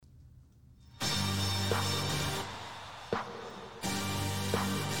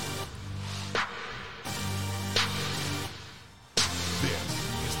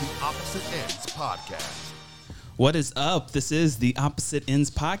Podcast. What is up? This is the Opposite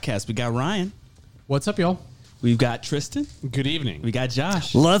Ends Podcast. We got Ryan. What's up, y'all? We've got Tristan. Good evening. We got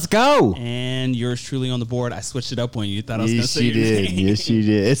Josh. Let's go. And yours truly on the board. I switched it up when you thought I was going to Yes, say you your did. name. Yes, you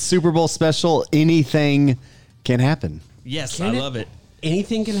did. It's Super Bowl special. Anything can happen. Yes, Can I it? love it.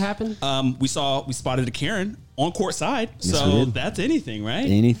 Anything can happen. We spotted a Karen on court side. Yes, we So did. that's anything, right?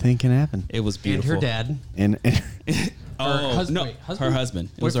 Anything can happen. It was And beautiful. her dad. And Oh, husband- no. wait, husband? Her husband.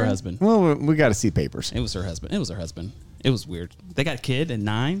 It was her Boyfriend? husband. well, we got to see papers. It was her husband. It was her husband. It was weird. They got a kid at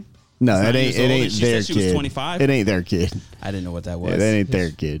 9. No, He's it 9 ain't. years It old, ain't and she their said she was kid. 25. It ain't their kid. I didn't know what that was. Yeah, that ain't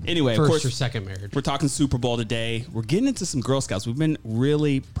their kid. Anyway, of First course, or second marriage. we're talking Super Bowl today. We're getting into some Girl Scouts. We've been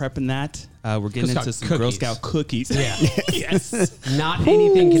really prepping that. We're getting Girl into Scout some Girl cookies. Scout cookies. Yeah. Yes. Not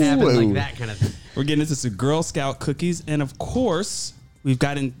anything can happen Whoa. like that kind of thing. We're getting into some Girl Scout cookies, and of course, we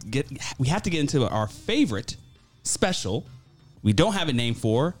have to get into our favorite special. We don't have a name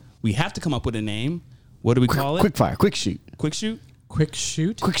for. We have to come up with a name. What do we call it? Quick fire. Quick shoot. Quick shoot. Quick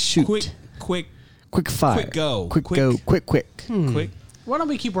shoot. Quick shoot. Quick fire. quick go. Quick Quick. go. Quick. Quick. Why don't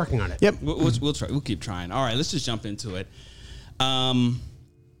we keep working on it? Yep. We'll try. We'll keep trying. All right, let's just jump into it.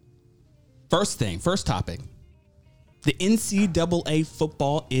 First topic. The NCAA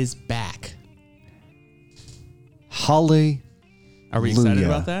football is back. Holly. Are we excited Hallelujah.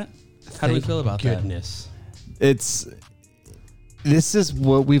 about that? How do we Thank feel about that? goodness. This is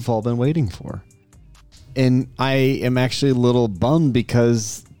what we've all been waiting for. And I am actually a little bummed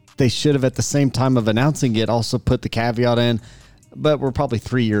because they should have, at the same time of announcing it, also put the caveat in, but we're probably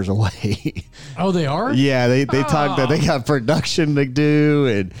 3 years away. Oh, they are? Yeah, they talked that they got production to do,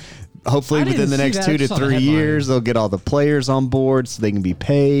 and hopefully I didn't within the see next that. 2 I to saw the 3 headline. years, they'll get all the players on board so they can be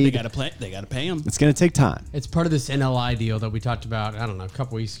paid. They got to pay them. It's going to take time. It's part of this NLI deal that we talked about, I don't know, a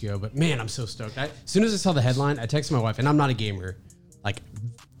couple weeks ago. But man, I'm so stoked. As soon as I saw the headline, I texted my wife, and I'm not a gamer. Like,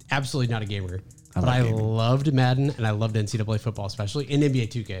 absolutely not a gamer. But I loved Madden, and I loved NCAA football, especially, and NBA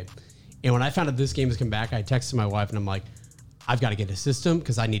 2K. And when I found out this game was coming back, I texted my wife, and I'm like, I've got to get a system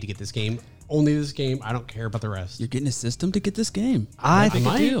because I need to get this game. Only this game. I don't care about the rest. You're getting a system to get this game. I Big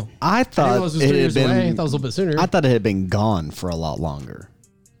might. deal. I I thought didn't know it was it 3 had years away. I been. thought it was a little bit sooner. I thought it had been gone for a lot longer.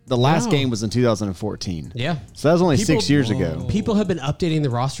 The last Wow. game was in 2014. Yeah. So that was only People- 6 years ago. People have been updating the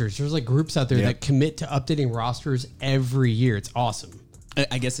rosters. There's like groups out there Yep. that commit to updating rosters every year. It's awesome.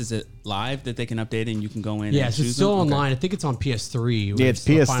 I guess is it live that they can update it and you can go in? Yes, and it's choose still them? Okay. online. I think it's on PS3. Yeah, it's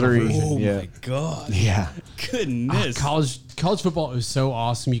the final PS3. version. Oh Yeah. my god! Yeah. Goodness. College football is so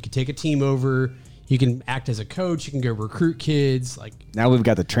awesome. You can take a team over. You can act as a coach. You can go recruit kids. Like Now we've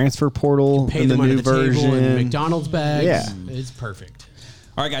got the transfer portal pay in the them under new the table in version. McDonald's bags. Yeah. It's perfect.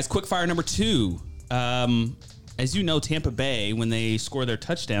 All right, guys. Quick fire number 2. As you know, Tampa Bay, when they score their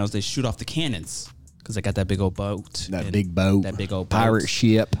touchdowns, they shoot off the cannons because they got that big old boat. That And big boat. That big old boat. pirate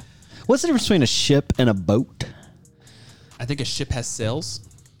ship. What's the difference between a ship and a boat? I think a ship has sails.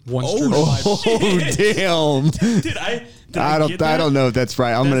 One Oh, damn. Did I get I that? don't know if that's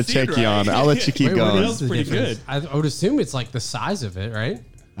right. I'm going That to check seemed you right. on it. I'll let you keep Wait, what going. is the pretty difference? good. I would assume it's like the size of it, right?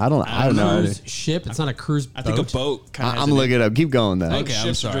 I don't know. Cruise ship. It's not a cruise boat. I think a boat kind of. I'm looking it up. Keep going though. Okay, I'm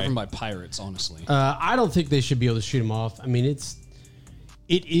ships sorry. are driven by pirates, honestly. I don't think they should be able to shoot them off. I mean,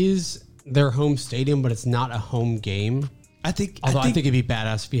 it is their home stadium, but it's not a home game. I think. Although I think it'd be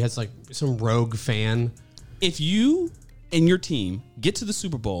badass if he has like some rogue fan. if you and your team get to the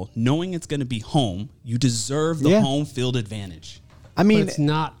Super Bowl knowing it's going to be home, you deserve the Yeah. home field advantage. I mean, it's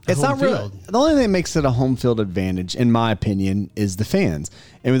not a It's home not really. field. The only thing that makes it a home field advantage, in my opinion, is the fans.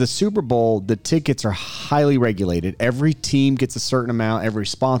 And with the Super Bowl, the tickets are highly regulated. Every team gets a certain amount. Every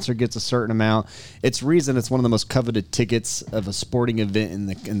sponsor gets a certain amount. It's reason it's one of the most coveted tickets of a sporting event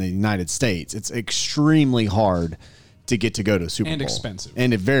in the United States. It's extremely hard to get to go to a Super And Bowl. expensive.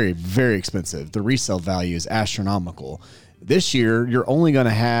 And it's very, very expensive. The resale value is astronomical. This year, you're only going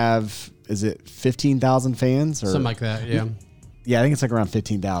to have, is it 15,000 fans? Or Something like that, yeah. Yeah, I think it's like around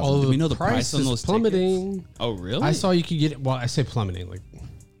 15,000. Although we know the price on is those plummeting. Oh, really? I saw you could get, well, I say plummeting, like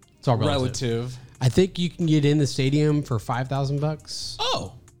it's all relative. Relative. I think you can get in the stadium for $5,000.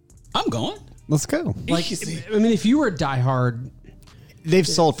 Oh, I'm going. Let's go. Like, Easy. I mean, if you were a diehard, They've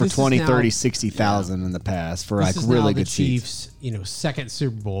sold for This is 20, now- 30, 60,000 in the past for like this is really now the good seats. Chiefs, second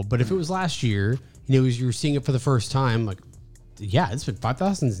Super Bowl. But if it was last year, you were seeing it for the first time, like, yeah, it's been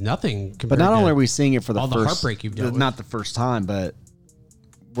 5,000 is nothing. But not only are we seeing it for the all first, the heartbreak you've dealt with. not the first time, but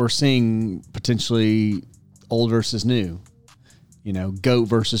we're seeing potentially old versus new. GOAT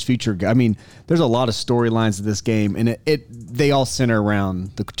versus future. I mean, there's a lot of storylines to this game, and they all center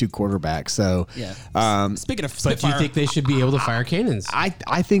around the two quarterbacks. So, Yeah. Speaking of But do you Spitfire, think they should be able to fire cannons? I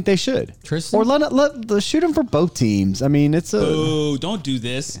think they should. Tristan? Or let shoot them for both teams. I mean, it's a oh, don't do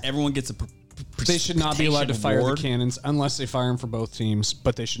this. Everyone gets a They should not be allowed to fire award? the cannons unless they fire them for both teams,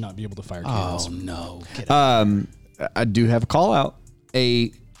 but they should not be able to fire cannons. Oh no! Get out. I do have a call out.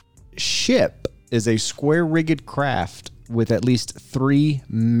 A ship is a square rigged craft with at least 3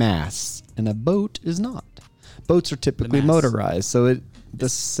 masts, and a boat is not. Boats are typically masts. motorized, so the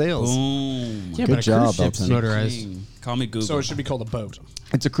sails. Boom. Yeah, Good but a job, cruise ship's Elton. motorized. King. Call me Google. So it should be called a boat.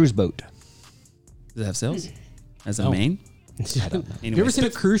 It's a cruise boat. Does it have sails? As a main? Have you Anyways, ever seen a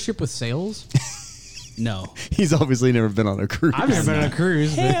cruise ship with sails? No. He's obviously never been on a cruise. I've never been on a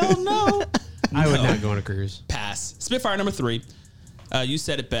cruise. but Hell no. I would not go on a cruise. Pass. Spitfire number 3. You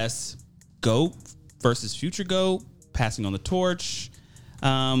said it best. GOAT versus future GOAT. Passing on the torch.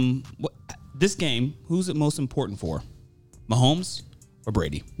 This game, who's it most important for? Mahomes or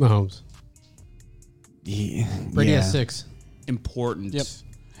Brady? Mahomes. Yeah. Brady Yeah. has 6. Important. Yep.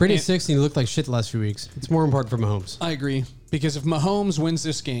 Brady has 6 and he looked like shit the last few weeks. It's more important for Mahomes. I agree. Because if Mahomes wins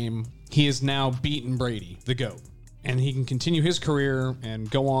this game, he has now beaten Brady, the GOAT. And he can continue his career and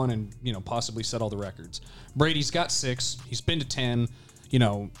go on and, possibly set all the records. Brady's got 6. He's been to 10,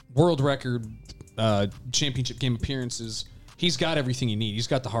 world record, championship game appearances. He's got everything he needs. He's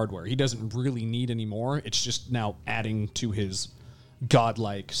got the hardware. He doesn't really need any more. It's just now adding to his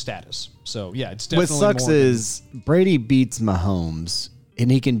godlike status. So, yeah, it's What definitely sucks more than- is Brady beats Mahomes,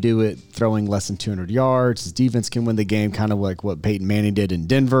 and he can do it throwing less than 200 yards. His defense can win the game, kind of like what Peyton Manning did in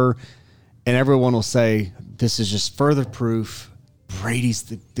Denver. And everyone will say, this is just further proof Brady's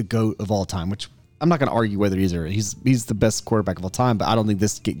the GOAT of all time, which I'm not going to argue whether he's the best quarterback of all time, but I don't think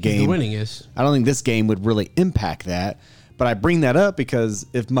this The game winning is. I don't think this game would really impact that. But I bring that up because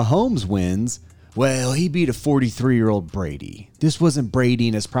if Mahomes wins, well, he beat a 43-year-old Brady. This wasn't Brady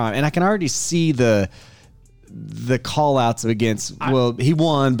in his prime. And I can already see the call-outs against, he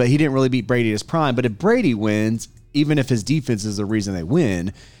won, but he didn't really beat Brady in his prime. But if Brady wins, even if his defense is the reason they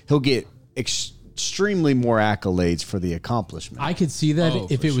win, he'll get extremely more accolades for the accomplishment. I could see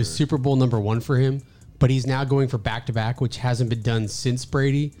that if it was Super Bowl number 1 for him, but he's now going for back-to-back, which hasn't been done since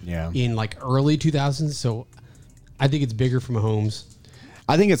Brady in like early 2000s. So I think it's bigger for Mahomes.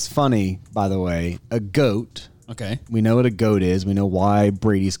 I think it's funny, by the way, a GOAT. Okay. We know what a GOAT is. We know why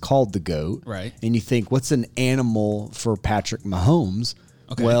Brady's called the GOAT. Right. And you think, what's an animal for Patrick Mahomes?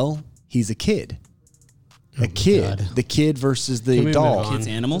 Okay. Well, he's a kid. A kid. God. The kid versus Can the we move adult. on? Kids,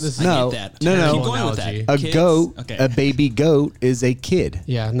 animals? This is- I No, get that. no. Keep going with Analogy. that. A Kids? goat, Okay. a baby goat is a kid.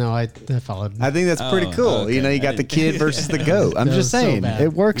 Yeah, no, I followed. I think that's pretty cool. okay. You know, you got the kid versus the goat. I'm That just was so saying, bad.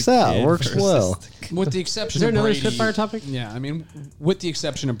 it works out. It Kid works versus well. With the exception Is there of another Brady, Spitfire topic? Yeah, I mean, with the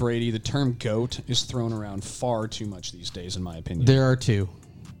exception of Brady, the term GOAT is thrown around far too much these days, in my opinion. There are 2.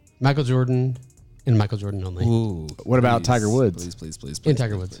 Michael Jordan and Michael Jordan only. Ooh, What about Tiger Woods? Please. And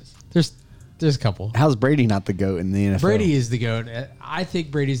Tiger Woods. There's a couple. How's Brady not the goat in the NFL? Brady is the GOAT. I think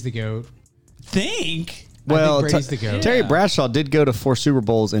Brady's the GOAT. Think. Well, I think Brady's the GOAT. Terry Bradshaw did go to 4 Super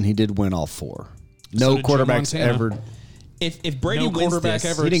Bowls and he did win all 4. No did Joe quarterbacks Montana. ever. If Brady no wins quarterback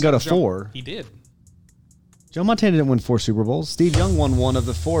this, ever. He didn't go to except Joe- 4. He did. Joe Montana didn't win 4 Super Bowls. Steve Young won one of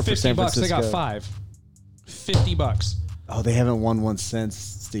the 4 for $50. San Francisco. They got 5. $50. Oh, they haven't won one since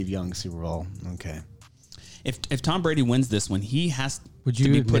Steve Young's Super Bowl. Okay. if Tom Brady wins this one, he has Would to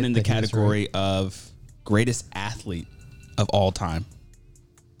you be put admit in the that he was category of greatest athlete of all time.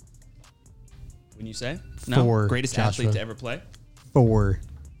 When you say no, 4, greatest Joshua. athlete to ever play, 4.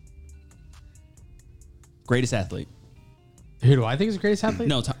 greatest athlete. Who do I think is the greatest athlete?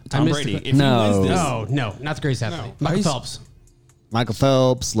 No, I Tom missed Brady. it. If No. he wins this, No, not the greatest athlete. Are Michael you- Phelps. Michael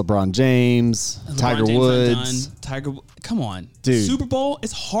Phelps, LeBron James, LeBron Tiger James Woods. undone. Tiger, come on, Dude. Super Bowl.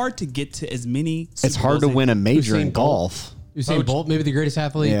 It's hard to get to as many. Super It's hard to Bowls win a major Usain in Bolt. golf. Usain Bolt, maybe the greatest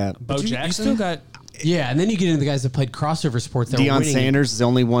athlete. Yeah. Bo You Jackson. still got. Yeah, and then you get into the guys that played crossover sports that were Deion winning. Sanders is the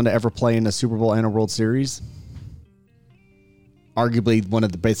only one to ever play in a Super Bowl and a World Series. Arguably one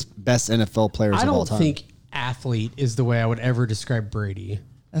of the best NFL players I of all don't time. think athlete is the way I would ever describe Brady.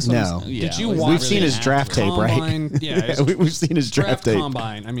 That's what No. I'm saying. Did you like, watch We've seen his really draft tape, right? Combine, yeah, we've seen his draft tape.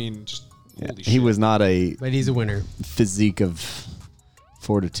 Combine. I mean, just holy He shit. was not a But he's a winner. physique of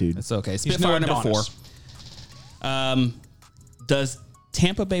fortitude. It's okay. He's Spitfire no number 4. Adonis. Does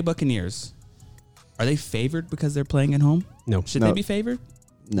Tampa Bay Buccaneers, are they favored because they're playing at home? No. Should No. they be favored?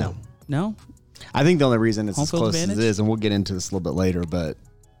 No. No. I think the only reason it's Home as field close advantage? as it is, and we'll get into this a little bit later, but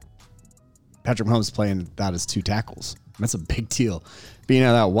Patrick Mahomes playing without his 2 tackles. That's a big deal. Being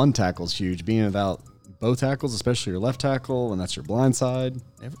without 1 tackle is huge. Being without both tackles, especially your left tackle, and that's your blind side.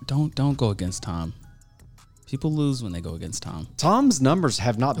 Don't go against Tom. People lose when they go against Tom. Tom's numbers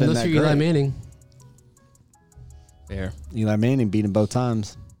have not been Unless that you're great. Eli Manning. Fair. Eli Manning beat him both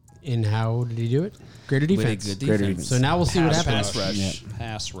times. And how did he do it? Greater With a defense. good Greater defense. defense. So now we'll see what Pass happens. rush. Yeah.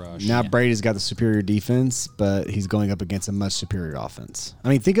 Pass rush. Now Brady's got the superior defense, but he's going up against a much superior offense. I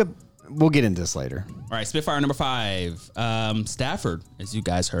mean, we'll get into this later. All right, Spitfire number 5. Stafford, as you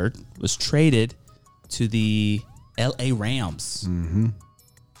guys heard, was traded to the L.A. Rams. Mm-hmm.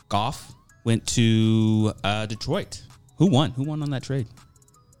 Goff went to Detroit. Who won? Who won on that trade?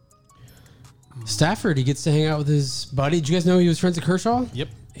 Stafford, he gets to hang out with his buddy. Did you guys know he was friends with Kershaw? Yep.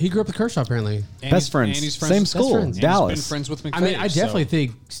 He grew up with Kershaw, apparently. And Best he's- friends. and he's Same with- school, friends. And he's Dallas. Been friends with McVay. I mean, I definitely so-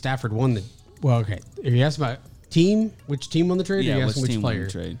 think Stafford won the. Well, okay. If you ask about team, which team won the trade, or you which asking which team won player?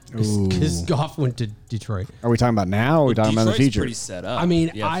 the trade? Because Goff went to Detroit. Are we talking about now or are we talking about in the Detroit's future? pretty set up. I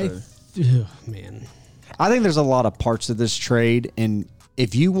mean, Yeah, man. I think there's a lot of parts of this trade, and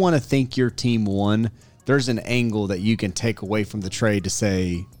if you want to think your team won, there's an angle that you can take away from the trade to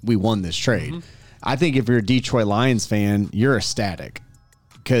say we won this trade. I think if you're a Detroit Lions fan, you're ecstatic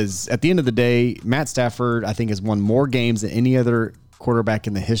because at the end of the day, Matt Stafford I think has won more games than any other quarterback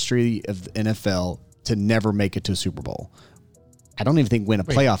in the history of the NFL to never make it to a Super Bowl. I don't even think win a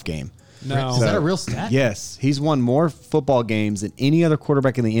playoff game. No. Is that a real stat? Yes, he's won more football games than any other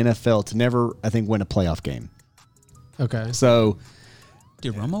quarterback in the NFL to never, I think, win a playoff game. Okay. So,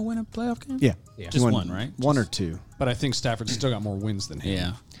 Did Romo win a playoff game? yeah. Just He won one, right? One or two. But I think Stafford's still got more wins than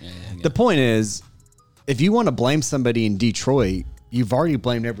him. Yeah. The point is, if you want to blame somebody in Detroit, you've already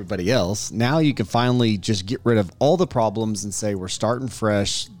blamed everybody else. Now you can finally just get rid of all the problems and say we're starting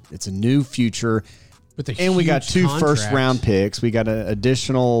fresh. It's a new future. With a And we got huge 2 contract. first-round picks. We got an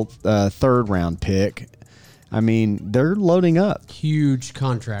additional third-round pick. I mean, they're loading up. Huge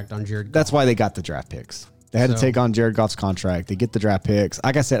contract on Jared Goff. That's why they got the draft picks. They had to So- take on Jared Goff's contract. They get the draft picks.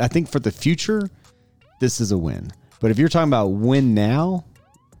 Like I said, I think for the future, this is a win. But if you're talking about win now,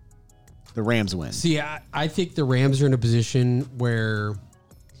 the Rams win. See, I think the Rams are in a position where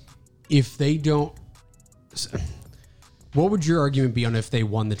if they don't, what would your argument be on if they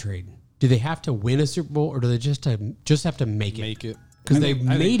won the trade? Do they have to win a Super Bowl, or do they just have to make it? Make it. Because I they think-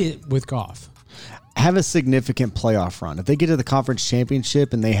 I think- made it with Goff. Have a significant playoff run. If they get to the conference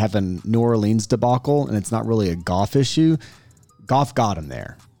championship and they have a New Orleans debacle and it's not really a Goff issue, Goff got him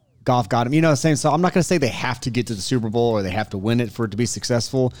there. Goff got him. You know what I'm saying? So I'm not going to say they have to get to the Super Bowl or they have to win it for it to be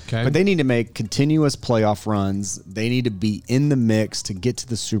successful. Okay. But they need to make continuous playoff runs. They need to be in the mix to get to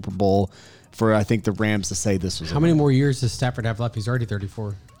the Super Bowl for, I think, the Rams to say this was How many more years does Stafford have left? He's already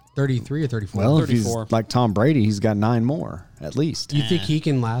 34. 33 or 34? Well, if he's 34. like Tom Brady, he's got 9 more at least. You think he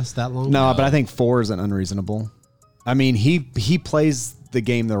can last that long? No, but I think 4 isn't unreasonable. I mean, he plays the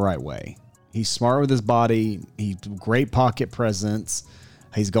game the right way. He's smart with his body. He's great pocket presence.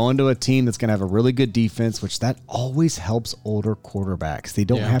 He's going to a team that's going to have a really good defense, which that always helps older quarterbacks. They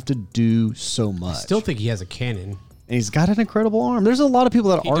don't Yeah. have to do so much. Still think he has a cannon. And he's got an incredible arm. There's a lot of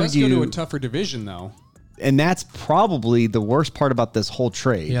people that He does argue, go to a tougher division, though. and that's probably the worst part about this whole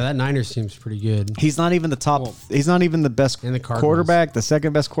trade. Yeah, that Niners team's pretty good. He's not even the top. He's not even the best And the Cardinals. quarterback, the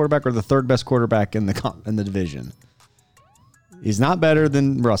second best quarterback, or the third best quarterback in the division. He's not better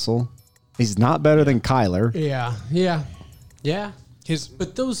than Russell. He's not better than Kyler. Yeah.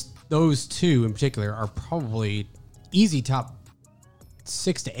 But those two in particular are probably easy top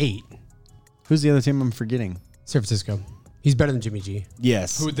 6 to 8. Who's the other team I'm forgetting? San Francisco. He's better than Jimmy G.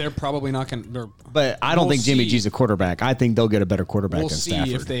 Yes, Who they're probably not going to. but I don't think Jimmy G's a quarterback. I think they'll get a better quarterback We'll than see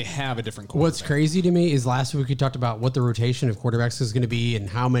Stafford. if they have a different quarterback. What's crazy to me is last week we talked about what the rotation of quarterbacks is going to be and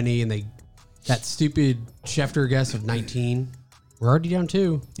how many, and that stupid Schefter guess of 19. We're already down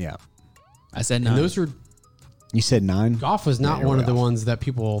 2. Yeah, I said And no. those are you said 9. Goff was not you're one way of the off. ones that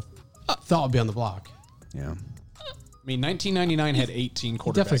people thought would be on the block. Yeah, I mean, 1999 had 18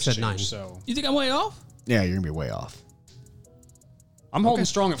 quarterbacks. definitely said change, 9. So You think I'm way off? yeah, you're gonna be way off. I'm holding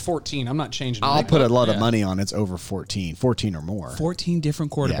strong at 14. I'm not changing. I'll mine. put a lot of Yeah. money on it's over 14 or more. 14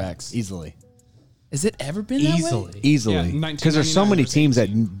 different Yeah, quarterbacks. easily. Has it ever been that way? Easily. Easily, Yeah, because there's so 1999 many was teams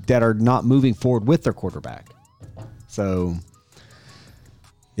 18. that are not moving forward with their quarterback. So,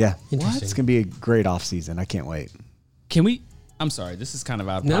 yeah, Interesting. it's gonna be a great offseason. I can't wait. Can we? I'm sorry, this is kind of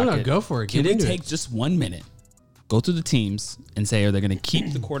out of No, pocket. go for it. Can Get we into take it. just 1 minute, go through the teams, and say are they going to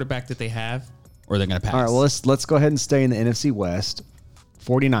keep the quarterback that they have, or they're going to pass? All right, well let's go ahead and stay in the NFC West.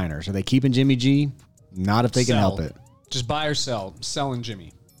 49ers, are they keeping Jimmy G? Not if they can Sell. help it. Just buy or sell. Selling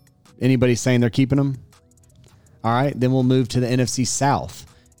Jimmy. Anybody saying they're keeping him? All right, then we'll move to the NFC South.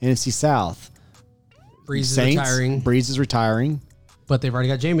 NFC South. Breeze is Saints, retiring, Breeze is retiring. but they've already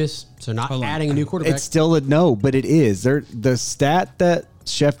got Jameis, so not Hold on. adding a new quarterback. It's still no, but it is. The stat that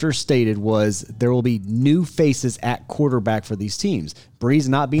Schefter stated was there will be new faces at quarterback for these teams. Breeze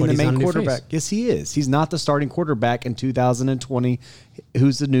not being But the he's not main a new quarterback. face. Yes, he is. He's not the starting quarterback in 2020.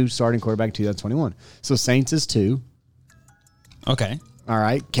 Who's the new starting quarterback in 2021? So Saints is 2. Okay. All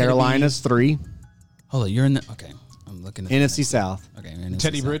right. Carolina's 3. Hold on. You're in the. Okay. I'm looking at the NFC next- South. Okay. NFC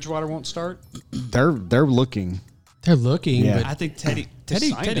Teddy South. Bridgewater won't start. They're looking. They're looking, Yeah. but I think Teddy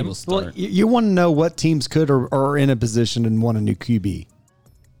signed him. will start. Well, you want to know what teams could or are in a position and want a new QB.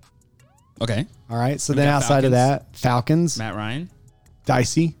 Okay. All right. So We then got outside of Falcons. that, Falcons, Matt Ryan.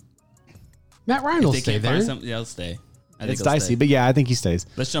 dicey. Matt Ryan will They stay can't there. find something. Yeah, he'll stay. I think It's he'll dicey, stay. but yeah, I think he stays.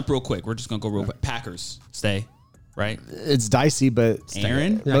 Let's jump real quick. We're just gonna go real quick. Packers stay, right? It's dicey, but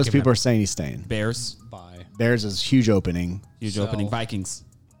Aaron Yeah, most give people him- are saying he's staying. Bears Bye. Bears is huge opening. huge Sell. opening. Vikings.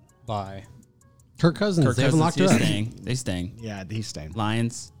 Bye. Kirk Cousins, Kirk they haven't Cousins. locked it He's up. staying. They staying. Yeah, he's staying.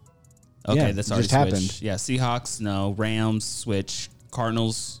 Lions. Okay, Yeah, that's it already just switched. happened. Yeah, Seahawks. No. Rams. Switch.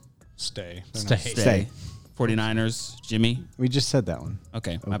 Cardinals. Stay. Stay. Stay. 49ers. Jimmy. We just said that one.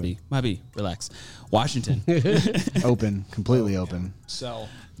 Okay, might be. Relax. Washington. Open, completely open. Sell.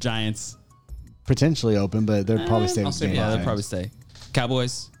 Giants. Potentially open, but they're probably staying. I'll say with Yeah, Daniel they'll probably Jones. stay.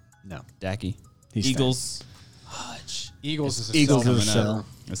 Cowboys. No. Dacky. He's Eagles. Hutch. Eagles is a Eagles sell. is a Coming sell. up.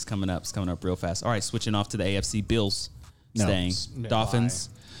 It's coming up. It's coming up real fast. All right, switching off to the AFC. Bills. No. Staying. No. Dolphins.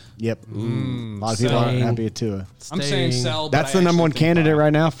 Yep. A lot of people Staying. aren't happy with Tua. I'm saying Staying. sell. but That's I the number actually one think candidate buy.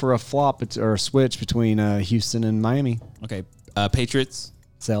 right now for a flop or a switch between Houston and Miami. Okay. Patriots.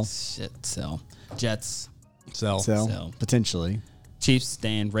 Sell. Shit. Sell. Jets. Sell. Sell. Sell. Potentially. Chiefs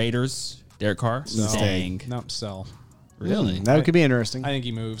staying. Raiders. Derek Carr. Staying. No, sell. Really? That could be interesting. I think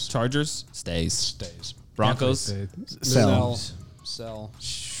he moves. Chargers. Stays. Stays. Broncos. Definitely stay. Sell. Sell.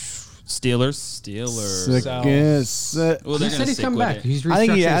 Steelers. Steelers. Sell. Yes. Well, He they're said gonna he's stick coming with back. it. He's I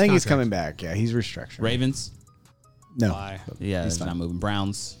think restructuring his he's contract. coming back. Yeah, he's restructuring. Ravens. No. Bye. Yeah, He's it's fine. not moving.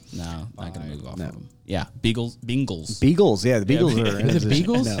 Browns. No, not going to move off No. of them. Yeah. Bengals. Beagles. Yeah, the Beagles Yeah, are. in a the position-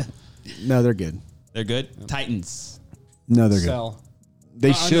 Beagles? No. No, they're good. They're good. Titans. No, they're good. Sell. They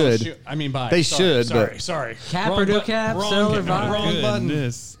No, should. shoot. I mean, buy. They Sorry, should, Sorry. but- Sorry. Cap Wrong or no button. cap, Wrong sell or button. buy? Wrong button.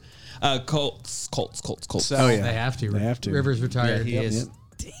 Goodness. Colts. Sell. Oh, yeah. They have to. They have to. Rivers Yeah, retired. he is.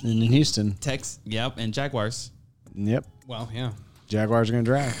 And in Houston. Tex. Yep. And Jaguars. Yep. Well, yeah. Jaguars are going to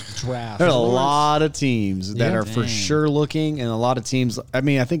draft. Draft. There's a lot of teams that Yeah. are for Dang. sure looking, and a lot of teams. I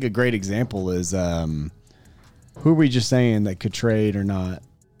mean, I think a great example is who are we just saying that could trade or not?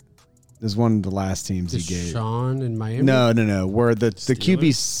 Is one of the last teams he gave. Deshaun in Miami. No. Where the QB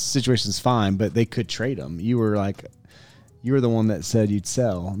Steelers? situation's fine, but they could trade him. You were the one that said you'd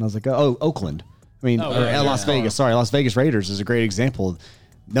sell, and I was like, oh, Oakland. I mean, Oh, or yeah, Las yeah. Vegas. Sorry, Las Vegas Raiders is a great example.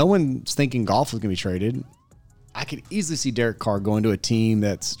 No one's thinking golf was going to be traded. I could easily see Derek Carr going to a team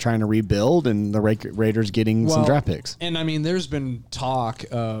that's trying to rebuild, and the Raiders getting some Well, draft picks. And I mean, there's been talk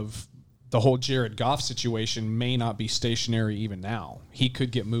of the whole Jared Goff situation may not be stationary even now. He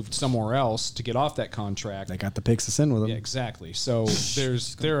could get moved somewhere else to get off that contract. They got the picks to send with them. Yeah, exactly. So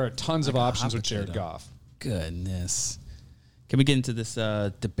there are tons of options with Jared Goff. Goodness. Can we get into this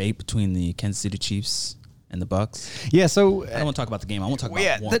debate between the Kansas City Chiefs and the Bucks? Yeah, so I don't want to talk about the game. I want to talk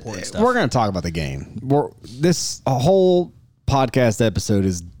about more important stuff. we're going to talk about the game. This whole podcast episode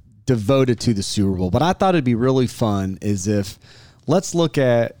is devoted to the Super Bowl, but I thought it'd be really fun is if let's look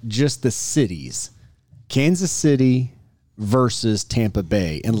at just the cities, Kansas City versus Tampa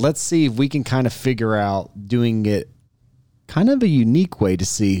Bay, and let's see if we can kind of figure out doing it kind of a unique way to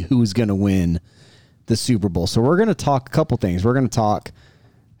see who's going to win the Super Bowl. So we're going to talk a couple things. We're going to talk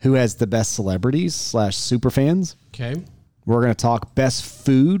who has the best celebrities / super fans. Okay. We're going to talk best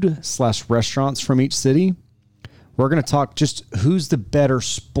food / restaurants from each city. We're going to talk just who's the better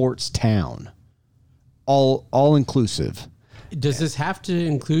sports town. All inclusive. Does this have to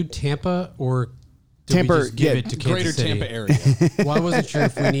include Tampa or do Tampa, we just give yeah, it to Kansas Greater City? Tampa area. Well, I wasn't sure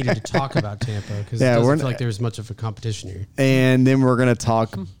if we needed to talk about Tampa because Yeah, it we're doesn't feel not- like there's much of a competition here. And then we're going to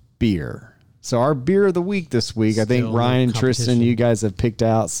talk beer. So our beer of the week this week, I think Still Ryan, Tristan, competition. you guys have picked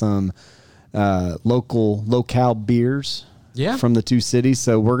out some locale beers Yeah. from the two cities.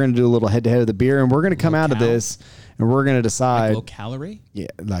 So we're going to do a little head-to-head of the beer, and we're going to come out of Locale? this, and we're going to decide. Low calorie? Yeah,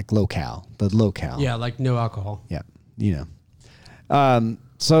 like locale. The locale. Yeah, like no alcohol. Yeah, you know.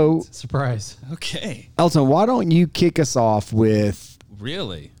 So, Surprise. Okay. Elton, why don't you kick us off with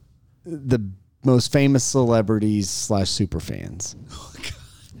Really? the most famous celebrities / super fans?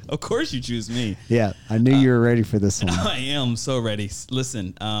 Of course you choose me. Yeah, I knew you were ready for this one. I am so ready.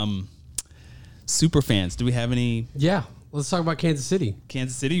 Listen, super fans. Do we have any Yeah. Let's talk about Kansas City.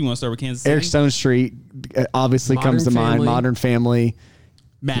 Kansas City? You want to start with Kansas City? Eric Stone Street obviously Modern comes to mind. Family. Modern Family.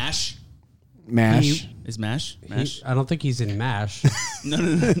 MASH. MASH. Is MASH? MASH? I don't think he's in MASH. No.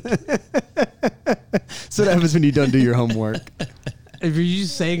 So that happens when you don't do your homework. If you're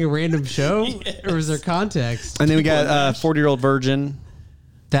just saying a random show, or is there context? And then we got 40-Year-Old Virgin.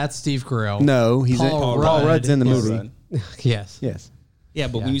 That's Steve Carell. No, he's Paul Paul Rudd Rudd's in the is- movie. Yes. Yes. Yeah,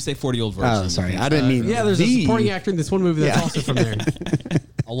 but when you say 40-year-old virgin. Oh, sorry. I didn't mean. Yeah, there's a the- supporting actor in this one movie that's Yeah. also from there.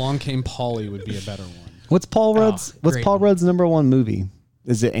 Along Came Polly would be a better one. What's Paul Rudd's? What's great. Paul Rudd's number one movie?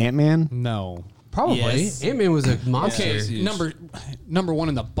 Is it Ant-Man? No. Probably. Yes. Ant-Man was a monster. Okay, Huge. number one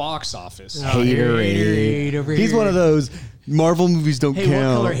in the box office. Haterade over He's here. one of those Marvel movies don't Hey,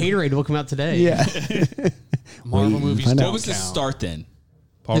 count. what color Haterade will come out today? Yeah. Marvel movies I know. don't What was the count. start then?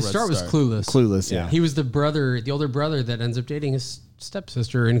 Paul His Rudd's start was Clueless. Clueless. Yeah. He was the older brother that ends up dating his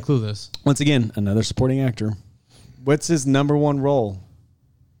stepsister in Clueless. Once again, another supporting actor. What's his number one role?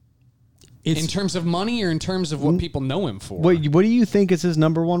 It's In terms of money or in terms of what people know him for? What do you think is his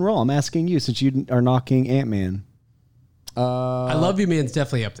number one role? I'm asking you since you are knocking Ant-Man. I Love You Man's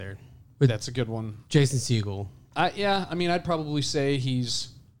definitely up there with That's a good one. Jason Segel. Yeah, I mean, I'd probably say he's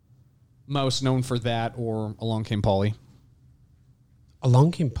most known for that or Along Came Polly.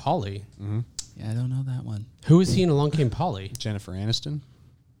 Along Came Polly. Yeah, I don't know that one. Who is he in Along Came Polly? Jennifer Aniston,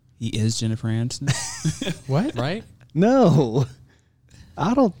 He is Jennifer Aniston. What? right? No,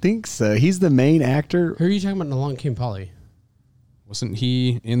 I don't think so. He's the main actor. Who are you talking about in Along Came Polly? Wasn't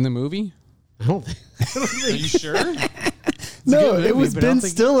he in the movie? I don't think. Are you sure? No, good it movie, was but I don't Ben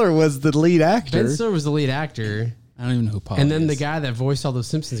think- Stiller was the lead actor. Ben Stiller was the lead actor. I don't even know who Paul And then is. the guy that voiced all those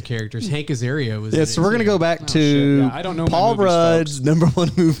Simpsons characters, Hank Azaria, was Yeah, in so it we're gonna too. go back shit. to Yeah, I don't know my Paul movies, Rudd's folks. number one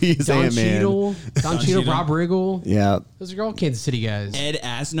movie is Don Ant-Man. Cheadle, Don Cheadle, Rob Riggle. Yeah, Those are all Kansas City guys. Ed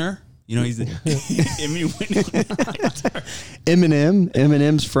Asner. You know, he's the Emmy winning. Eminem.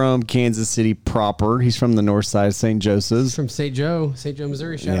 Eminem's from Kansas City proper. He's from the north side of St. Joseph's. From St. Joe,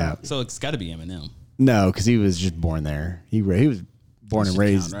 Missouri. Shout Yeah. out. So it's got to be Eminem. No, because he was just born there. He was born and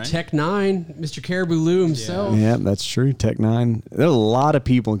raised. Count, right? Tech Nine, Mr. Caribou Lou himself. Yeah, that's true. Tech Nine. There's a lot of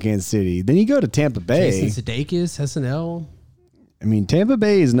people in Kansas City. Then you go to Tampa Bay. Jason Sudeikis, SNL. I mean, Tampa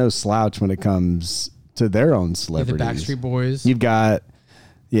Bay is no slouch when it comes to their own The celebrities. Backstreet Boys. You've got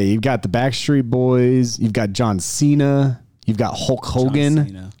the Backstreet Boys. You've got John Cena. You've got Hulk Hogan. John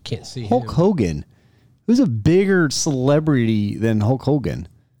Cena. Can't see Hulk him. Hogan. Who's a bigger celebrity than Hulk Hogan?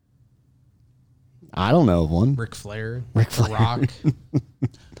 I don't know of one. Ric Flair. Ric The Flair. Rock.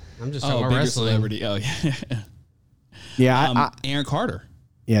 I'm just talking Oh, about bigger wrestling. celebrity. Oh, yeah. Yeah, Aaron Carter.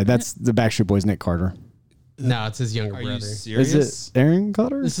 yeah, that's the Backstreet Boys. Nick Carter. No, it's his younger Are you brother. serious? Is it Aaron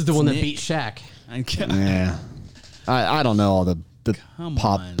Carter? This is the one that Nick. beat Shaq. Yeah, I don't know all the Come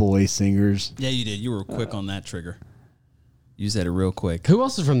pop on. boy singers. Yeah, you did. You were quick on that trigger. You said it real quick. Who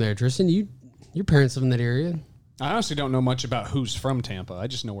else is from there, Tristan? Your parents live in that area. I honestly don't know much about who's from Tampa. I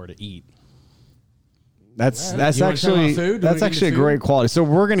just know where to eat. That's You wanna talk actually about food? that's Wanna get actually a into food? great quality. So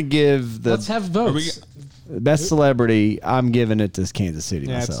we're gonna give the Let's have votes. best celebrity. I'm giving it to Kansas City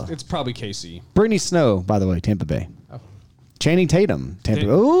Yeah, myself. it's probably KC. Brittany Snow, by the way, Tampa Bay. Oh. Channing Tatum, Tampa. Dan-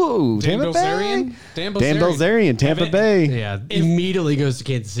 Ooh, Dan Tampa Bay. Bilzerian? Dan Dan Bilzerian, Tampa Evan- Bay. Yeah, immediately goes to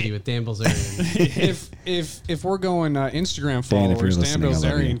Kansas City with Dan Bilzerian. if we're going Instagram Dan, if you're followers, Dan listening, I love you.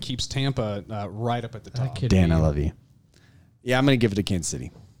 Bilzerian keeps Tampa right up at the top. kid- Dan, I love you. Yeah, I'm gonna give it to Kansas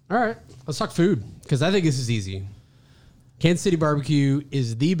City. All right, let's talk food because I think this is easy. Kansas City barbecue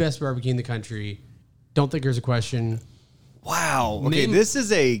is the best barbecue in the country. Don't think there's a question. Wow. Okay, Name- this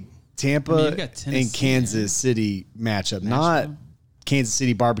is a Tampa you've got Tennessee, and Kansas City matchup, not Kansas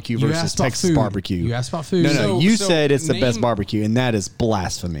City barbecue You versus asked about Texas food. barbecue. You asked about food. No, no, So- you so said it's the best name- barbecue, and that is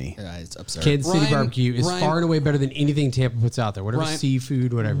blasphemy. Yeah, it's absurd. Kansas City Ryan- barbecue is Ryan- far and away better than anything Tampa puts out there. Whatever Ryan,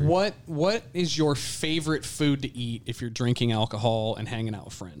 seafood, whatever. What is your favorite food to eat if you're drinking alcohol and hanging out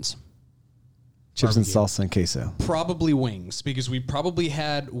with friends? Chips and salsa and queso. Probably wings, because we probably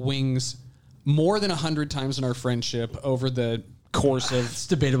had wings more than 100 times in our friendship over the course of. It's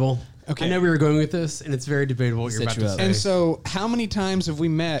debatable. Okay. I know we were going with this, and it's very debatable what you're Set about you to up. say. And so, how many times have we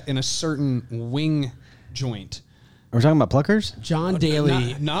met in a certain wing joint? Are we talking about Pluckers? John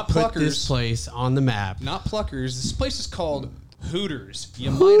Daly not put Pluckers. this place on the map. Not Pluckers. This place is called Hooters. You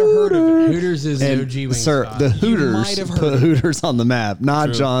might have heard of it. Hooters is the And, OG wing sir, spot. the might Hooters have heard put of it. Hooters on the map,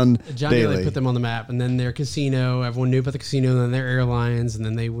 not John Daly Daly. put them on the map, and then their casino. Everyone knew about the casino, and then their airlines, and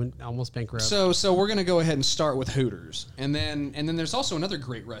then they went almost bankrupt. So we're gonna go ahead and start with Hooters, and then there's also another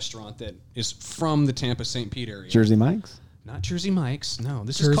great restaurant that is from the Tampa St. Pete area. Jersey Mike's? Not Jersey Mike's. No,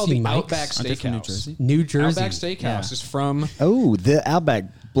 this Jersey is called the Mike's? Outback Aren't they from New Steakhouse. Jersey? New Jersey. Outback Steakhouse Yeah. is from. Oh, the Outback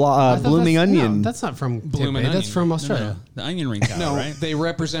I thought Blooming that's- Onion. No, that's not from Bloomin' Tampa. That's Onion. from Australia. The onion ring tower, No, right? they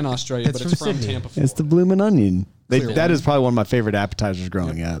represent Australia, It's but it's from from Sydney. Tampa. It's the Bloomin' Onion. That Clearwater. is probably one of my favorite appetizers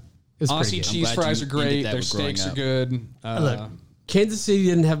growing up. It's pretty Aussie good. cheese glad fries you are great. ended that Their with growing steaks are up. good. Look, Kansas City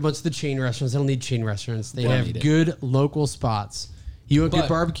didn't have much of the chain restaurants. They don't need chain restaurants. They have need it. good local spots. You want But- good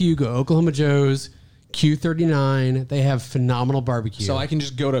barbecue, you go Oklahoma Joe's, Q39. They have phenomenal barbecue. so I can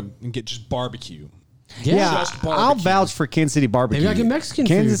just go to and get just barbecue. Yeah, Just I'll barbecue. vouch for Kansas City barbecue. They've got good Mexican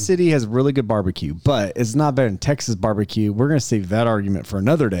Kansas food. City has really good barbecue, but it's not better than Texas barbecue. We're going to save that argument for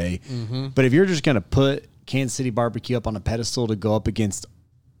another day. But if you're just going to put Kansas City barbecue up on a pedestal to go up against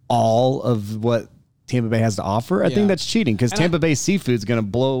all of what Tampa Bay has to offer, I Yeah. think that's cheating because And Tampa Bay seafood is going to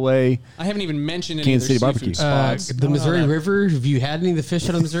blow away. I haven't even mentioned any Kansas of their City seafood barbecue. spots. the Missouri River, have you had any of the fish out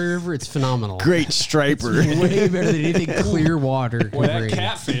of the Missouri River? It's phenomenal. Great striper. Way better than anything clear water. Boy, that can bring.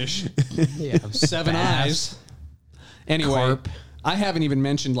 catfish, Yeah, 7 eyes. Anyway, Carp. I haven't even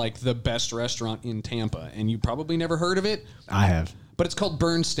mentioned like the best restaurant in Tampa, and you probably never heard of it. I have. But it's called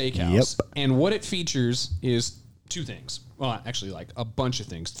Burns Steakhouse. Yep. And what it features is 2 things. Well, actually, like a bunch of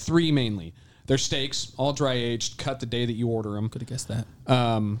things. 3 mainly. They're steaks, all dry aged, cut the day that you order them. Could have guessed that.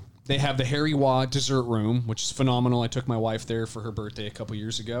 They have the Harry Waugh dessert room, which is phenomenal. I took my wife there for her birthday a couple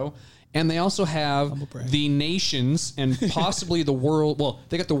years ago. And they also have the nation's and possibly the world. Well,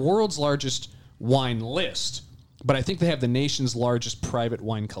 they got the world's largest wine list, but I think they have the nation's largest private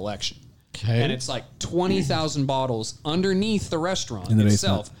wine collection. Okay. And it's like 20,000 bottles underneath the restaurant In the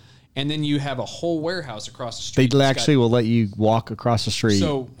itself. basement. And then you have a whole warehouse across the street. They that's got- actually will let you walk across the street.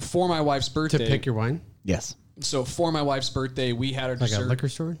 So for my wife's To birthday, pick your wine? yes. so for my wife's birthday, we had our Like a dessert liquor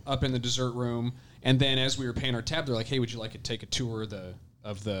store? up in the dessert room, and then as we were paying our tab, they're like, "Hey, would you like to take a tour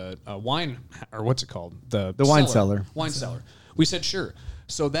of the wine, or what's it called? The wine cellar. Wine cellar." We said sure.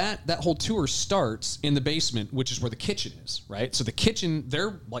 So that whole tour starts in the basement, which is where the kitchen is, right? So the kitchen,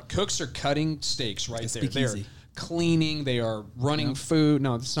 they're like cooks are cutting steaks right there. They're speakeasy. cleaning. They are running food.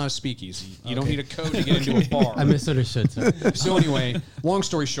 No, it's not a speakeasy. You don't need a code to get into a bar. I misunderstood. Sir. So anyway, long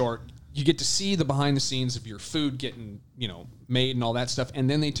story short, you get to see the behind the scenes of your food getting, made and all that stuff, and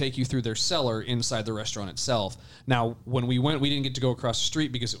then they take you through their cellar inside the restaurant itself. Now, when we went, we didn't get to go across the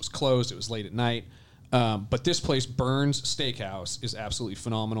street because it was closed. It was late at night. But this place, Burns Steakhouse, is absolutely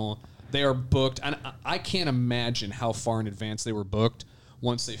phenomenal. They are booked, and I can't imagine how far in advance they were booked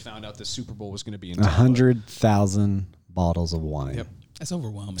once they found out the Super Bowl was going to be in Tampa. 100,000 bottles of wine. Yep. That's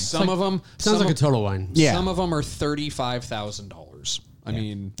overwhelming. Some of them Sounds like a total wine. Yeah. Some of them are $35,000. I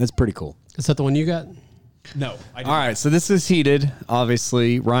mean, That's pretty cool. Is that the one you got? no. I All right, so this is heated.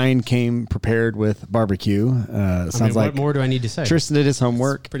 Obviously, Ryan came prepared with barbecue. Sounds like what more do I need to say? Tristan did his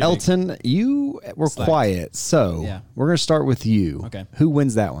homework. pretty Elton, you were Slacked. quiet, so Yeah. we're gonna start with you. Okay. Who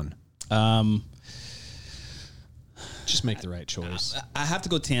wins that one? just make the right choice. I have to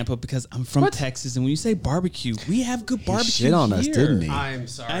go Tampa because I'm from Texas, and when you say barbecue, we have good barbecue. shit on us, here. didn't he? I'm I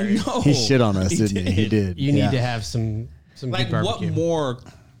sorry. know He shit on us, didn't he? He did. You need Yeah. to have some Like, good what barbecue. more?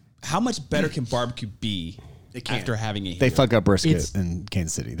 How much better can barbecue be after having it? They here? fuck up brisket It's in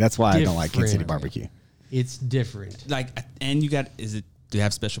Kansas City. That's why I don't like Kansas City different. barbecue. It's different. like, and you got is it? Do you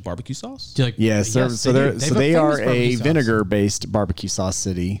have special barbecue sauce? Do you like, Yes, so do. they're, They so have they famous are barbecue a sauce. vinegar-based barbecue sauce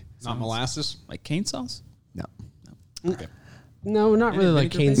city. Not molasses. Like cane sauce? No, Okay. No, not really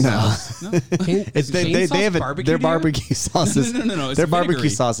like cane vinegar-based? sauce. No. Cane, it's cane they sauce have barbecue, their dude? barbecue sauces. No, it's their barbecue vinegary.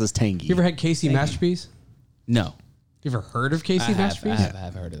 sauce is tangy. You ever had KC Masterpiece? No. You ever heard of KC I Masterpiece?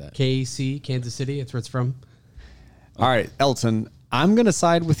 have heard of that. KC, Kansas City. That's where it's from. All right, Elton, I'm going to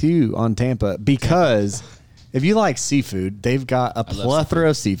side with you on Tampa because if you like seafood, they've got a plethora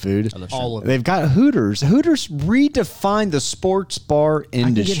of seafood. All of it. They've got Hooters. Hooters redefined the sports bar I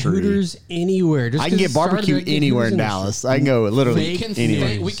can get industry. Hooters anywhere. Just I can 'cause get it started, barbecue I can get anywhere Hooters in the Dallas. I can go literally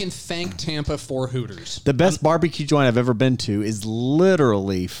anywhere. We can thank Tampa for Hooters. The best barbecue joint I've ever been to is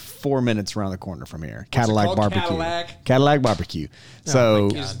literally 4 minutes around the corner from here. Cadillac called? Barbecue. Cadillac? Barbecue. So,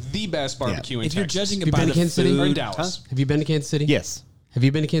 Is the best barbecue in If you're Texas. judging You it by been the to Kansas City? food, Or in Dallas. Have you been to Kansas City? yes, Have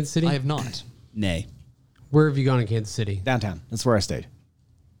you been to Kansas City? I have not. nay. Where have you gone in Kansas City? downtown. That's where I stayed.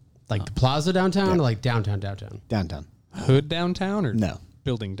 Like the Plaza downtown Yeah. or like downtown? Downtown. Hood downtown or No.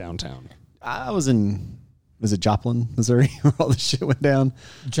 building downtown? I was in, was it Joplin, Missouri, where all this shit went down?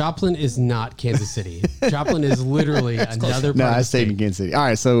 Joplin is not Kansas City. Joplin is literally another part No, of I the stayed in state. Kansas City. All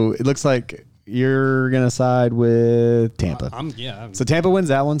right, so it looks like you're going to side with Tampa. I'm So Tampa wins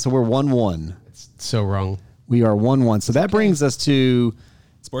that one, so we're 1-1. So wrong. We are 1-1. So that brings us to,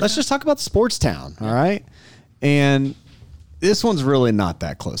 Sports let's Town? just talk about Sports Town, all right? And this one's really not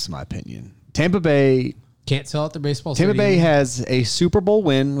that close, in my opinion. Tampa Bay Can't sell out the baseball Tampa Bay stadium. has a Super Bowl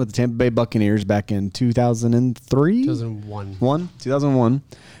win with the Tampa Bay Buccaneers back in 2003? 2001. 2001.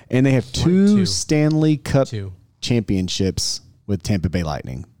 And they have two Stanley Cup Two. championships with Tampa Bay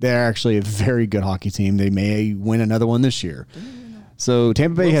Lightning. They're actually a very good hockey team. They may win another one this year. So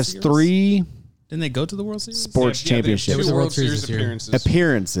Tampa Bay World has Series? 3 Didn't they go to the World Series? sports Yeah, they have championships. was two a World World Series Series this year. appearances.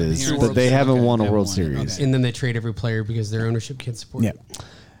 Appearances, World but they Series. haven't Okay, won a haven't World won it. Series. Okay. And then they trade every player because their ownership can't support Yeah. it.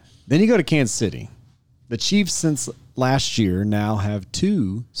 Then you go to Kansas City. The Chiefs, since last year, now have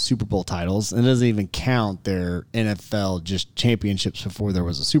 2 Super Bowl titles, and it doesn't even count their NFL just championships before there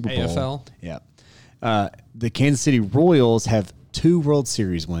was a Super Bowl. AFL? Yeah. The Kansas City Royals have 2 World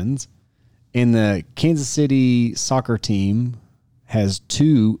Series wins, and the Kansas City soccer team has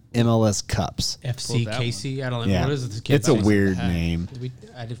 2 MLS Cups. FC that Casey. I don't know. Yeah, What is it? it's a weird name.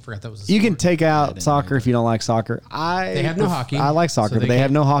 I did forget that was a You can sport. take out soccer if you don't like soccer. They have no hockey, I like so soccer, they but they have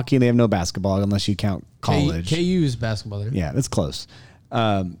can't- no hockey and they have no basketball unless you count college. KU's basketball there. Yeah, that's close.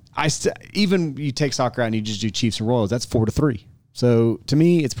 Even you take soccer out and you just do Chiefs and Royals. That's 4-3. So to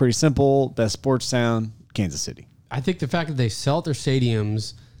me, it's pretty simple. Best sports town, Kansas City. I think the fact that they sell out their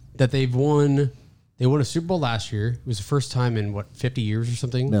stadiums, that they've won. They won a Super Bowl last year. It was the first time in 50 years or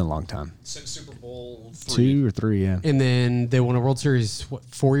something. Been a long time. Since Super Bowl 3. 2 or 3, yeah. And then they won a World Series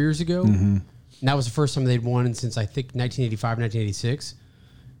 4 years ago. Mm-hmm. And that was the first time they'd won since I think 1985, 1986.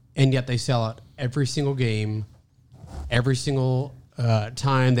 And yet they sell out every single game, every single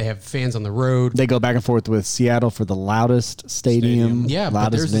time. They have fans on the road. They go back and forth with Seattle for the loudest stadium. Yeah, but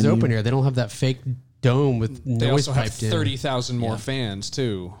loudest theirs is venue. open air. They don't have that fake dome with They noise also have piped in. 30,000 more fans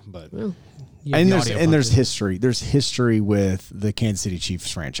too, but You have And the there's audio punches. history. There's history with the Kansas City Chiefs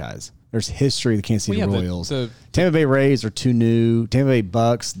franchise. There's history of the Kansas City Well, yeah, the- Royals. the- Tampa Bay Rays are too new. Tampa Bay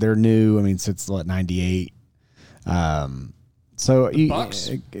Bucks, they're new. I mean, since 98. So Bucks?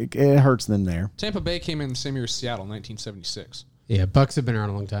 it hurts them there. Tampa Bay came in the same year as Seattle, 1976. Yeah, Bucks have been around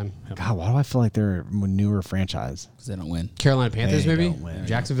a long time. God, why do I feel like they're a newer franchise? Because they don't win. Carolina Panthers, They maybe don't win.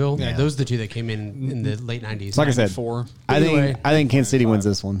 Jacksonville. Yeah, those are the two that came in the late '90s. Like I said, 94. Anyway. I think Kansas City wins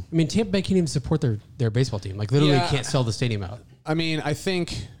this one. I mean, Tampa Bay can't even support their baseball team. Like, literally Yeah. can't sell the stadium out. I mean, I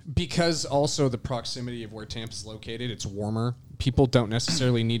think because also the proximity of where Tampa's located, it's warmer. People don't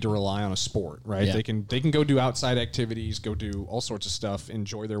necessarily need to rely on a sport, right? Yeah. They can go do outside activities, go do all sorts of stuff,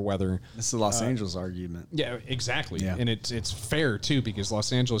 enjoy their weather. This is the Los Angeles argument. Yeah, exactly. Yeah. And it's fair too because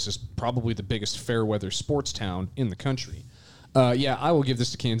Los Angeles is probably the biggest fair weather sports town in the country. Yeah, I will give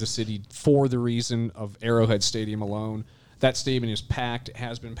this to Kansas City for the reason of Arrowhead Stadium alone. That stadium is packed. It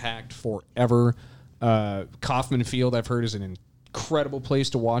has been packed forever. Kauffman Field, I've heard, is an incredible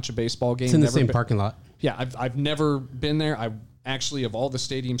place to watch a baseball game. It's in the Never same been- parking lot. Yeah, I've never been there. I actually, of all the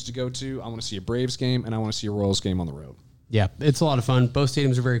stadiums to go to, I want to see a Braves game and I want to see a Royals game on the road. Yeah, it's a lot of fun. Both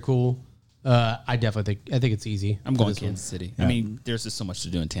stadiums are very cool. I definitely think it's easy. I'm for going this one. Kansas City. I mean, there's just so much to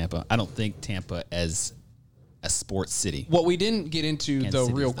do in Tampa. I don't think Tampa as a sports city. What we didn't get into, Kansas though,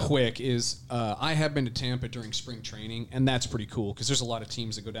 City real is, though. quick is I have been to Tampa during spring training, and that's pretty cool because there's a lot of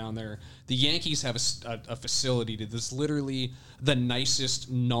teams that go down there. The Yankees have a facility that's literally the nicest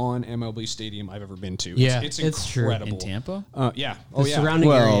non-MLB stadium I've ever been to. Yeah, it's it's true. incredible. In Tampa? Yeah. The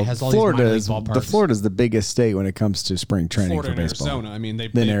surrounding area Well, has all these minor league Florida's ballparks. Florida's the biggest state when it comes to spring training Florida for and baseball. Arizona. I mean, they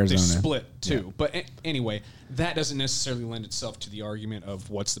Arizona. split too. But anyway, that doesn't necessarily lend itself to the argument of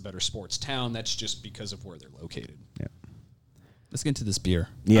what's the better sports town. That's just because of where they're located. Yeah. Let's get into this beer.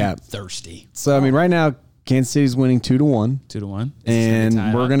 Yeah. I'm thirsty. So I mean, right now Kansas City's winning 2-1, 2-1.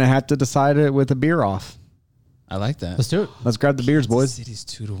 and we're gonna have to decide it with a beer off. I like that. Let's do it. Let's grab the beers, boys. City's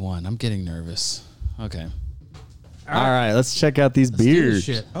 2-1. I'm getting nervous. Okay. All right, let's check out these Let's do this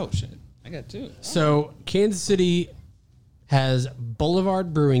beers. shit. Oh shit. I got 2. So Kansas City has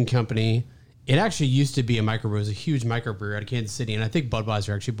Boulevard Brewing Company. It actually used to be a microbrew. It was a huge microbrew out of Kansas City, and I think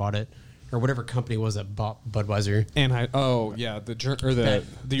Budweiser actually bought it, or whatever company was that bought Budweiser. And the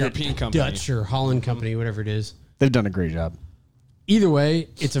European company. Dutch or Holland company, whatever it is. They've done a great job. Either way,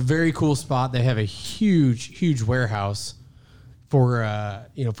 it's a very cool spot. They have a huge warehouse for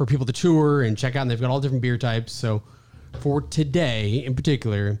for people to tour and check out. And they've got all different beer types. So for today in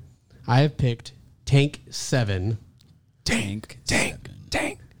particular, I have picked Tank 7, Tank.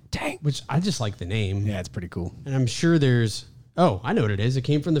 which I just like the name. Yeah, it's pretty cool. And I'm sure there's. Oh, I know what it is. It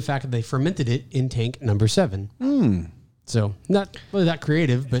came from the fact that they fermented it in tank number 7. So not really that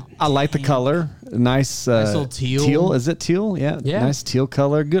creative, but I like the color. Nice little teal. Teal, is it teal? Yeah. Yeah. Nice teal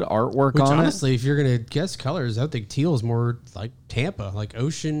color. Good artwork which on honestly, if you're gonna guess colors, I would think teal is more like Tampa, like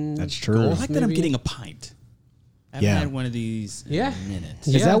ocean. That's true. Gulf, I like that I'm maybe. getting a pint. I haven't Yeah. had one of these in Yeah. a minute. it.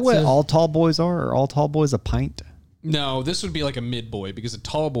 Is Yeah, that what it's a- all tall boys are? Or all tall boys a pint? No, this would be like a mid boy because a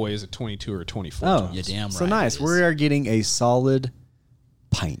tall boy is a 22 or a 24. Oh, tops. You're damn so right nice. it is. We are getting a solid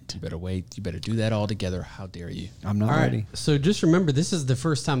pint. You better wait. You better do that all together. How dare you? I'm not All right. ready. So just remember, this is the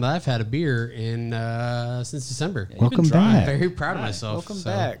first time that I've had a beer in since December. You've been Welcome dry. back. Very proud of myself. Welcome so-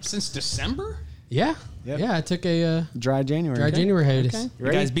 back. Since December? Yeah. Yep. Yeah, I took a Dry January. dry January hiatus. You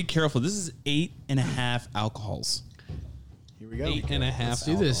ready? Guys, be careful. This is 8.5 alcohols. Here we go. 8.5. Let's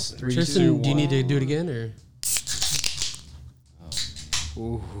do this. Three, Tristan, two, do you need to one. do it again or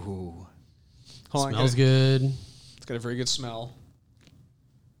Ooh. Hold on, smells good? It's got a very good smell.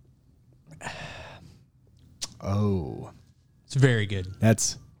 Oh, It's very good.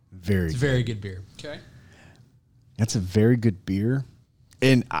 that's very It's good. very good beer. Okay. That's a very good beer.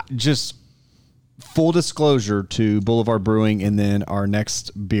 And just full disclosure to Boulevard Brewing and then our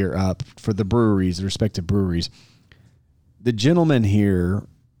next beer up for the breweries, the respective breweries. The gentlemen here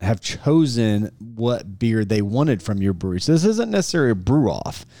have chosen what beer they wanted from your brewery. So this isn't necessarily a brew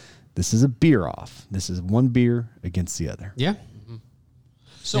off. This is a beer off. This is one beer against the other. Yeah.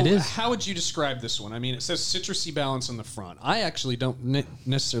 So It is. how would you describe this one? I mean, it says citrusy balance on the front. I actually don't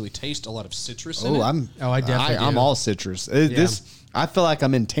necessarily taste a lot of citrus in it. I definitely I'm do. all citrus. This I feel like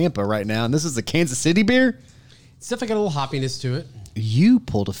I'm in Tampa right now, and this is a Kansas City beer. It's definitely got a little hoppiness to it. You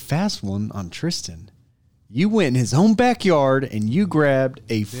pulled a fast one on Tristan. You went in his own backyard and you grabbed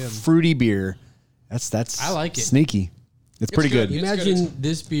a fruity beer. That's I like it. Sneaky. It's pretty good. good. You It's good. imagine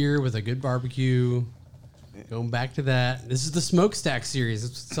this beer with a good barbecue. Going back to that. This is the Smokestack series.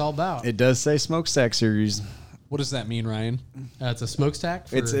 That's what it's all about. It does say Smokestack series. What does that mean, Ryan? It's a smokestack.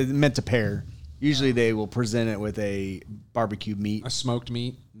 For, It's meant to pair. Usually they will present it with a barbecue meat. A smoked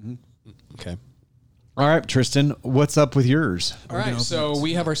meat? Okay. All right, Tristan, what's up with yours? All right, so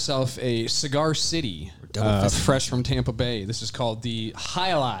we have ourselves a Cigar City, fresh from Tampa Bay. This is called the Jai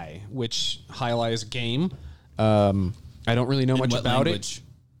Alai, which Jai Alai is a game. I don't really know much what about language?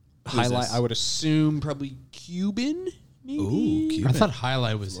 it. Who is Jai Alai, this? I would assume probably Cuban, maybe. Ooh, I Cuban. thought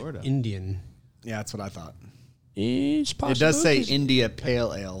Highlight was Indian. Yeah, that's what I thought. It's It does say India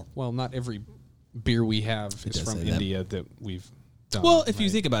Pale Ale. Well, not every beer we have is does from say that. India that we've done. Well, if you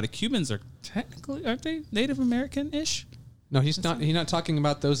right? think about it, Cubans are technically, aren't they Native American-ish? No, he's not. He's not talking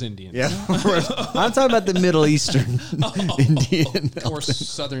about those Indians. Yeah. I'm talking about the Middle Eastern Indian. Or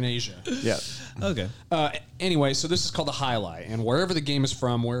Southern Asia. Yeah. Okay. Anyway, so this is called the Jai Alai, and wherever the game is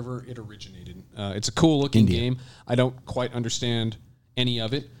from, wherever it originated, it's a cool looking game. I don't quite understand any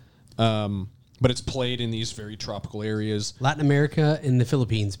of it, but it's played in these very tropical areas. Latin America and the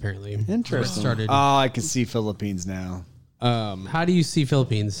Philippines, apparently. Interesting. Started. Oh, I can see Philippines now. How do you see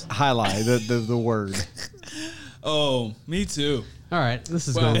Philippines? Highlight the word. Oh, me too. All right, this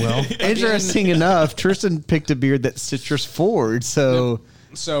is going well. Interesting enough, Tristan picked a beer that's citrus forward. So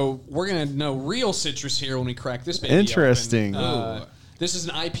So we're gonna know real citrus here when we crack this baby Interesting. open. This is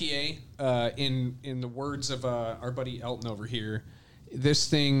an IPA. In the words of our buddy Elton over here, this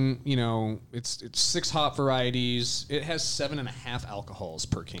thing, it's 6 hop varieties. It has 7.5 alcohols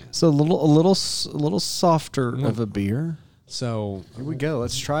per can. a little softer of a beer. So Here we go.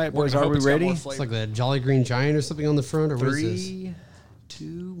 Let's try it, we're boys. gonna Are hope we it's got ready? more It's flavor. like the Jolly Green Giant or something on the front, or what is this? 3,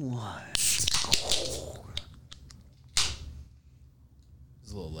 2, 1.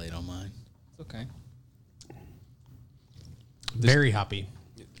 It's a little late on mine. It's okay. Very hoppy.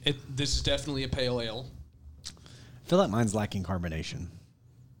 This is definitely a pale ale. I feel like mine's lacking carbonation.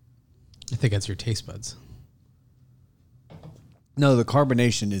 I think that's your taste buds. No, the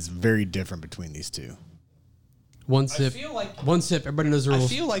carbonation is very different between these two. One sip. feel like- One sip. Everybody knows the I rules.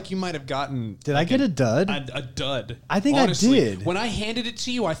 feel like you might have gotten. Did I get a dud? a dud? I think I did. When I handed it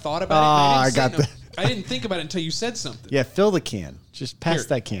to you, I thought about it. I And got didn't say no. I didn't think about it until you said something. Yeah, fill the can. Just pass Here,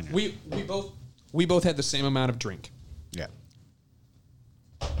 that can. We both had the same amount of drink. Yeah.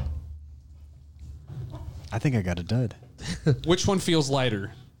 I think I got a dud. Which one feels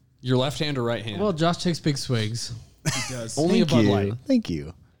lighter, your left hand or right hand? Well, Josh takes big swigs. He does. Only a Bud Light. Thank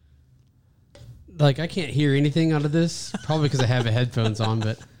you. Like, I can't hear anything out of this, probably because I have the headphones on.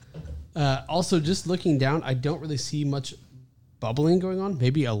 But also, just looking down, I don't really see much bubbling going on.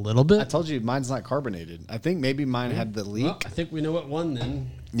 Maybe a little I bit. told you mine's not carbonated. I think maybe mine had the leak. Well, I think we know what won then.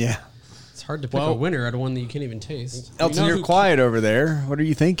 Yeah. It's hard to pick a winner out of one that you can't even taste. Elton, you're quiet over there. What are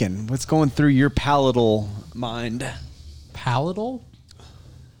you thinking? What's going through your palatal mind? Palatal?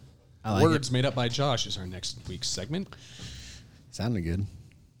 I like Words made up by Josh is our next week's segment. it. Sounded good.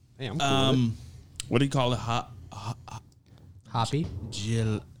 Hey, I'm cool with it. What do you call it? Hoppy? What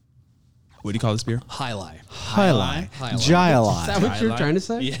do you call this beer? Highlight. Highlight. Highlight. Is Jai-alai. that what you're Highlight. trying to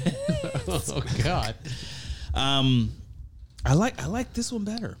say? Yeah. Oh, God. I like this one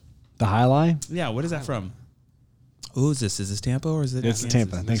better. The highlight? Yeah. What is that from? Who is this? Is this Tampa or is it? It's Kansas?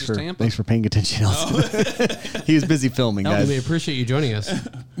 Tampa. This is Tampa. Thanks for paying attention. He was busy filming, Elton, we guys. appreciate you joining us.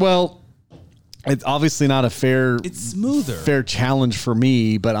 Well, it's obviously not a fair It's smoother. challenge for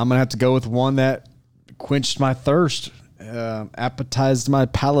me, but I'm gonna have to go with one that quenched my thirst appetized my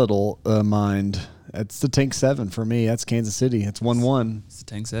palatal mind. That's the Tank 7 for me. That's Kansas City. It's 1-1. It's the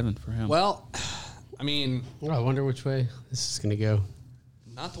Tank 7 for him. Well, I mean, I wonder which way this is going to go.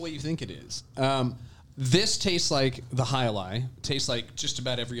 not the way you think it is. This tastes like the High Lie. Tastes like just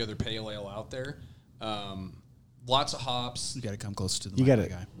about every other pale ale out there. Lots of hops. You got to come closer to the You mic, gotta-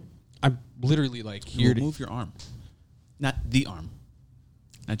 guy. I'm literally like here to Move your arm. Not the arm.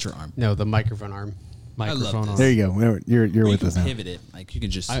 Not your arm. No, the microphone arm. microphone this. on. There you go. You're Or you with can us now. pivot it. Like you can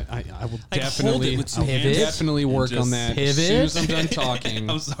just. I will Like, definitely, hold it with two I'll hands definitely and work just on that as soon pivot. as I'm done talking.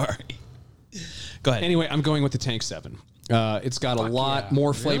 I'm sorry. Go ahead. Anyway, I'm going with the Tank 7. It's got a lot yeah.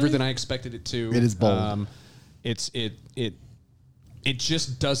 more flavor Really? than I expected it to. It is bold. It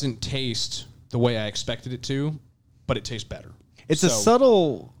just doesn't taste the way I expected it to, but it tastes better. It's a So,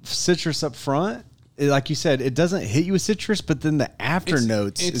 subtle citrus up front. Like you said, it doesn't hit you with citrus, but then the after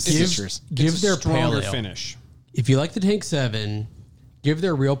notes is citrus. Give it's their a stronger pale ale. finish. If you like the Tank 7, give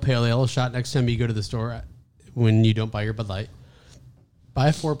their real pale ale a shot next time you go to the store when you don't buy your Bud Light. Buy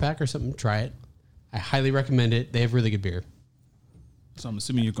a 4-pack or something. Try it. I highly recommend it. They have really good beer. So I'm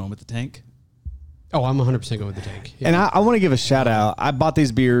assuming you're going with the Tank. Oh, I'm 100% going with the Tank. And I want to give a shout out. I bought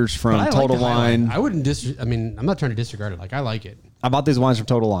these beers from But I like Total the High Line. Wine. I wouldn't I'm not trying to disregard it. Like, I like it. I bought these wines from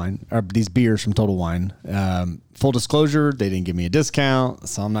Total Wine, or these beers from Total Wine. Full disclosure, they didn't give me a discount,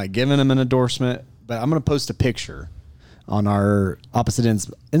 so I'm not giving them an endorsement. But I'm going to post a picture on our Opposite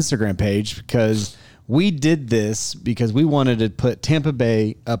Ends Instagram page because we did this because we wanted to put Tampa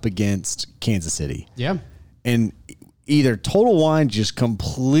Bay up against Kansas City. Yeah. And either Total Wine just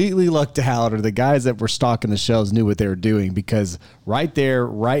completely lucked out, or the guys that were stocking the shelves knew what they were doing, because right there,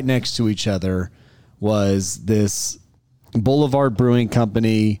 right next to each other, was this Boulevard Brewing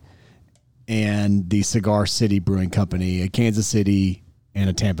Company and the Cigar City Brewing Company, a Kansas City and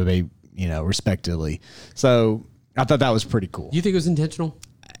a Tampa Bay, respectively. So I thought that was pretty cool. Do you think it was intentional?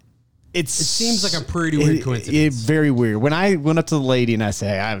 It seems like a pretty weird coincidence. Very weird. When I went up to the lady and I said,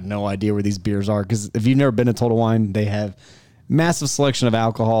 hey, I have no idea where these beers are, because if you've never been to Total Wine, they have massive selection of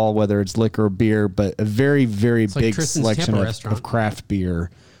alcohol, whether it's liquor or beer, but a very, very like big Tristan's selection Tampa of restaurant. craft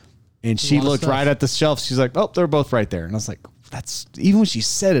beer. And she lot of looked stuff. right at the shelf. She's like, oh, they're both right there. And I was like, that's, even when she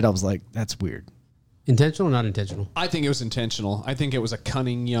said it, I was like, that's weird. Intentional or not intentional? I think it was intentional. I think it was a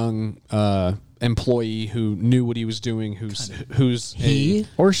cunning young employee who knew what he was doing. Who's He?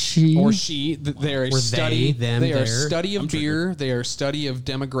 Or she. or she. They're a Were study. they, them, they are a there? study of beer. They are a study of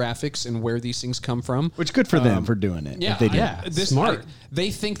demographics and where these things come from. Which good for them for doing it. Yeah, if they did. yeah. Smart.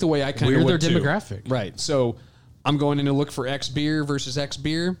 They think the way I kind of We're would their too. demographic. Right. So I'm going in to look for X beer versus X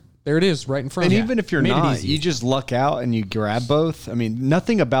beer. There it is, right in front And of you. even if you're Made it not, easy. you just luck out and you grab both. I mean,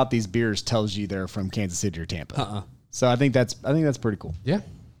 nothing about these beers tells you they're from Kansas City or Tampa. So I think that's pretty cool. Yeah.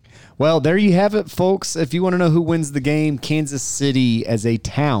 Well, there you have it, folks. If you want to know who wins the game, Kansas City as a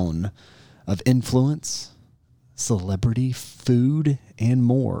town of influence, celebrity, food, and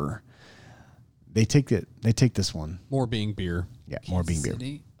more. They take this one. More being beer. Yeah, more being beer.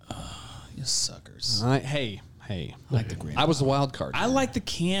 City? You suckers. Hey. I like the green. I was the wild card. I like the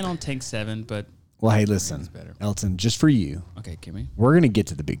can on Tank 7, but Well, hey, listen, better. Elton, just for you, okay, Kimmy. we're going to get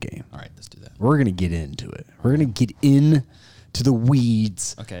to the big game. All right, let's do that. We're going to get into it. We're going to get into the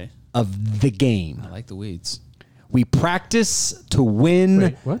weeds Okay. of the game. I like the weeds. We practice to win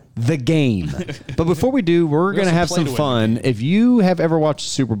Wait, what? the game. But before we do, we're going to also have play some to win the fun. If you have ever watched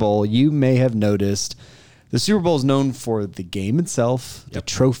the Super Bowl, you may have noticed the Super Bowl is known for the game itself, the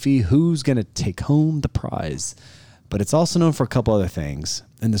trophy, who's going to take home the prize. But it's also known for a couple other things.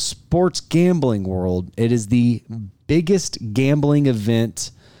 In the sports gambling world, it is the biggest gambling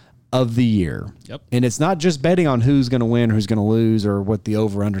event of the year. Yep. And it's not just betting on who's going to win, who's going to lose, or what the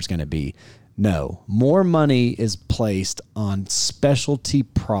over-under is going to be. No, more money is placed on specialty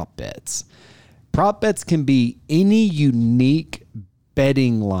prop bets. Prop bets can be any unique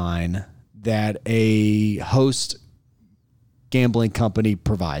betting line that a host gambling company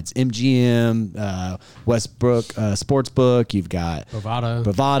provides. MGM, Westbrook Sportsbook, you've got Bovada.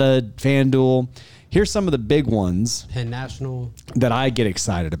 FanDuel. Here's some of the big ones Penn National. that I get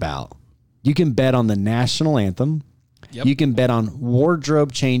excited about. You can bet on the national anthem. Yep. You can bet on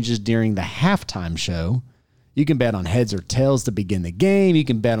wardrobe changes during the halftime show. You can bet on heads or tails to begin the game. You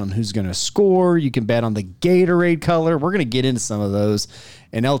can bet on who's going to score. You can bet on the Gatorade color. We're going to get into some of those.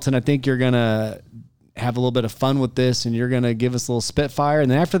 And Elton, I think you're going to have a little bit of fun with this, and you're going to give us a little spitfire. And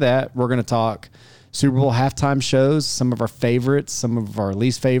then after that, we're going to talk Super Bowl halftime shows, some of our favorites, some of our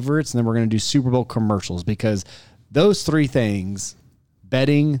least favorites, and then we're going to do Super Bowl commercials, because those three things,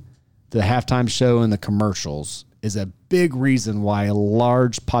 betting, the halftime show, and the commercials, is a big reason why a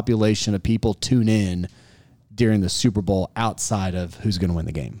large population of people tune in during the Super Bowl outside of who's going to win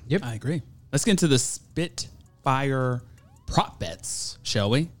the game. Yep. I agree. Let's get into the Spitfire prop bets, shall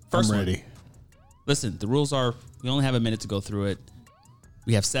we? First one. Listen, the rules are we only have a minute to go through it.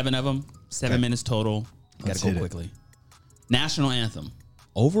 We have 7 of them, 7 minutes total. Got to go quickly. National anthem.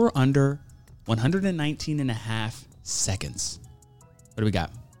 Over or under 119 and a half seconds. What do we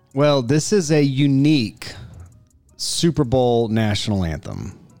got? Well, this is a unique Super Bowl national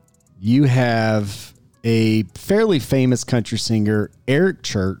anthem. You have a fairly famous country singer, Eric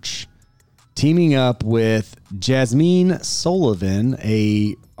Church, teaming up with Jasmine Sullivan,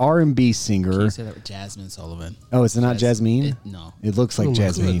 a R&B singer. Can you say that with Jasmine Sullivan? Oh, is it not Jasmine? No. It looks like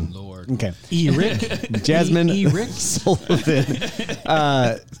Jasmine. Good Lord. Okay. Eric. Jasmine Eric. Sullivan.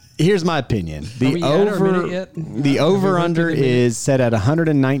 Here's my opinion. we at our minute yet? The Have we over run under through the minute? is set at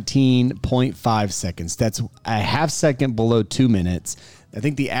 119.5 seconds. That's a half second below 2 minutes. I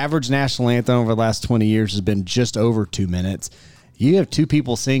think the average national anthem over the last 20 years has been just over 2 minutes. You have 2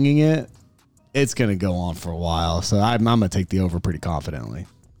 people singing it, it's going to go on for a while. So I'm going to take the over pretty confidently.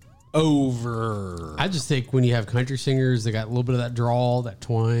 Over. I just think when you have country singers, they got a little bit of that drawl, that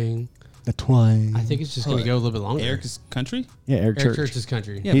twang. The twang. I think it's just going to go a little bit longer. Eric is country? Yeah, Eric Eric Church. Church is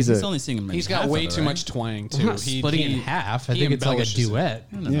country. Yeah, He's he's a- only singing maybe He's got half way of it, too right? much twang, I'm too. not splitting it in half. I think it's like a embellishes it. duet.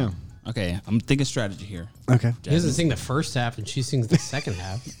 Yeah. Okay, I'm thinking strategy here. Okay. He doesn't sing the first half, and she sings the second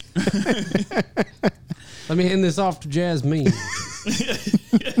half. Let me hand this off to Jasmine.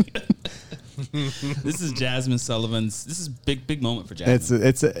 This is Jasmine Sullivan's. This is big moment for Jasmine.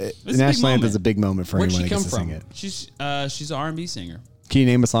 It's a a the national big anthem is moment. a big moment for Where'd anyone she that gets to come sing from? it. She's an R&B singer. Can you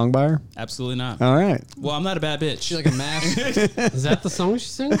name a song by her? Absolutely not. All right. Well, I'm not a bad bitch. She's like a mask. Is that the song she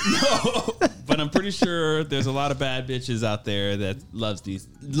sings? But I'm pretty sure there's a lot of bad bitches out there that loves these.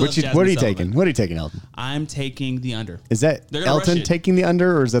 What are you taking? What are you taking, Elton? I'm taking the under. Is that They're gonna rush Elton it. taking the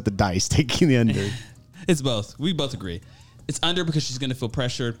under, or is that the dice taking the under? It's both. We both agree. It's under because she's going to feel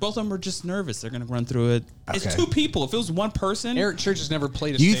pressured. Both of them are just nervous. They're going to run through it. Okay. It's 2 people. If it was 1 person. Eric Church has never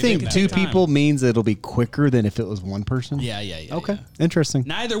played a Do you stadium think band. 2 time. people means it'll be quicker than if it was 1 person? Yeah. Okay. yeah. Interesting.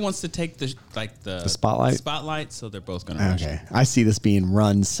 Neither wants to take the spotlight? Spotlight, so they're both going to rush it. Okay. I see this being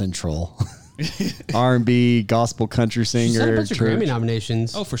Run Central. R&B, gospel, country She's singer, had a Eric bunch of Church. Grammy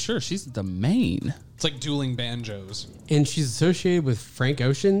nominations. Oh, for sure. She's the main. It's like dueling banjos. And she's associated with Frank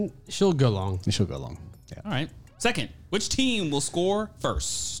Ocean. She'll go long. She'll go long. Yeah. All right. Second, which team will score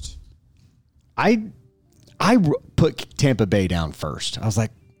first? I put Tampa Bay down first. I was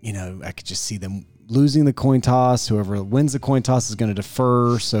like, I could just see them losing the coin toss. Whoever wins the coin toss is going to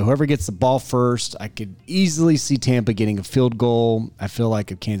defer. So whoever gets the ball first, I could easily see Tampa getting a field goal. I feel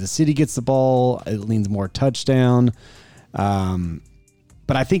like if Kansas City gets the ball, it leans more touchdown.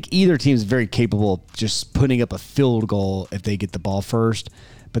 But I think either team is very capable of just putting up a field goal if they get the ball first.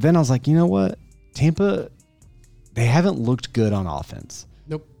 But then I was like, you know what? Tampa, they haven't looked good on offense.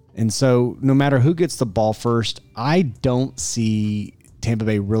 Nope. And so no matter who gets the ball first, I don't see Tampa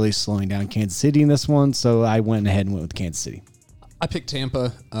Bay really slowing down Kansas City in this one. So I went ahead and went with Kansas City. I picked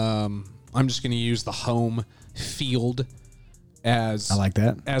Tampa. I'm just going to use the home field as I like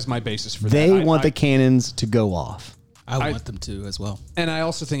that. as my basis for They that. want the cannons to go off. I want them to as well. and I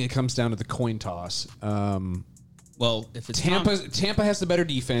also think it comes down to the coin toss. Well, if it's Tampa has the better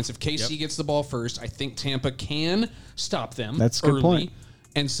defense. If KC Yep. gets the ball first, I think Tampa can stop them. That's a good early. point.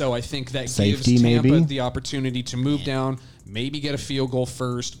 And so I think that Safety, gives Tampa maybe? the opportunity to move down, maybe get a field goal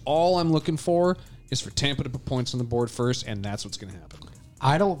first. All I'm looking for is for Tampa to put points on the board first, and that's what's going to happen.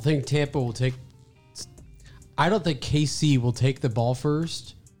 I don't think Tampa will take. I don't think KC will take the ball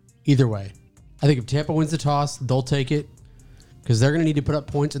first. Either way, I think if Tampa wins the toss, they'll take it because they're going to need to put up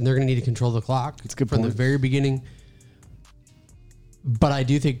points and they're going to need to control the clock. It's a good from point. the very beginning. But I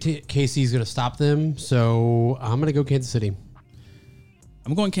do think KC is going to stop them, so I'm going to go Kansas City.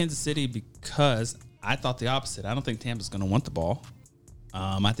 I'm going Kansas City because I thought the opposite. I don't think Tampa's going to want the ball.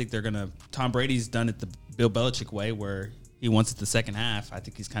 I think they're going to. Tom Brady's done it the Bill Belichick way, where he wants it the second half. I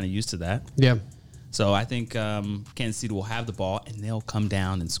think he's kind of used to that. Yeah. So I think Kansas City will have the ball and they'll come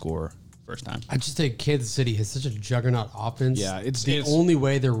down and score first time. I just think Kansas City has such a juggernaut offense. Yeah, it's the only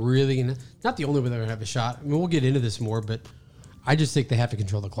way they're really gonna, not the only way they're gonna have a shot. I mean, we'll get into this more, but I just think they have to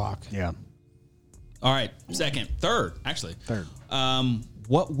control the clock. Yeah. All right, third.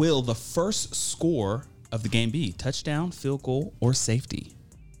 What will the first score of the game be? Touchdown, field goal, or safety?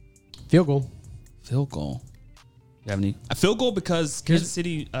 Field goal. Field goal. You have any? A field goal because Kansas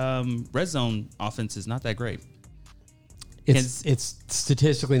City red zone offense is not that great. It's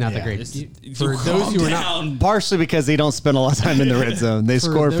statistically not that great. For Calm those who are not, down. Partially because they don't spend a lot of time in the red zone. They for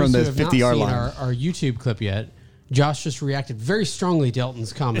score those from who the have not 50-yard seen line. Our YouTube clip yet. Josh just reacted very strongly to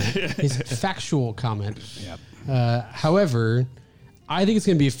Elton's comment, his factual comment. However, I think it's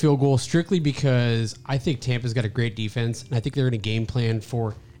going to be a field goal strictly because I think Tampa's got a great defense, and I think they're in a game plan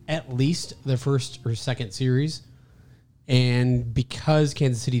for at least the first or second series. And because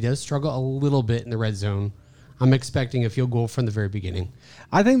Kansas City does struggle a little bit in the red zone, I'm expecting a field goal from the very beginning.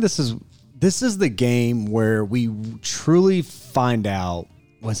 I think this is the game where we truly find out,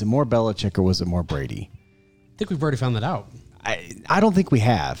 was it more Belichick or was it more Brady? I think we've already found that out. I don't think we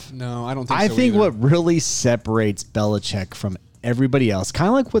have. No, I don't think I so think either. what really separates Belichick from everybody else, kind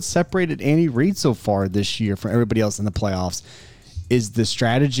of like what separated Andy Reid so far this year from everybody else in the playoffs, is the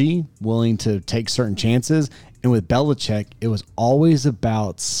strategy, willing to take certain chances. And with Belichick, it was always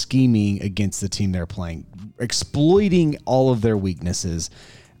about scheming against the team they're playing, exploiting all of their weaknesses.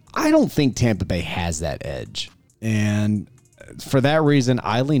 I don't think Tampa Bay has that edge. And for that reason,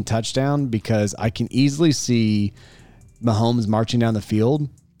 I lean touchdown because I can easily see Mahomes marching down the field.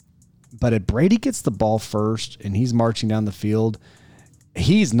 But if Brady gets the ball first and he's marching down the field,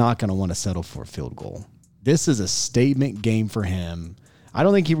 he's not going to want to settle for a field goal. This is a statement game for him. I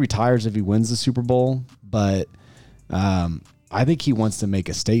don't think he retires if he wins the Super Bowl, but I think he wants to make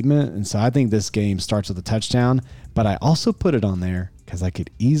a statement. And so I think this game starts with a touchdown. But I also put it on there because I could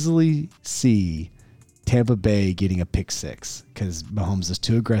easily see Tampa Bay getting a pick six because Mahomes is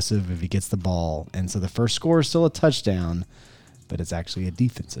too aggressive if he gets the ball. And so the first score is still a touchdown, but it's actually a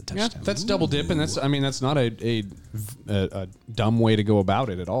defensive touchdown. Yeah, that's double dipping. That's not a dumb way to go about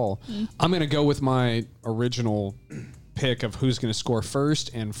it at all. I'm going to go with my original pick of who's going to score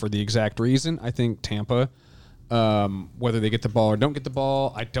first, and for the exact reason, I think Tampa, whether they get the ball or don't get the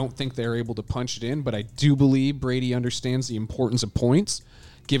ball, I don't think they're able to punch it in, but I do believe Brady understands the importance of points,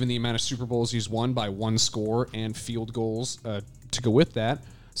 given the amount of Super Bowls he's won by one score and field goals to go with that.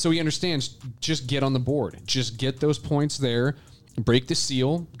 So he understands, just get on the board. Just get those points there, break the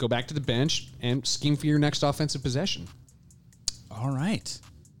seal, go back to the bench, and scheme for your next offensive possession. All right.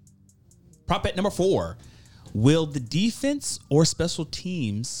 Prop bet number 4. Will the defense or special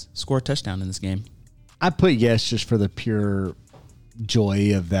teams score a touchdown in this game? I put yes just for the pure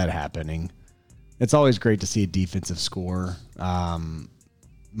joy of that happening. It's always great to see a defensive score.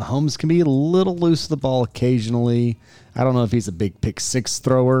 Mahomes can be a little loose with the ball occasionally. I don't know if he's a big pick six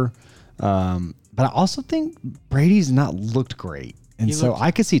thrower. But I also think Brady's not looked great. And so I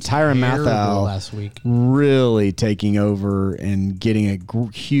could see Tyrann Mathieu last week really taking over and getting a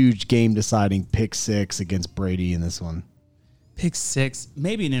huge game-deciding pick six against Brady in this one. Pick six,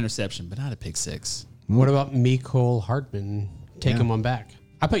 maybe an interception, but not a pick six. What about Mecole Hardman taking one back?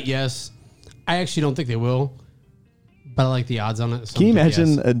 I put yes. I actually don't think they will, but I like the odds on it. So Can you I'm putting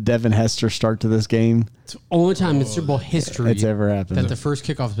imagine yes. a Devin Hester start to this game? It's the only time in Super Bowl history It's ever happened. that the first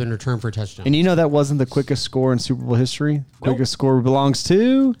kickoff has been returned for a touchdown. And you know that wasn't the quickest score in Super Bowl history? Quickest score belongs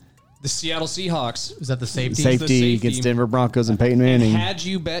to The Seattle Seahawks. Is that the safety? safety against Denver Broncos and Peyton Manning. Had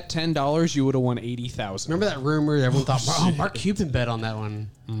you bet $10, you would have won $80,000. Remember that rumor? Everyone thought, Mark Cuban bet on that one.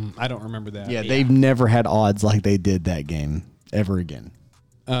 I don't remember that. Yeah, they've never had odds like they did that game ever again.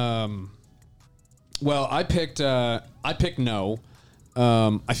 Well, I picked no.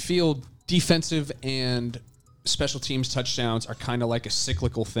 I feel defensive and special teams touchdowns are kind of like a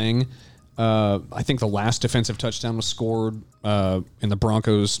cyclical thing. I think the last defensive touchdown was scored in the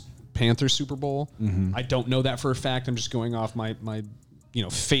Broncos-Panthers Super Bowl. Mm-hmm. I don't know that for a fact. I'm just going off my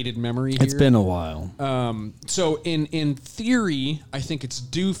faded memory here. It's been a while. So in theory, I think it's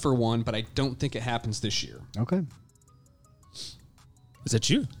due for one, but I don't think it happens this year. Okay. Is that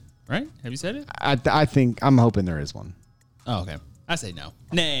you? Right? Have you said it? I think, I'm hoping there is one. Oh, okay. I say no.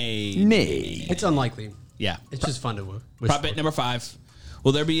 Nay. It's unlikely. Yeah. It's just fun to wish Prop bet for. number 5.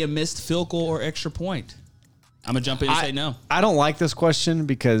 Will there be a missed field goal or extra point? I'm going to jump in and say no. I don't like this question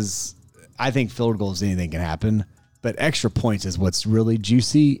because I think field goals, anything can happen. But extra points is what's really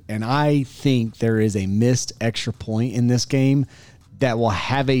juicy. And I think there is a missed extra point in this game that will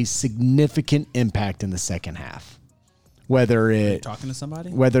have a significant impact in the second half. Whether Talking to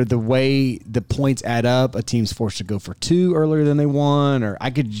somebody? whether the way the points add up, a team's forced to go for 2 earlier than they won, or I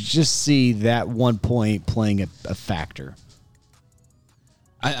could just see that 1 point playing a factor.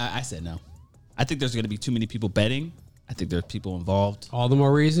 I said no. I think there's going to be too many people betting. I think there's people involved. All the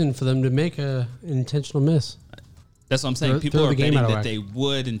more reason for them to make an intentional miss. That's what I'm saying. Throw People the are game betting out of that whack. they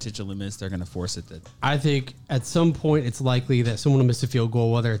would intentionally miss. They're going to force it. That I think at some point it's likely that someone will miss a field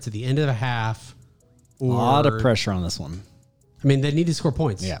goal, whether it's at the end of a half A or... lot of pressure on this one. I mean, they need to score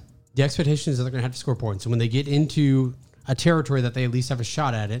points. Yeah. The expectation is that they're going to have to score points. And when they get into a territory that they at least have a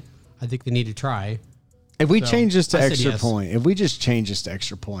shot at it, I think they need to try. If we So, change this to I said extra yes. point, if we just change this to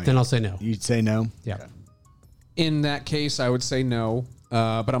extra point, Then I'll say no. You'd say no? Yeah. In that case, I would say no,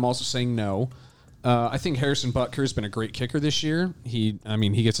 but I'm also saying no. I think Harrison Butker has been a great kicker this year. He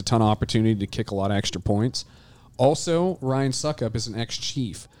gets a ton of opportunity to kick a lot of extra points. Also, Ryan Suckup is an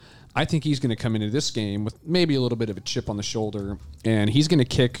ex-Chief. I think he's going to come into this game with maybe a little bit of a chip on the shoulder, and he's going to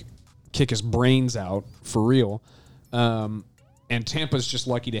kick his brains out for real. And Tampa's just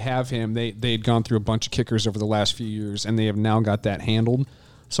lucky to have him. They had gone through a bunch of kickers over the last few years, and they have now got that handled.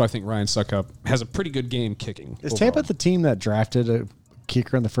 So I think Ryan Suckup has a pretty good game kicking. Is overall. Tampa the team that drafted a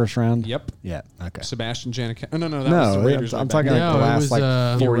kicker in the first round? Yep. Yeah. Okay. Sebastian Janik. Oh, no, that was the Raiders. I'm right talking back like No, the it last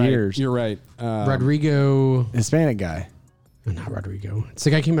was, 4 then. years. You're right. Rodrigo. Hispanic guy. Not Rodrigo. It's the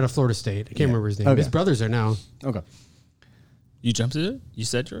guy who came out of Florida State. I can't remember his name. Okay. His brothers are now. Okay. You jumped to it? You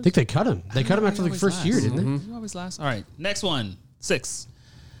said yours? I think they cut him. They cut him after the first year, didn't they? You always last. All right. Next one. 6.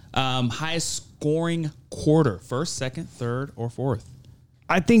 Highest scoring quarter. First, second, third, or fourth.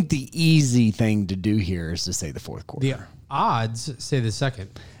 I think the easy thing to do here is to say the fourth quarter. The odds say the second.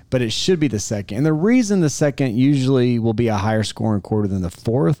 But it should be the second. And the reason the second usually will be a higher scoring quarter than the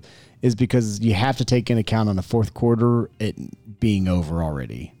fourth is because you have to take into account on the fourth quarter it being over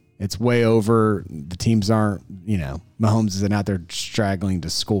already. It's way over. The teams aren't, Mahomes isn't out there straggling to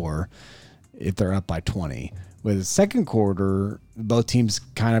score if they're up by 20. With the second quarter, both teams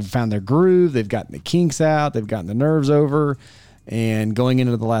kind of found their groove. They've gotten the kinks out. They've gotten the nerves over. And going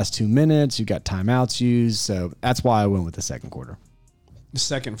into the last 2 minutes, you've got timeouts used. So that's why I went with the second quarter.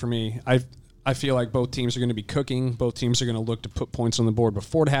 Second for me. I feel like both teams are going to be cooking. Both teams are going to look to put points on the board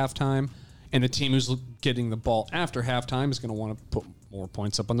before halftime. And the team who's getting the ball after halftime is going to want to put more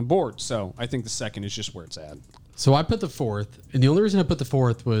points up on the board. So I think the second is just where it's at. So I put the fourth. And the only reason I put the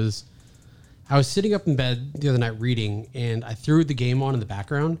fourth was I was sitting up in bed the other night reading, and I threw the game on in the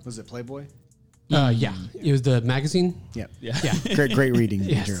background. Was it Playboy? Yeah. It was the magazine. Yeah. Yeah. Great reading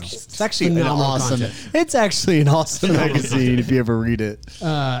Yes. journal. It's actually an Phenomenal awesome. content. It's actually an awesome magazine if you ever read it.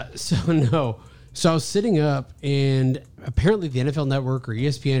 So I was sitting up, and apparently the NFL Network or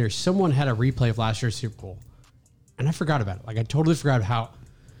ESPN or someone had a replay of last year's Super Bowl, and I forgot about it. Like I totally forgot how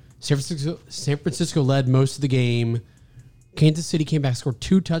San Francisco led most of the game. Kansas City came back, scored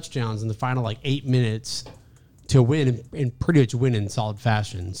 2 touchdowns in the final 8 minutes to win, and pretty much win in solid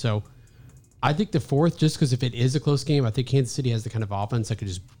fashion. So I think the fourth, just because if it is a close game, I think Kansas City has the kind of offense that could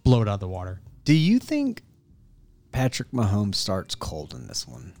just blow it out of the water. Do you think Patrick Mahomes starts cold in this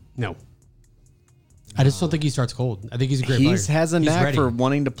one? No. I just don't think he starts cold. I think he's a great player. He has a He's knack ready. for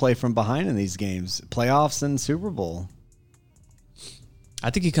wanting to play from behind in these games, playoffs and Super Bowl.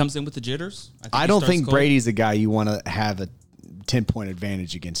 I think he comes in with the jitters. I don't think Brady's a guy you want to have a 10-point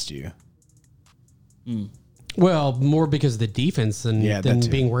advantage against you. Well, more because of the defense than that too.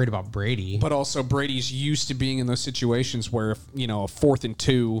 being worried about Brady. But also Brady's used to being in those situations where, a 4th and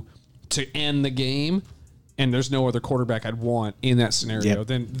 2 to end the game, and there's no other quarterback I'd want in that scenario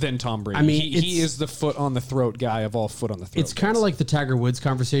than Tom Brady. I mean, he is the foot on the throat guy of all foot on the throat. It's kind of like the Tiger Woods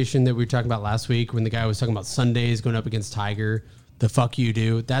conversation that we were talking about last week when the guy was talking about Sundays going up against Tiger. The fuck you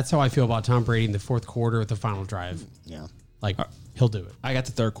do. That's how I feel about Tom Brady in the fourth quarter at the final drive. Yeah. He'll do it. I got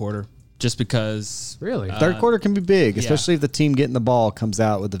the third quarter just because. Really? Third quarter can be big, especially if the team getting the ball comes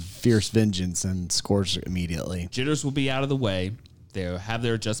out with a fierce vengeance and scores immediately. Jitters will be out of the way. They'll have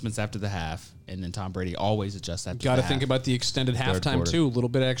their adjustments after the half, and then Tom Brady always adjusts after Got the to half. think about the extended halftime, quarter. too. A little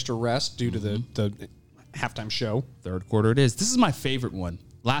bit extra rest due to the halftime show. Third quarter it is. This is my favorite one.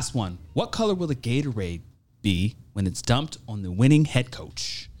 Last one. What color will the Gatorade be when it's dumped on the winning head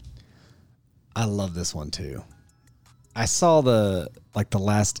coach? I love this one too. I saw the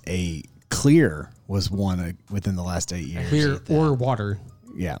last 8. Clear was one within the last 8 years. Clear or water.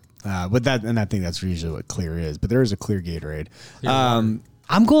 Yeah. But that, and I think that's usually what clear is, but there is a clear Gatorade.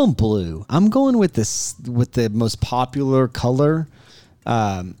 I'm going blue. I'm going with the most popular color.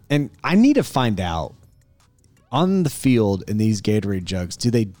 And I need to find out on the field in these Gatorade jugs,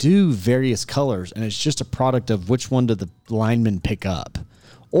 do they do various colors and it's just a product of which one do the linemen pick up?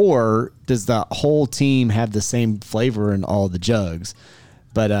 Or does the whole team have the same flavor in all the jugs?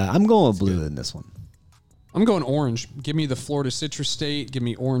 But I'm going with blue in this one. I'm going orange. Give me the Florida Citrus State. Give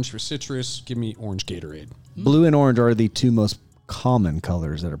me orange for citrus. Give me orange Gatorade. Blue and orange are the 2 most common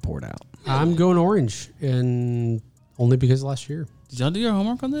colors that are poured out. I'm going orange, and only because last year. Did y'all do your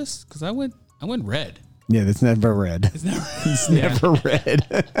homework on this? Because I went red. Yeah, it's never red. It's never red.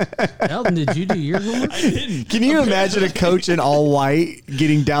 Elton, did you do your homework? Can you imagine a coach in all white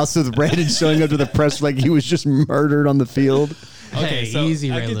getting doused with red and showing up to the press like he was just murdered on the field? Hey,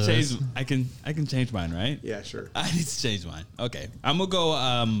 easy, Ray Lewis. I can change mine, right? Yeah, sure. I need to change mine. Okay, I'm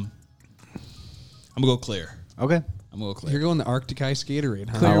gonna go clear. Okay. I'm going clear. You're going the Arctic Ice Gatorade,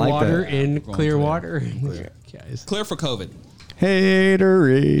 huh? Clear like water that. in Going clear clear. water. Clear. Guys. Clear for COVID.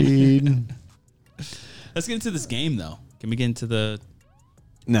 Haterade. Let's get into this game, though. Can we get into the...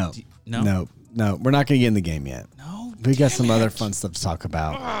 No. No? No. We're not going to get in the game yet. No? We got some other fun stuff to talk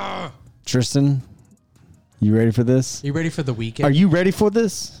about. Tristan, you ready for this? Are you ready for the weekend? Are you ready for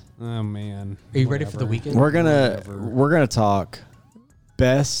this? Oh man. Are you ready for the weekend? We're gonna talk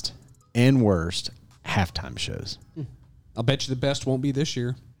best and worst halftime shows. I'll bet you the best won't be this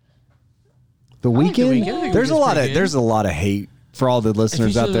year. The like The weekend. Weeknd. I think There's it a was lot pretty of good. there's a lot of hate for all the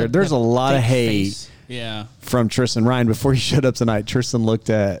listeners out there. There's a lot of hate Yeah. from Tristan Ryan. Before he showed up tonight, Tristan looked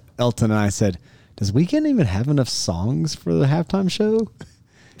at Elton and I said, "Does Weekend even have enough songs for the halftime show?"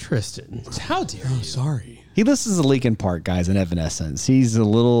 Tristan. How dare you? Sorry. He listens to Linkin Park, guys, in Evanescence. He's a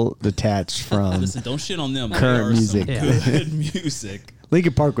little detached from Listen, don't shit on them. Current They are some music. good music.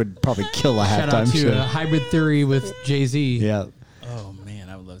 Linkin Park would probably kill a Shout out halftime to show. Hybrid Theory with Jay-Z. Yeah. Oh, man.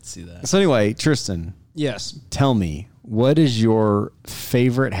 I would love to see that. So anyway, Tristan, Yes. tell me, what is your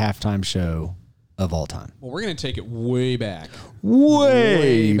favorite halftime show of all time? Well, we're gonna take it way back.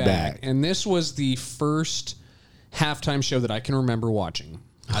 Way back. And this was the first halftime show that I can remember watching.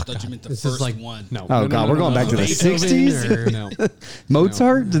 I thought you meant the This is first like- one. No. Oh, no, God, no, we're going back to the Beethoven 60s? or- No.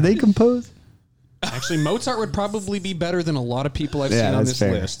 Mozart? Did they compose? Actually, Mozart would probably be better than a lot of people I've Yeah, seen on that's this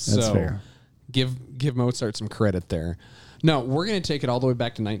fair. list. That's so fair. give Mozart some credit there. No, we're going to take it all the way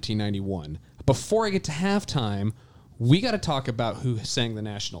back to 1991. Before I get to halftime, we got to talk about who sang the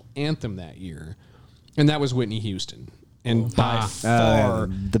national anthem that year, and that was Whitney Houston. And by far,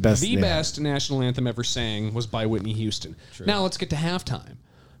 the best, yeah. best national anthem ever sang was by Whitney Houston. Now let's get to halftime.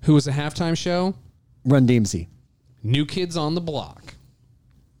 Who was the halftime show? Run DMC. New Kids on the Block.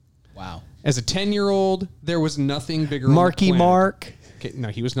 Wow. As a 10-year-old, there was nothing bigger. on the Marky planet. Mark. Okay, no,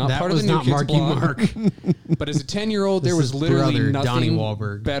 he was not That part was of the New not Kids Marky Block. Mark. But as a 10-year-old, there This was is literally brother Donnie nothing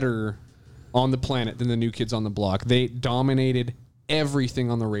Wahlberg. better on the planet than the New Kids on the Block. They dominated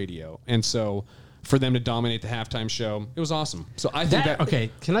everything on the radio. And so for them to dominate the halftime show, it was awesome. So I think Okay,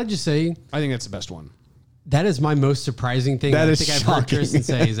 can I just say, I think that's the best one. that is my most surprising thing That I is think I've heard shocking. Tristan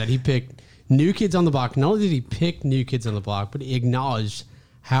say is that he picked New Kids on the Block. Not only did he pick New Kids on the Block, but he acknowledged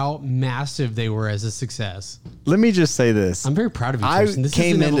how massive they were as a success. Let me just say this. I'm very proud of you, I Tristan. This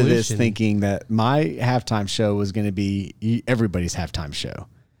came is an into this evolution. thinking that my halftime show was going to be everybody's halftime show.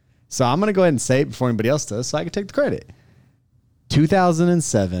 So I'm going to go ahead and say it before anybody else does so I can take the credit.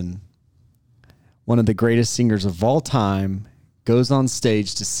 2007, one of the greatest singers of all time goes on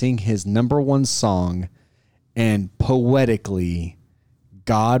stage to sing his number one song, and poetically,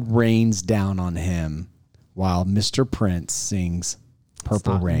 God rains down on him while Mr. Prince sings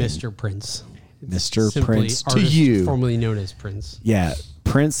Purple Not Rain. Mr. Prince. Mr. Simply Prince to artist you. formerly known as Prince. Yeah,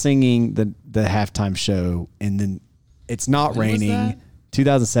 Prince singing the halftime show, and then it's not When was raining. that?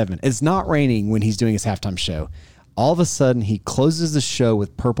 2007. It's not raining when he's doing his halftime show. All of a sudden, he closes the show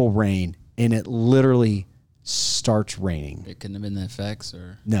with Purple Rain, and it literally starts raining. It couldn't have been the effects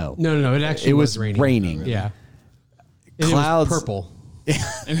or... No. It actually It was raining. raining. Yeah. And Clouds- it was purple.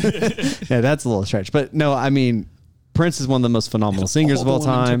 Yeah, that's a little stretch. But no, I mean, Prince is one of the most phenomenal singers of all the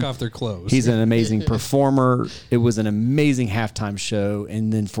women time. took off their clothes. He's an amazing performer. It was an amazing halftime show,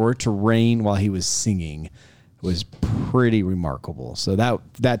 and then for it to rain while he was singing was pretty remarkable. So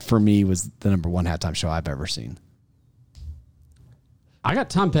that for me was the number one halftime show I've ever seen. I got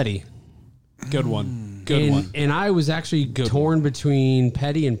Tom Petty. Good one. Good and, one. And I was actually torn between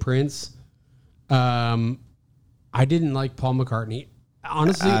Petty and Prince. I didn't like Paul McCartney.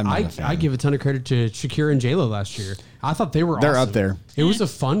 Honestly, I'm not a fan. I give a ton of credit to Shakira and J-Lo last year. I thought they were They're awesome. up there. It was a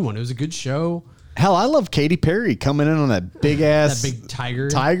fun one. It was a good show. Hell, I love Katy Perry coming in on that big ass That big tiger.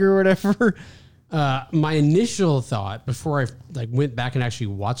 tiger or whatever. My initial thought before I went back and actually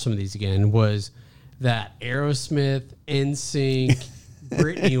watched some of these again was that Aerosmith, NSYNC,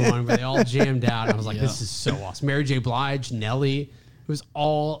 Britney one where they all jammed out. And I was like, this is so awesome. Mary J. Blige, Nelly. It was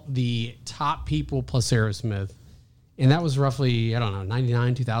all the top people plus Aerosmith. And that was roughly, I don't know,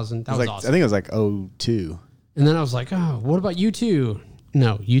 99, 2000. That was awesome. I think it was like 02. And then I was like, oh, what about U2?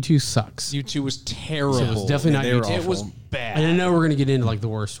 No, U2 sucks. U2 was terrible. So it was definitely not They were U2. It was awful. bad. And I know we're going to get into the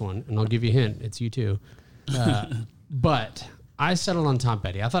worst one, and I'll give you a hint. It's U2. But I settled on Tom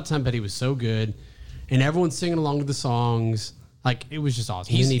Petty. I thought Tom Petty was so good, and everyone's singing along with the songs. It was just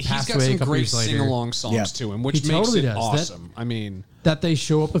awesome. He's and he passed got away a some couple great years later. sing-along songs Yeah. to him, which He makes totally it does. awesome. I mean, That they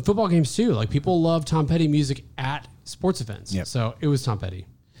show up at football games too. People love Tom Petty music at sports events. Yep. So it was Tom Petty.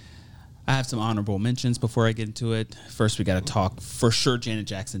 I have some honorable mentions before I get into it. First, we got to talk for sure Janet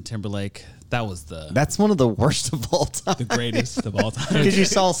Jackson, Timberlake. That was the That's one of the worst of all time. greatest of all time. Because you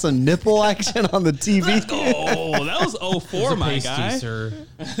saw some nipple action on the TV. Oh, that was 04, my Pasty, guy. sir.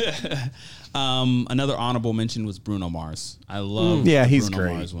 Another honorable mention was Bruno Mars. I love Yeah, the he's Bruno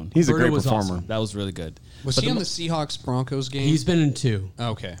great. Mars one. He's a Bruno great was performer. awesome. That was really good. Was he on the Seahawks Broncos game? He's been in 2.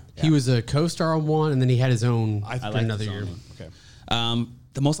 okay. He was a co-star on 1, and then he had his own I for like another his year. own. Okay.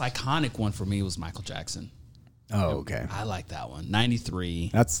 The most iconic one for me was Michael Jackson. Oh, okay. I like that one.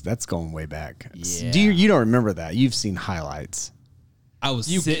 93. That's going way back. Yeah. You don't remember that? You've seen highlights. I was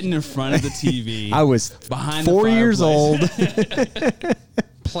sitting in front of the TV. I was behind 4 the years fireplace. old.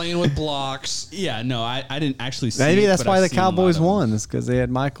 Playing with blocks. Yeah, no, I didn't actually see Maybe it, that's but why I've the seen a lot Cowboys of them. won. It's because they had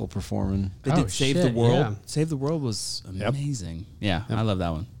Michael performing. They Oh, did Save the shit, World. yeah. Save the World was amazing. Yeah, I love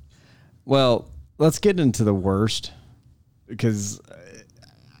that one. Well, let's get into the worst because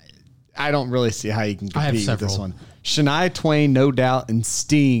I don't really see how you can I have compete with this several. one. Shania Twain, No Doubt, and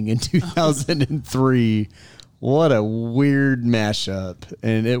Sting in 2003. What a weird mashup,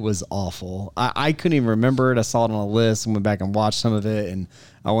 and it was awful. I couldn't even remember it. I saw it on a list and went back and watched some of it, and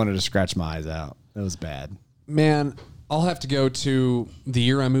I wanted to scratch my eyes out. It was bad. Man, I'll have to go to the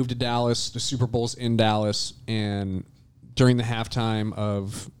year I moved to Dallas. The Super Bowl's in Dallas, and during the halftime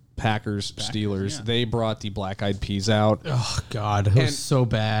of Packers Steelers, they brought the Black Eyed Peas out. Oh, God. It was And so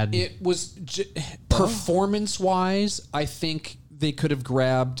bad. It was performance-wise, I think they could have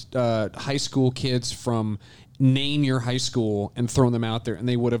grabbed high school kids from name your high school and thrown them out there, and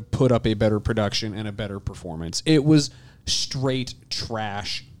they would have put up a better production and a better performance. It was straight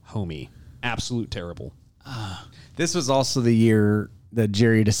trash, homie. Absolute terrible. This was also the year that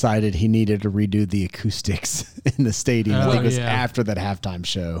Jerry decided he needed to redo the acoustics in the stadium. I Oh, think it was yeah. after that halftime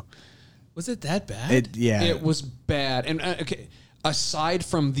show. Was it that bad? It was bad. And okay, aside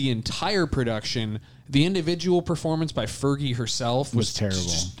from the entire production, the individual performance by Fergie herself was terrible.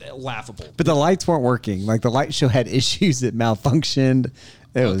 just laughable. But the lights weren't working. Like the light show had issues. It malfunctioned.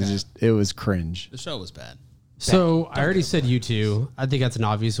 It was cringe. The show was bad. So I already said U2. I think that's an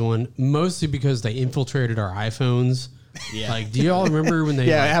obvious one, mostly because they infiltrated our iPhones. Yeah. Like, do you all remember when they?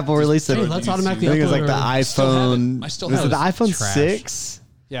 Yeah, like, Apple released it. Hey, let's automatically I think it was like upload the our- still have it. iPhone. I still was have it the it. iPhone Trash. 6?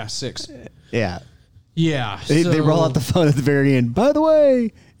 Yeah, 6. Yeah. Yeah, They so- roll out the phone at the very end. By the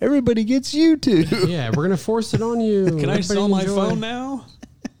way, everybody gets YouTube. Yeah, we're gonna force it on you. Can I Everybody sell my enjoy. phone now?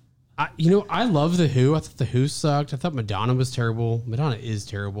 I love the Who. I thought the Who sucked. I thought Madonna was terrible. Madonna is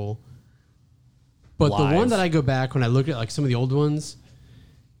terrible. But the one Live. that I go back when I look at like some of the old ones,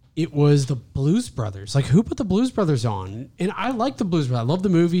 it was the Blues Brothers. Like, who put the Blues Brothers on? And I like the Blues Brothers. I love the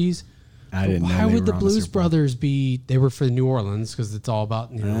movies. I didn't know. Why they would the were on Blues Super Bowl. Brothers be? They were for New Orleans because it's all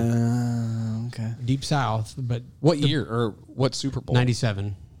about Okay. deep South. But What year or what Super Bowl?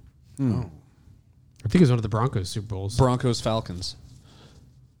 97. I think it was one of the Broncos Super Bowls. Broncos Falcons.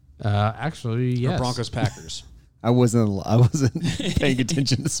 Actually, yes. Or Broncos Packers. I wasn't paying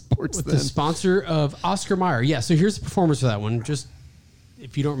attention to sports With then. the sponsor of Oscar Mayer. Yeah, so here's the performance for that one. Just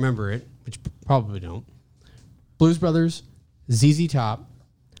if you don't remember it, which you probably don't. Blues Brothers, ZZ Top,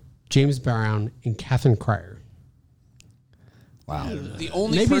 James Brown, and Catherine Cryer. Wow. The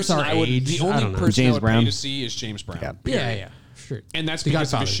only Maybe it's person our I would age. the I only don't know. person James I would Brown? pay to see is James Brown. Yeah. Yeah, sure. And that's The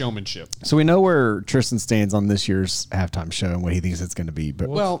because of his Godfather. showmanship. So we know where Tristan stands on this year's halftime show and what he thinks it's going to be. But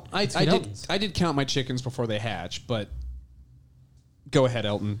Well, I get did Elton's. I did count my chickens before they hatch, but go ahead,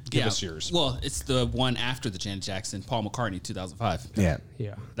 Elton. Give us yours. Well, it's the one after the Janet Jackson, Paul McCartney, 2005. yeah,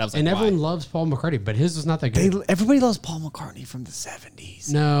 Yeah. That was like, and everyone why? loves Paul McCartney, but his is not that good. everybody loves Paul McCartney from the 70s.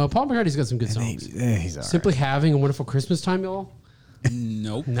 No, Paul McCartney's got some good songs. He's all right. Simply Having a Wonderful Christmas Time, y'all.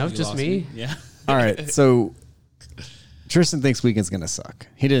 Nope. No, You just lost me? Yeah. All right, so Tristan thinks Weekend's going to suck.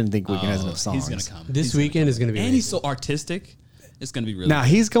 He didn't think Weekend has enough songs. He's gonna come. This weekend is going to be And he's amazing. so artistic. It's gonna be really. Now, good.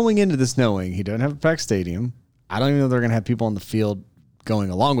 he's going into this knowing he doesn't have a packed stadium. I don't even know they're going to have people on the field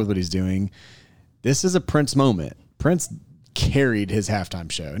going along with what he's doing. This is a Prince moment. Prince carried his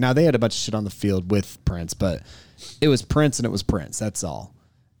halftime show. Now, they had a bunch of shit on the field with Prince, but it was Prince and it was Prince. That's all.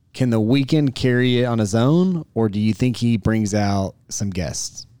 Can the Weekend carry it on his own, or do you think he brings out some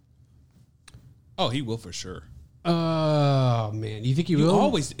guests? Oh, he will for sure. Oh, man. You think he You will?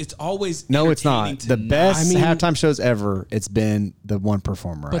 always. It's always. No, it's entertaining not. to The best I mean- halftime shows ever, it's been the one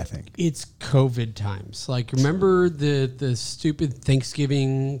performer, I But think. it's COVID times. Like, remember the stupid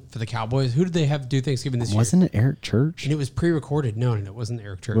Thanksgiving for the Cowboys? Who did they have do Thanksgiving this year? Wasn't it Eric Church? And it was pre-recorded. No, it wasn't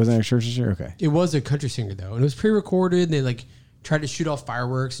Eric Church. Wasn't Eric Church this year? Okay. It was a country singer though, and it was pre-recorded. And they like tried to shoot off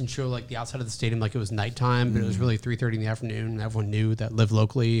fireworks and show like the outside of the stadium like it was nighttime, but it was really 3:30 in the afternoon. And everyone knew that lived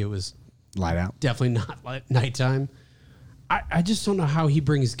locally. It was Light out. definitely not like nighttime. I just don't know how he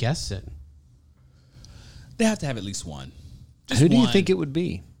brings guests in. They have to have at least one. Just Who do you one. think it would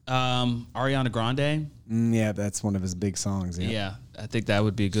be? Ariana Grande. Yeah, that's one of his big songs. Yeah. Yeah, I think that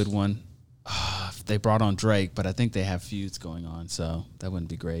would be a good one. If they brought on Drake, but I think they have feuds going on, so that wouldn't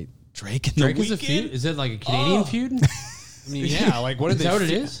be great. Drake and Drake The is a Weeknd? feud? Is it like a Canadian feud? I mean, yeah, like what are they? that what it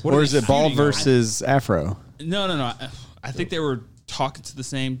is? What are Or they is it Ball feuding on? versus Afro? No. I think they were talking to the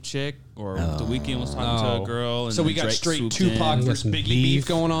same chick, or The Weeknd was talking to a girl. And So we then got Drake straight swooped Tupac in. versus some Biggie beef beef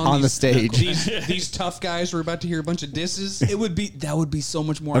going on on the These- stage. These tough guys were about to hear a bunch of disses. It would be that would be so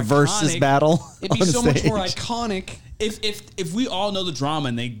much more A versus iconic. battle. It'd be on so much stage. more iconic. If we all know the drama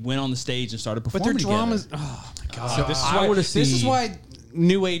and they went on the stage and started But performing their dramas. together. Oh my god! So this is I why. wanna This is see- why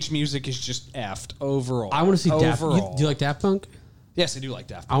new age music is just effed overall. I want to see Daft overall. Do you like Daft Punk? Yes, I do like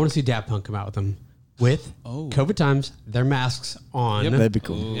Daft I want to see Daft Punk come out with them with COVID times, their masks on That'd be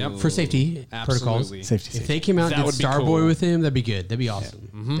cool. Yep. for safety protocols. Absolutely. Safety. If they came out That and would did be Starboy cool. with him, that'd be good. That'd be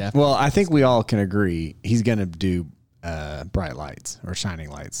awesome. Well, I think we all can agree he's gonna do Bright Lights or Shining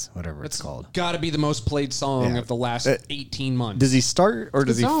Lights, whatever it's called. Got to be the most played song Yeah. of the last 18 months. Does he start or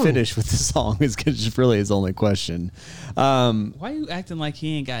does he song. finish with the song? Is just really his only question. Why are you acting like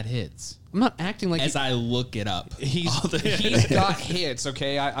he ain't got hits? I'm not acting like As I look it up, he's got hits.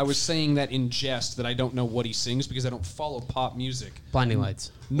 Okay, I was saying that in jest that I don't know what he sings because I don't follow pop music. Blinding Lights.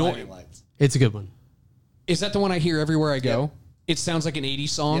 No, It's a good one. is that the one I hear everywhere I go? It sounds like an 80s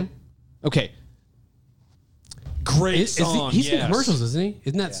song. Okay, great Is he, song. he's in yes. commercials, isn't he?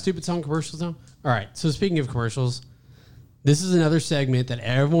 Isn't that stupid song commercials now? All right. So speaking of commercials, this is another segment that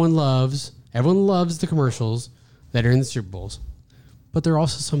everyone loves. Everyone loves the commercials that are in the Super Bowls, but there are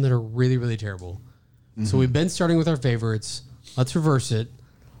also some that are really, really terrible. So we've been starting with our favorites. Let's reverse it.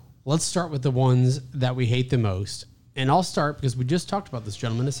 Let's start with the ones that we hate the most. And I'll start because we just talked about this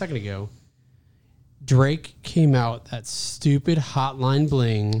gentleman a second ago. Drake came out that stupid Hotline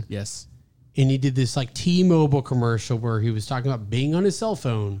Bling. yes. And he did this like T-Mobile commercial where he was talking about being on his cell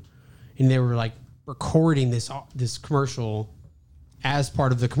phone, and they were like recording this commercial as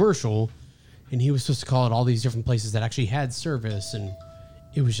part of the commercial, and he was supposed to call it all these different places that actually had service, and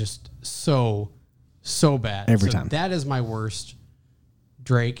it was just so bad. Every So time. that is my worst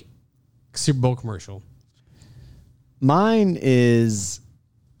Drake Super Bowl commercial. Mine is,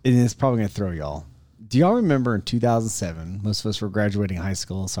 and it's probably going to throw y'all. Do y'all remember in 2007, most of us were graduating high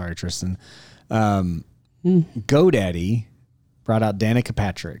school. Sorry, Tristan. GoDaddy brought out Danica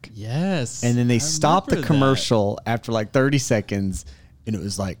Patrick. Yes. And then they I stopped the remember that. commercial after like 30 seconds. And it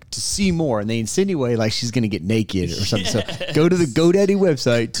was like, to see more. And they insinuate like she's going to get naked or something. So go to the GoDaddy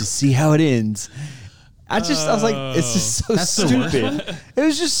website to see how it ends. I was like, it's just so That's the worst stupid. It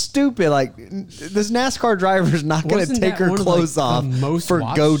was just stupid. Like, this NASCAR driver is not going to Wasn't take that her one of, clothes like, off the most for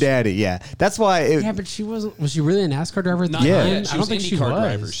watched? GoDaddy. Yeah. That's why. Yeah, but she wasn't. Was she really a NASCAR driver at the Not time? Yeah. yet. She I don't was think she IndyCar was.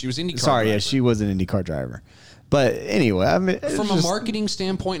 driver. She was IndyCar Sorry, driver. yeah, she was an IndyCar driver. But anyway, I mean, it's From a just- marketing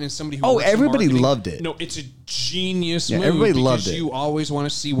standpoint and somebody who Oh, works in everybody marketing, loved it. No, it's a genius Yeah, move everybody because loved it. you always want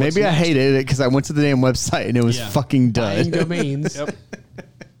to see what's maybe I next. hated it because I went to the damn website and it was Yeah. fucking Buying done. domains. Yep.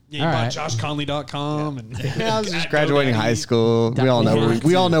 Yeah, you All bought right. joshconley.com and I was just At graduating GoDaddy. high school. We all know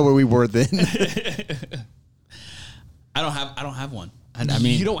we all know where we were then. I don't have one. I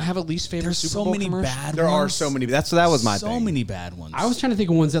mean, you don't have a least favorite there's Super so Bowl many commercial? bad. There are ones. so many. That was my so thing. many bad ones. I was trying to think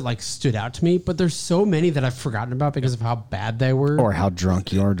of ones that like stood out to me, but there's so many that I've forgotten about because of how bad they were. Or how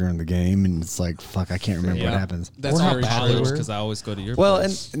drunk you are during the game, and it's like, fuck, I can't remember what Yeah. happens. That's Or how very bad they true. were. because I always go to your. Well,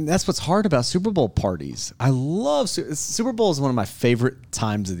 place. and that's what's hard about Super Bowl parties. I love Super Bowl is one of my favorite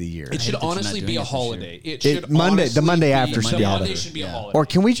times of the year. It should that you're honestly not be doing a it this holiday. It It- should Monday- the honestly Monday after be, should the be a Monday holiday. should be a Yeah. holiday. Or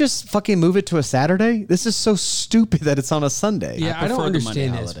can we just fucking move it to a Saturday? This is so stupid that it's on a Sunday. yeah, I don't prefer the Monday understand it,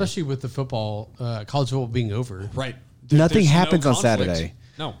 holiday. especially with the football, college football being over. right. Nothing There's no happens on conflict. Saturday.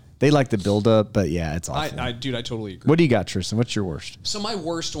 No. They like the build up, but yeah, it's awful. Dude, I totally agree. What do you got, Tristan? What's your worst? So my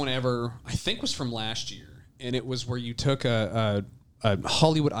worst one ever, I think, was from last year, and it was where you took a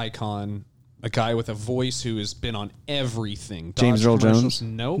Hollywood icon, a guy with a voice who has been on everything. James Dodge Earl commercials. Jones?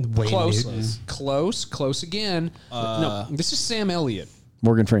 Nope. Wayne Close. Newton. Close again. No, this is Sam Elliott.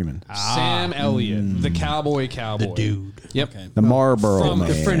 Morgan Freeman, Sam Elliott, the cowboy. The dude. Yep. the Marlboro From Man,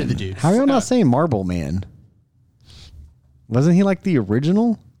 the friend of the dude. How are y'all not saying Marble Man? Wasn't he like the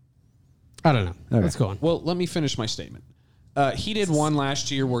original? I don't know. Let's go on. Well, let me finish my statement. He did one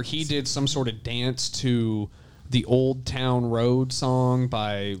last year where he did some sort of dance to the Old Town Road song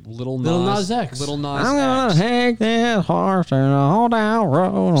by Little Nas X. Little I'm Nas gonna X. take this horse and all down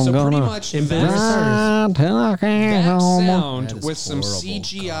road. I'm So gonna pretty much In that, ride till I can't that no more. sound That is with some horrible.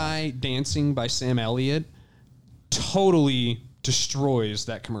 CGI dancing by Sam Elliott totally destroys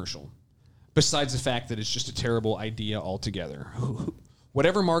that commercial. Besides the fact that it's just a terrible idea altogether.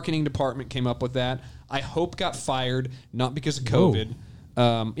 Whatever marketing department came up with that, I hope got fired, not because of COVID,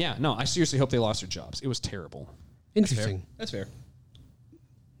 Yeah, no, I seriously hope they lost their jobs. It was terrible. Interesting. That's fair.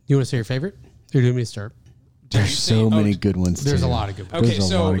 You want to say your favorite? Or do you want me to start? There's so many good ones. There's too. a lot of good ones. Okay, There's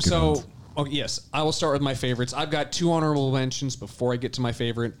a lot of good ones. Yes, I will start with my favorites. I've got 2 honorable mentions before I get to my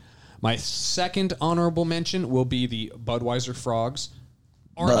favorite. My second honorable mention will be the Budweiser Frogs.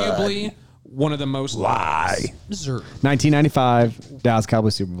 Arguably one of the most... Why? Missouri. 1995 Dallas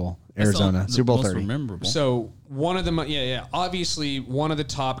Cowboys Super Bowl, Arizona, Super Bowl 30. Memorable. So one of the obviously one of the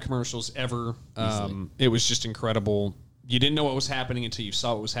top commercials ever. It was just incredible. You didn't know what was happening until you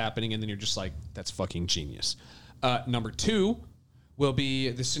saw what was happening, and then you're just like, "That's fucking genius." Number 2 will be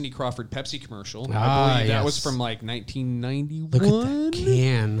the Cindy Crawford Pepsi commercial. I believe that was from like 1991. Look at that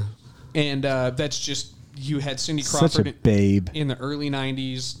can. And that's just you had Cindy Such Crawford a babe. in the early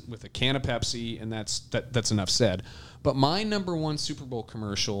 90s with a can of Pepsi, and that's enough said. But my number 1 Super Bowl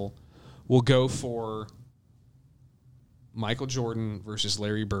commercial will go for Michael Jordan versus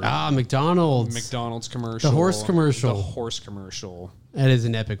Larry Bird. McDonald's. McDonald's commercial. The horse commercial. The horse commercial. That is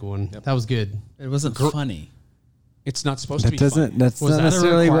an epic one. Yep. That was good. It wasn't funny. It's not supposed to be That's funny. not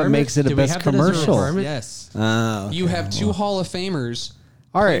necessarily what makes it a best commercial. Yes. You have 2 Hall of Famers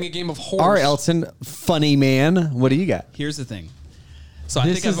All right. playing a game of horse. All right, Elton, funny man. What do you got? Here's the thing. So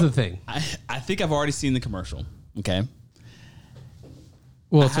This is the thing. I think I've already seen the commercial. Okay.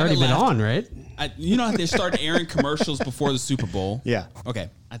 Well, it's already haven't been laughed. on, right? You know how they start airing commercials before the Super Bowl? Yeah. Okay.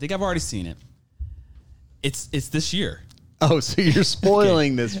 I think I've already seen it. It's this year. Oh, so you're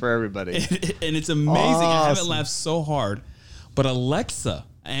spoiling this for everybody. And it's amazing. I haven't laughed so hard. But Alexa,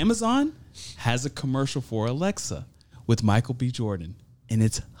 Amazon has a commercial for Alexa with Michael B. Jordan. And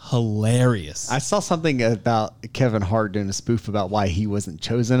it's hilarious. I saw something about Kevin Hart doing a spoof about why he wasn't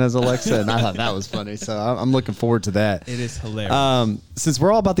chosen as Alexa, and I thought that was funny. So I'm looking forward to that. It is hilarious. Since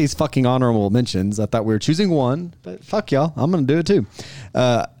we're all about these fucking honorable mentions, I thought we were choosing one, but fuck y'all, I'm going to do it too.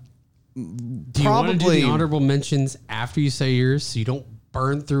 Do you want to do the honorable mentions after you say yours so you don't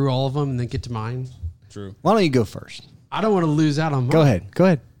burn through all of them and then get to mine? True. Why don't you go first? I don't want to lose out on mine. Go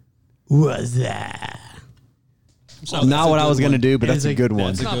ahead. What's that? Not what I was going to do, but that's a good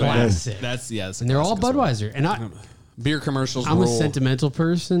one. That's a good classic. one. That's And they're all Budweiser. And Beer commercials. I'm a rule. sentimental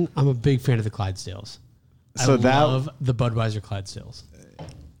person. I'm a big fan of the Clydesdales. So I love the Budweiser Clydesdales.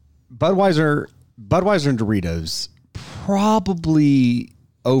 Budweiser and Doritos probably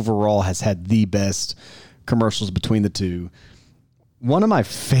overall has had the best commercials between the two. One of my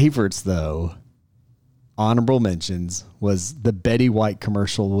favorites, though, honorable mentions, was the Betty White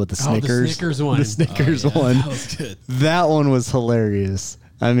commercial with the Snickers. The Snickers one. The Snickers one. That was good. That one was hilarious.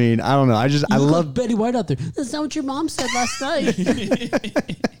 I mean, I don't know. I love Betty White out there. That's not what your mom said last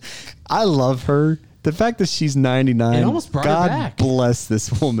night. I love her. The fact that she's 99, It almost brought her God back. bless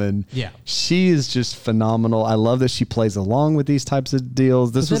this woman. Yeah. She is just phenomenal. I love that she plays along with these types of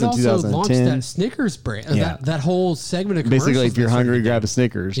deals. This was in also launched 2010. that Snickers brand. Yeah. That whole segment of Basically, commercials if you're they hungry, started grab a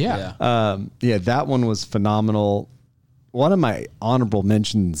Snickers. Yeah. Yeah, that one was phenomenal. One of my honorable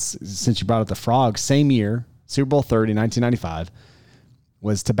mentions, since you brought up the frog, same year, Super Bowl 30, 1995,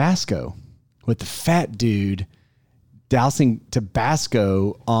 was Tabasco with the fat dude dousing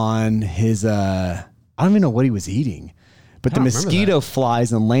Tabasco on his, I don't even know what he was eating, but the don't remember mosquito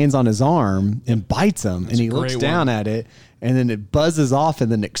flies and lands on his arm and bites him, and he a looks great down one. at it, and then it buzzes off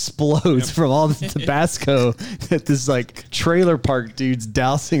and then explodes from all the Tabasco that this like trailer park dude's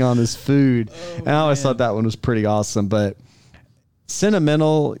dousing on his food. And I always thought that one was pretty awesome, but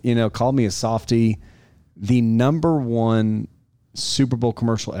sentimental, call me a softie. The number one Super Bowl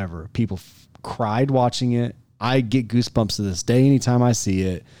commercial ever. People cried watching it. I get goosebumps to this day anytime I see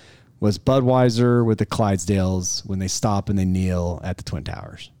it. Was Budweiser with the Clydesdales when they stop and they kneel at the Twin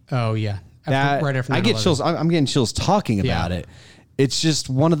Towers. Oh, yeah. Right after I get 9/11. chills. I'm getting chills talking about it. It's just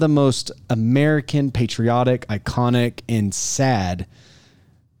one of the most American, patriotic, iconic, and sad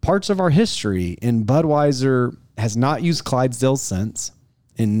parts of our history. And Budweiser has not used Clydesdales since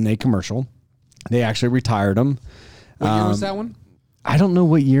in a commercial. They actually retired them. What year was that one? I don't know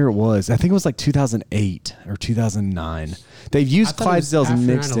what year it was. I think it was like 2008 or 2009. They've used Clydesdales and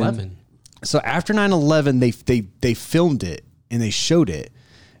mixed in. So after 9/11, they filmed it and they showed it,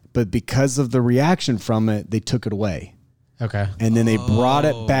 but because of the reaction from it, they took it away. Okay. And then they brought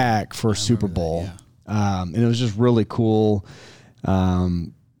it back for Super Bowl, and it was just really cool.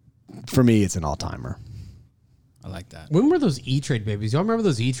 For me, it's an all-timer. I like that. When were those E-Trade babies? Y'all remember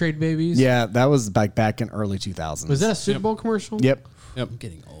those E-Trade babies? Yeah, that was back in early 2000s. Was that a Super Bowl commercial? Yep. I'm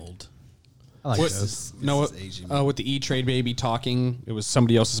getting old. I like What- those. No, This is aging me. with the E-Trade baby talking, it was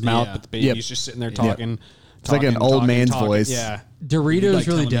somebody else's mouth, Yeah. but the baby's Yep. just sitting there talking. It's like an old man's voice. Yeah. Doritos like really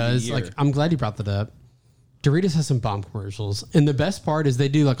telling me the does. year. Like, I'm glad you brought that up. Doritos has some bomb commercials, and the best part is they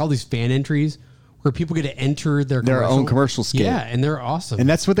do like all these fan entries where people get to enter their own commercial skit. Yeah, and they're awesome. And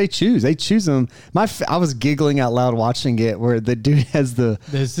that's what they choose. They choose them. I was giggling out loud watching it where the dude has the...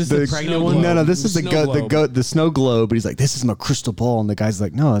 Is this the pregnant one? No, this is the snow goat, the snow globe. But he's like, this is my crystal ball. And the guy's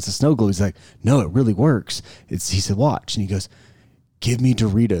like, no, it's a snow globe. He's like, no, it really works. He said, watch. And he goes, give me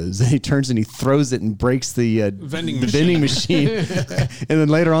Doritos. And he turns and he throws it and breaks the vending machine. And then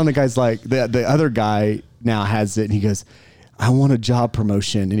later on, the guy's like, the other guy now has it. And he goes, I want a job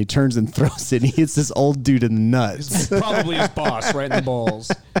promotion. And he turns and throws it. And he hits this old dude in the nuts. Probably his boss right in the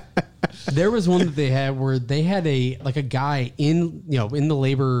balls. There was one that they had where they had a guy in the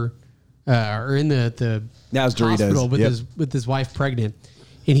labor or in the That was Doritos. hospital Yep. with his wife pregnant,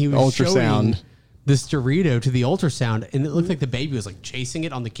 and he was showing Ultrasound. this Dorito to the ultrasound, and it looked like the baby was like chasing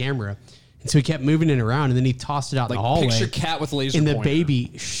it on the camera, and so he kept moving it around, and then he tossed it out in the hallway. Picture cat with laser and the pointer.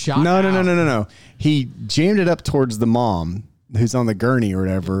 baby shot. No. He jammed it up towards the mom who's on the gurney or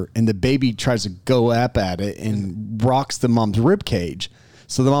whatever, and the baby tries to go up at it and rocks the mom's rib cage.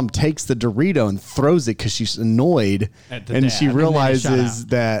 So the mom takes the Dorito and throws it because she's annoyed, At the and dad. she And then it realizes shot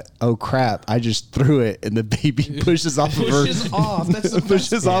that, oh crap, I just threw it, and the baby pushes off of her. Pushes off. That's the pushes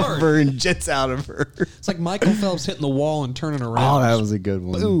best off part. of her and jets out of her. It's like Michael Phelps hitting the wall and turning around. Oh, that was a good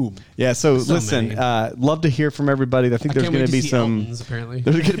one. Boom. Yeah, so listen, many. love to hear from everybody. I think there's Can't going wait to to be see some. Elton's, apparently.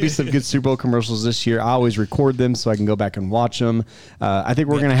 There's going to be some good Super Bowl commercials this year. I always record them so I can go back and watch them. I think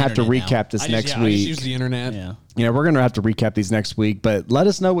we're going to have to internet now. recap this I next just week. use the internet. Yeah. You know, we're going to have to recap these next week, but let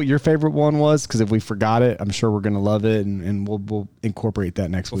us know what your favorite one was, because if we forgot it, I'm sure we're going to love it, and we'll incorporate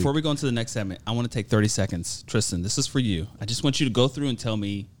that next Before week. we go into the next segment, I want to take 30 seconds. Tristan, this is for you. I just want you to go through and tell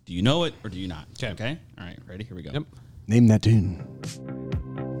me, do you know it or do you not? Okay. All right. Ready? Here we go. Yep. Name that tune.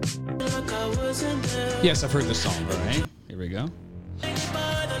 Yes, I've heard this song. All right. Here we go.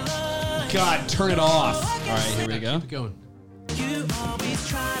 God, turn it off. All right. Here we go. Keep going.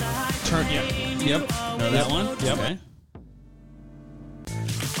 Turn. Yeah. Yep. Know that one? Yep. Okay.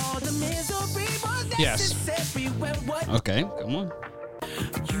 Yes. Okay. Come on.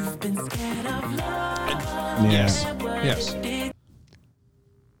 Yes. Yes.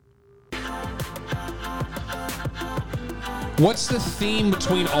 What's the theme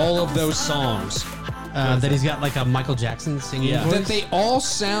between all of those songs? That he's got like a Michael Jackson singing Yeah. voice. That they all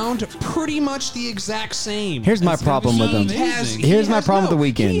sound pretty much the exact same. Here's my problem with them. Here's my problem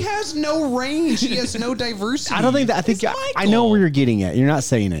with The Weeknd. He has no range. He has no diversity. I don't think that. I think It's I know Michael. where you're getting at. You're not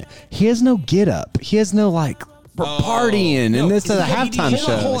saying it. He has no get up. He has no like we're partying and this is a it's halftime EDM.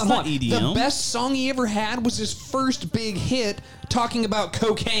 show. Hold It's on. not The EDM. best song he ever had was his first big hit, talking about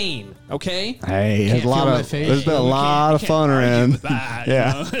cocaine. Okay. Hey, Can't there's a lot feel my of face. there's been a lot of fun around. that, you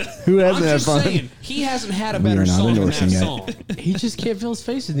Yeah, know? who I'm hasn't had just fun? saying, he hasn't had a We better are not song than that endorsing that. song. He just can't feel his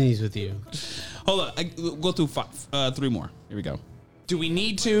face when he's with you. Hold on. We'll go through three more. Here we go. Do we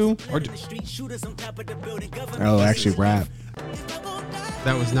need to? Or Oh, actually, rap.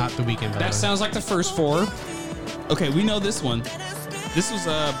 That was not The Weeknd. By the way. that sounds like the first four. Okay, we know this one. This was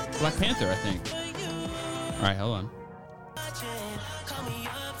Black Panther, I think. All right, hold on.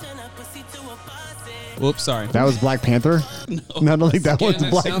 Whoops, sorry. That was Black Panther. No, I don't think that Again, was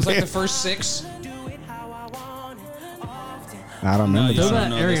that Black sounds like the Panther. first six. I don't remember you that. Throw don't that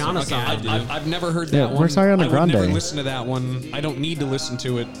know this one. Ariana Okay, song. I do. I've never heard Yeah, that one. where's Ariana I would never Grande? listen to that one. I don't need to listen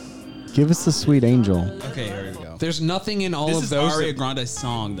to it. Give us the Sweet Angel. Okay, here we go. There's nothing in all This of is those. Ariana that- Grande's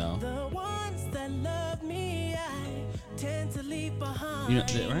song, though. You know,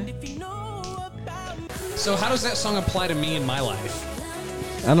 right? So how does that song apply to me in my life?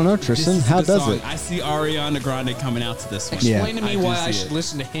 I don't know, This Tristan. is How the does song. it? I see Ariana Grande coming out to this one. Explain to me I do why I see should it.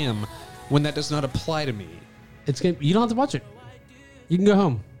 listen to him when that does not apply to me. It's gonna, you don't have to watch it. You can go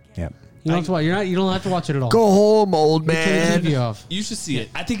home. Yep. You don't have to watch. You don't have to watch it at all. Go home, old Turn the TV off. You should see it.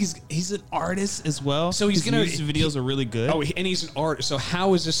 I think he's an artist as well. So he's His gonna- music videos are really good. Oh, and he's an artist. So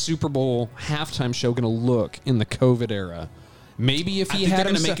how is this Super Bowl halftime show going to look in the COVID era? Maybe if I he think had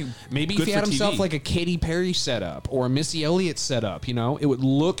they're gonna himself, make it maybe good if he for had himself TV. like a Katy Perry setup or a Missy Elliott setup, you know, it would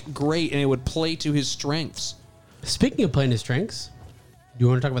look great and it would play to his strengths. Speaking of playing his strengths, do you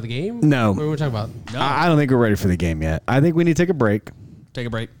want to talk about the game? No. What do you want to talk about? No. I don't think we're ready for the game yet. I think we need to take a break. Take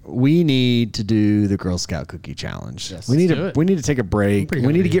a break. We need to do the Girl Scout Cookie Challenge. Yes, we need let's do to it. we need to take a break. pretty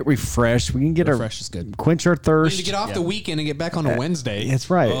We need to hungry. get refreshed. We can get Refresh is good. quench our We thirst. need to get off the weekend and get back on a Wednesday.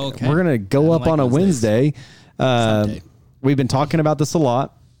 That's right. Okay. We're gonna go I up like on a Wednesdays. Wednesday. Sunday. We've been talking about this a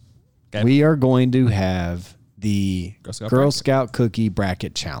lot. Okay. We are going to have the Girl Scout Girl bracket. Scout Cookie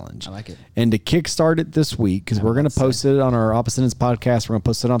Bracket Challenge. I like it. And to kickstart it this week, because we're going to post it on our Opposite Ends podcast, we're going to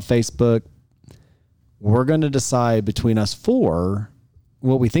post it on Facebook. We're going to decide between us four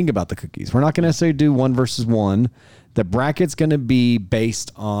what we think about the cookies. We're not going to necessarily do 1 versus 1. The bracket's going to be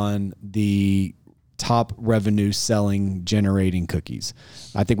based on the top revenue selling generating cookies.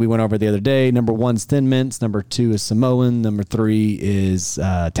 I think we went over the other day. Number 1's Thin Mints. Number 2 is Samoan. Number 3 is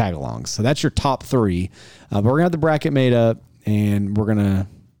Tagalongs. So that's your top 3. But we're going to have the bracket made up, and we're going to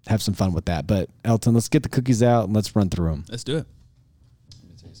have some fun with that. But Elton, let's get the cookies out and let's run through them. Let's do it.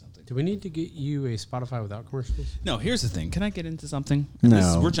 Do we need to get you a Spotify without commercials? No, here's the thing. Can I get into something?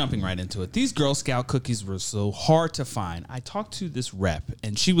 No. We're jumping right into it. These Girl Scout cookies were so hard to find. I talked to this rep,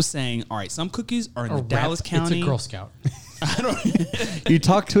 and she was saying, all right, some cookies are in the Dallas County. It's a Girl Scout. You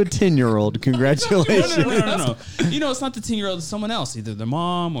talked to a 10-year-old. Congratulations. No. You know, it's not the 10-year-old. It's someone else, either their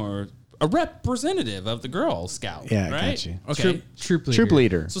mom or a representative of the Girl Scout. Yeah, I right? got you. Okay. Troop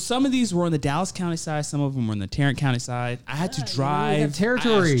leader. So some of these were on the Dallas County side. Some of them were on the Tarrant County side. I had to drive. have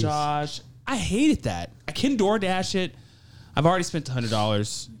territories. I asked Josh. I hated that. I can DoorDash it. I've already spent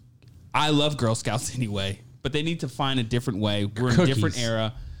 $100. I love Girl Scouts anyway, but they need to find a different way. We're in a different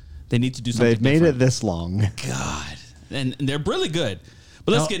era. They need to do something They've made different. it this long. God. And they're really good.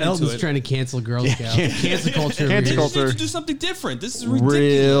 But let's get into Elton's it. trying to cancel Girl Scout. Cancel culture. over Cancel here. They just culture. need to do something different. This is ridiculous.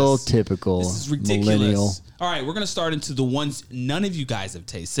 Real typical This is ridiculous. millennial. All right, we're going to start into the ones none of you guys have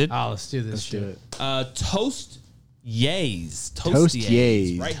tasted. Oh, let's do this. Let's do it. Toast Yays. Toast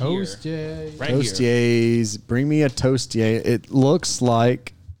Yays. Right Toast, here. yeah. Right Toast here. Yays. Bring me a Toast Yay. It looks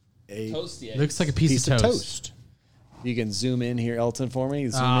like a Toast Yays. Looks like a piece of of toast. You can zoom in here, Elton, for me.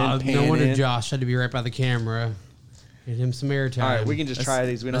 Zoom in, pan no wonder in. Josh had to be right by the camera. Get him some airtime. All right, we can just try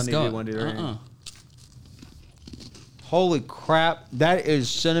these. We don't Let's need to go. do one, two, three. Holy crap. That is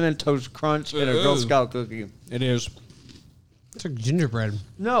Cinnamon Toast Crunch and a Girl Ooh. Scout cookie. It is. It's like gingerbread.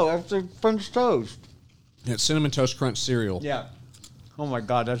 No, that's a French toast. It's Cinnamon Toast Crunch cereal. Yeah. Oh, my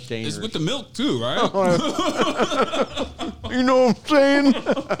God, that's dangerous. It's with the milk too, right? You know what I'm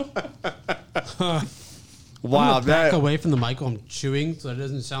saying? Wow, Back away from the mic while I'm chewing so it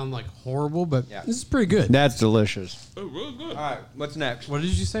doesn't sound like horrible, but Yeah. this is pretty good. that's delicious. Oh, really good. All right, what's next? What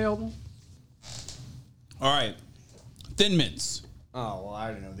did you say, Alden? All right. Thin Mints. Oh, well, I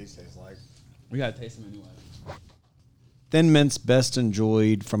don't know what these taste like. We got to taste them anyway. Thin Mints, best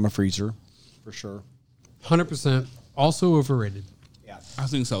enjoyed from a freezer, for sure. 100%. Also overrated. Yeah. I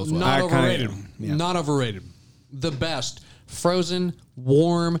think so as well. Not I kinda overrated. am, yeah. Not overrated. The best. Frozen,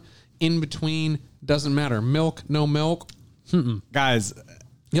 warm, in between, doesn't matter. Milk, no milk. Guys,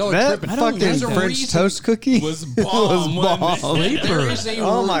 Y'all are that tripping. fucking There's a French reason- toast cookie Was bomb. wasn't it? There is a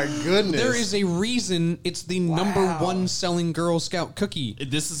Oh, my goodness. There is a reason it's the number one selling Girl Scout cookie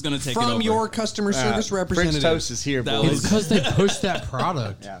This is going to take it from over. your customer service French representative. toast is here, That boys. It's because they pushed that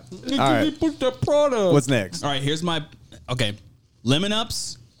product. Yeah. All right, Put the product. what's next? All right, here's my... Okay. Lemon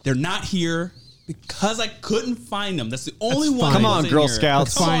Ups. They're not here because I couldn't find them. That's the only That's one. fine. Come on, that's in Girl here.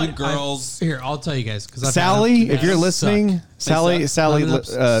 Scouts. Come on, Fine. girls. Here, I'll tell you guys. Because Sally, if you're listening, Sally, Lemon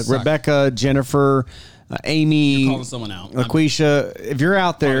Ups suck. Rebecca, Jennifer, Amy, calling someone out. LaQuisha, if you're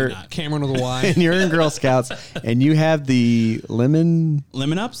out there Probably not. Cameron with a Y. and you're in Girl Scouts and you have the lemon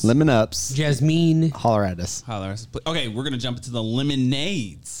Lemon Ups? ups, Jasmine. holler at us. Holler. Okay, we're going to jump into the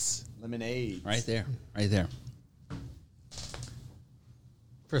lemonades. Lemonade. Right there. Right there.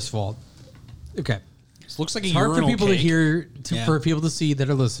 First of all, okay. This looks like a It's hard for urinal people cake. to hear, Yeah. for people to see that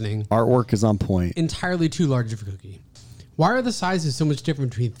are listening. Artwork is on point. Entirely too large of a cookie. Why are the sizes so much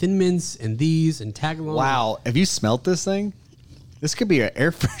different between Thin Mints and these and Tagalong? Wow. Have you smelt this thing? This could be an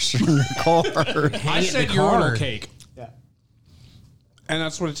air freshener in your car. I Hang it in said the car. urinal cake. Yeah. And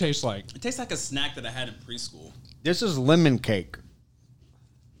that's what it tastes like. It tastes like a snack that I had in preschool. This is lemon cake.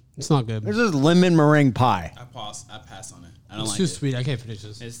 It's not good. This is lemon meringue pie. I pass on it. I don't It's like too it. sweet. I can't finish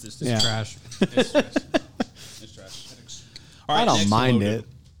this. It's just Yeah. Trash. It's trash. It's trash. All right, I don't next mind loaded. it.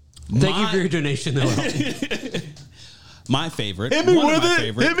 Thank you My- for your donation, though. My favorite. Hit me one with of my it.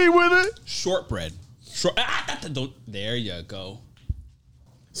 favorite, Hit me with it. Shortbread. There you go.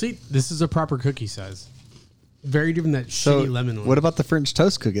 See, this is a proper cookie size. Very different than that So, shitty lemon one. what about the French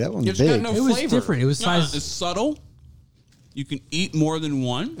toast cookie? That one's It's got big. no it was flavor. different. It was size. It's subtle. You can eat more than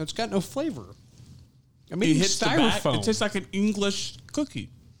one. It's got no flavor. I It mean, hits the back. styrofoam. It tastes like an English cookie.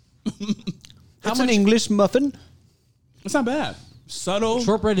 It's an English muffin. It's not bad. Subtle.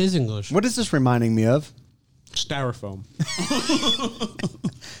 Shortbread is English. What is this reminding me of? styrofoam.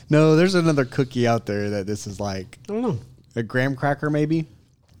 No, there's another cookie out there that this is like I don't know. a graham cracker, maybe.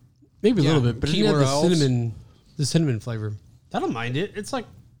 Maybe a Yeah, little bit, but it didn't have Keebler the cinnamon flavor. I don't mind it. It's like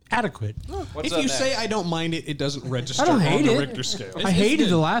adequate. If you say I don't mind it, it doesn't register I don't on hate the it. Richter scale. I hated good.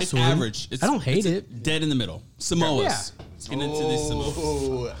 the last It's one. average. I don't hate it's it. Dead in the middle. Samoas. Yeah. Let's get into these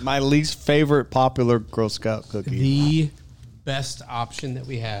Samoas. My least favorite popular Girl Scout cookie. The best option that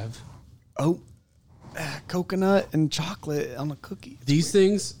we have. Oh, coconut and chocolate on a cookie. These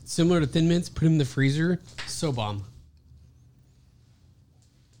things, similar to Thin Mints, put them in the freezer. So bomb.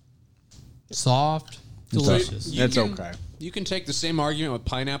 Soft, delicious. That's okay. You can take the same argument with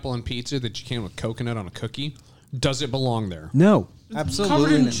pineapple on pizza that you can with coconut on a cookie. Does it belong there? No, Covered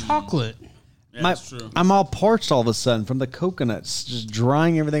absolutely in not. chocolate. Yeah, that's true. I'm all parched all of a sudden from the coconuts, just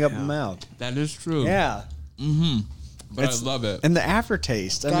drying everything up in my mouth. That is true. Yeah. But I love it. And the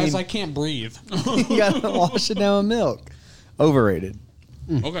aftertaste. I Guys, mean, I can't breathe. you gotta wash it down with milk. Overrated.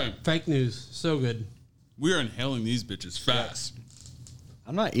 Okay. Fake news. So good. We are inhaling these bitches fast.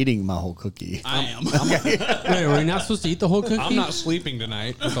 I'm not eating my whole cookie. I am. Wait, are we not supposed to eat the whole cookie? I'm not sleeping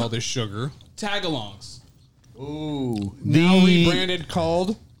tonight with all this sugar. Tagalongs. Ooh. Now rebranded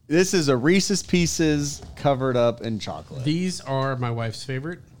called. This is a Reese's Pieces covered up in chocolate. These are my wife's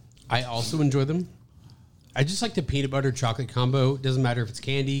favorite. I also enjoy them. I just like the peanut butter chocolate combo. It doesn't matter if it's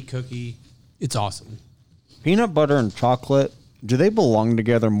candy, cookie. It's awesome. Peanut butter and chocolate, do they belong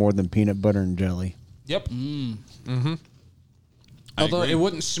together more than peanut butter and jelly? Yep. I Although agree. it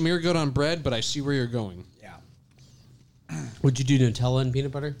wouldn't smear good on bread, but I see where you're going. Yeah. Would you do Nutella and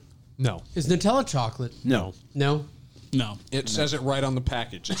peanut butter? No. Is Nutella chocolate? No. No? No. It says it right on the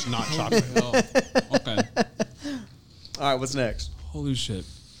package. It's not chocolate. Oh, okay. All right, what's next? Holy shit.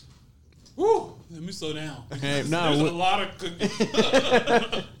 Woo! Let me slow down. Hey, no, There's we- a lot of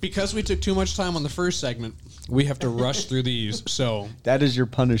cookies. Because we took too much time on the first segment, we have to rush through these. So That is your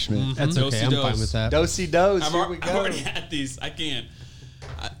punishment. That's okay. I'm Do-si-dos. fine with that. Dosey dose. I've, Here al- we I've go. already had these. I can't.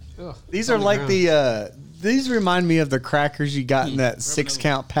 These are like these remind me of the crackers you got in that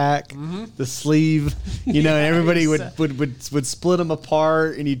 6-count pack, the sleeve. You know, and everybody would split them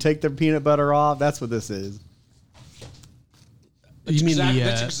apart, and you take the peanut butter off. That's what this is. You mean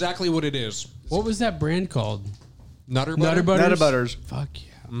that's the, exactly what it is. what was that brand called? Nutter Nutter butter. Butters? Nutter Butters. Fuck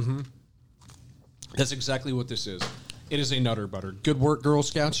yeah. That's exactly what this is. It is a Nutter Butter. Good work, Girl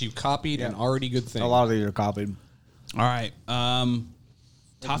Scouts. You copied an already good thing. A lot of these are copied. All right.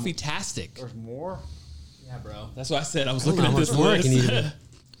 Toffee-tastic. There's more. Yeah, bro. That's what I said. I was I don't looking know at how this much more I can eat list. of it.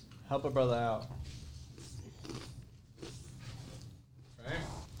 Help a brother out.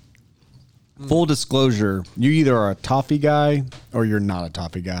 Full disclosure, you either are a toffee guy or you're not a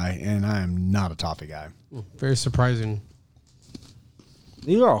toffee guy, and I am not a toffee guy. Very surprising.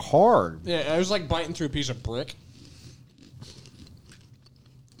 These are hard. Yeah, I was like biting through a piece of brick.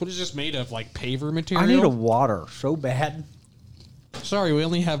 What is this made of? Like paver material? I need a water so bad. Sorry, we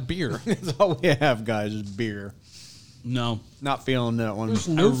only have beer. That's all we have, guys, is beer. No. Not feeling that one. There's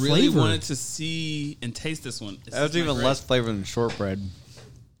I no really flavor. wanted to see and taste this one. Is That's this even my less grape? flavor than shortbread.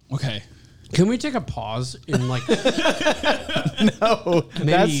 Okay. Can we take a pause and like No,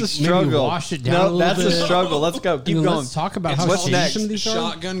 that's the struggle. wash it down No, a little that's the bit. struggle. Let's go. Keep and going. let's talk about It's how what's shady next? some of these are?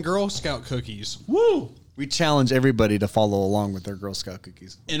 Shotgun Girl Scout cookies. Woo! We challenge everybody to follow along with their Girl Scout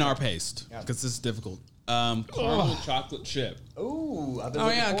cookies. In our paste. Because this is difficult. Caramel chocolate chip. Ooh, I've Oh,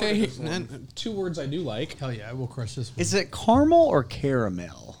 yeah, okay. And two words I do like. Hell yeah, I will crush this one. Is it caramel or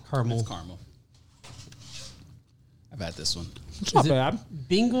caramel? Caramel. It's caramel. I've had this one. It's not Is it bad.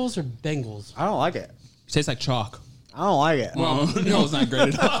 Bengals or Bengals? I don't like it. Tastes like chalk. I don't like it. No, it's not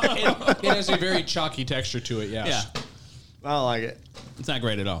great at all. It has a very chalky texture to it, yes. Yeah. I don't like it. It's not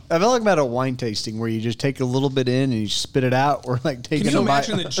great at all. I feel like I'm at a wine tasting where you just take a little bit in and you spit it out, or like taking Can you a bite.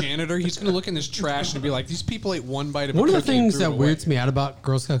 imagine the janitor? He's going to look in this trash and be like, these people ate one bite of One a of the cookie and things threw it that away." weirds me out about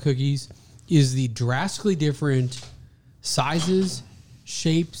Girl Scout cookies is the drastically different sizes,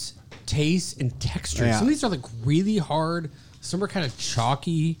 shapes, tastes, and textures. Yeah. Some of these are like really hard. Some are kind of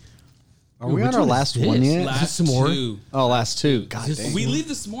chalky. Are we Which on our one is last this? one yet? Last some more? two. Oh, last two. God Is this- dang. We leave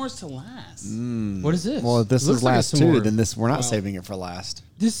the s'mores to last. What is this? Well, if this It looks is like a last two, s'more. then this we're not saving it for last.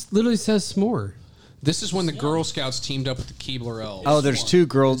 This literally says s'more. This is when the Girl Scouts teamed up with the Keebler Elves. Oh, there's two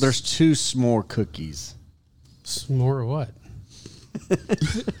girls. There's two s'more cookies. S'more or what?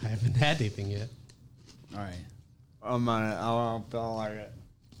 I haven't had anything yet. All right. I don't like it.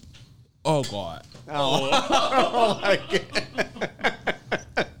 Oh, God.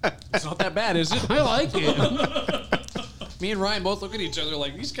 It's not that bad, is it? I like it. Me and Ryan both look at each other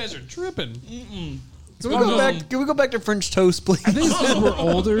like, these guys are tripping. Can we go back to French toast, please? I think it's because we're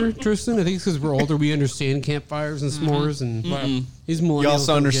older, Tristan. I think it's because we're older. We understand campfires and s'mores, and these millennials You also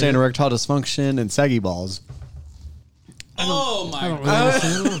don't understand get it. erectile dysfunction and saggy balls. Oh, I my don't God.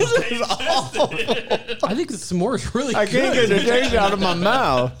 really understand. I think the s'more is really I good. can't get the taste out of my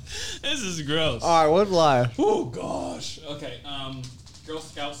mouth. This is gross. All right, what lie? Oh, gosh. Okay. Girl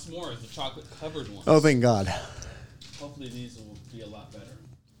Scout s'mores, the chocolate covered ones. Oh, thank God. Hopefully these will be a lot better.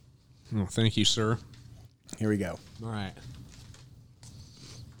 Oh, thank you, sir. Here we go. All right.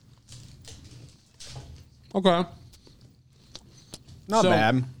 Okay. Not So-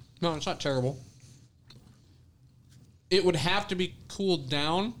 bad. No, it's not terrible. It would have to be cooled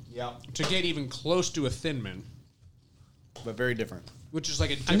down to get even close to a Thin Mint, But very different. which is like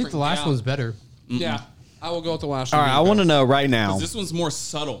a I different think the last gal- one's better. Yeah, I will go with the last All one. right, I want to know right now. This one's more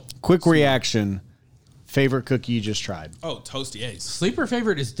subtle. Quick reaction. Favorite cookie you just tried? Oh, Toasty Ace. Sleeper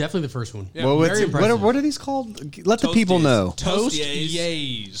favorite is definitely the first one. Yeah, Well, very impressive. what are these called? Let the Toasties. people know. Toast Toasty Ace.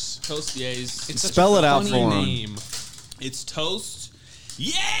 Yays. Toasty Ace. It's such Spell a it out funny for 'em. name. It's toast.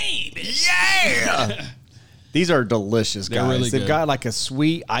 Yay! Bitch. Yeah. These are delicious, They're guys. really They've good. got like a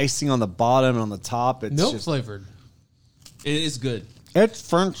sweet icing on the bottom and on the top. It's Milk just, flavored. It is good. it's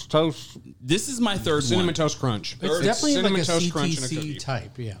French toast. This is my third Cinnamon one. Toast Crunch. It's definitely Cinnamon like a Toast Crunch and a CTC cookie.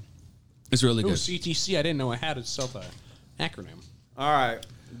 type. Yeah. It's really Ooh, good. CTC. I didn't know it had itself a acronym. All right,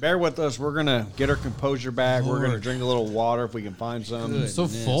 bear with us. We're gonna get our composure back. We're gonna Lord. drink a little water if we can find some. Good. So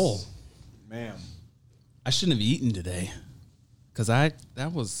Goodness. full. Man, I shouldn't have eaten today. Because that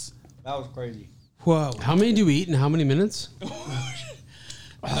was... that was crazy. Whoa. How many do we eat in how many minutes?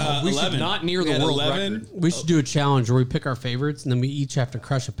 We should not near the had world 11. record. We should do a challenge where we pick our favorites and then we each have to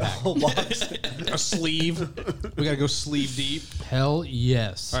crush a pack. A sleeve. We gotta go sleeve deep. Hell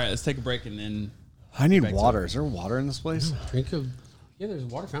yes. All right, let's take a break and then... I need water. Is there water in this place? Drink of. Yeah, there's a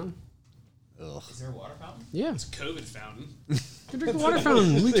water fountain. Is there a water fountain? Yeah. COVID fountain. Go drink the water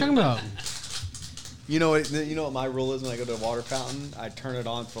fountain. What are you talking about? You know what? You know what my rule is when I go to a water fountain? I turn it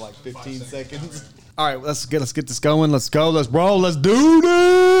on for like 15 seconds. All right, let's get this going. Let's go. Let's roll. Let's do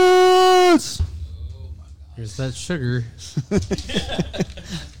this. Here's that sugar.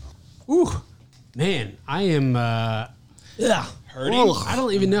 Ooh, man, I am. Hurting? I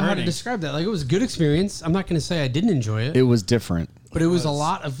don't even know how to Hurting. describe that. Like, it was a good experience. I'm not going to say I didn't enjoy it, It was different. but it was a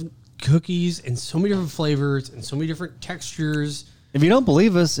lot of cookies and so many different flavors and so many different textures. If you don't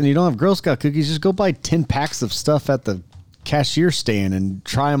believe us and you don't have Girl Scout cookies, just go buy 10 packs of stuff at the cashier stand and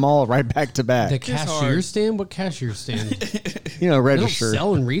try them all right back to The back. cashier hard. stand? What cashier stand? You know, They don't register.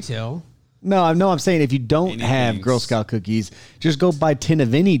 sell in retail. No, I'm saying if you don't Anything. have Girl Scout cookies, just go buy 10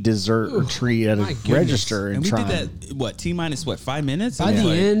 of any dessert or treat at a my goodness. register and And we try did 'em. that, what, T-minus, what, 5 minutes? By It was the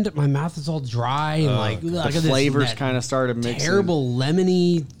like- end, my mouth is all dry and like ugh, I The got this- flavors that kind of started mixing. terrible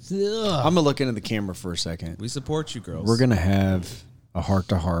lemony. Ugh. I'm going to look into the camera for a second. We support you, girls. We're going to have a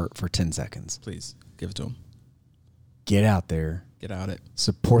heart-to-heart for 10 seconds. Please, give it to them. Get out there, Get out it.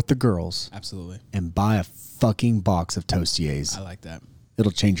 support the girls, Absolutely. and buy a fucking box of Toastiers. I like that.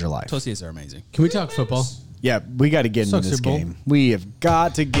 It'll change your life. Toasties are amazing. Can we talk football? Yeah, we got to get into Sucks, this Super Bowl. game. We have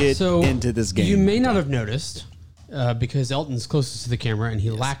got to get So into this game. You may not have noticed because Elton's closest to the camera and he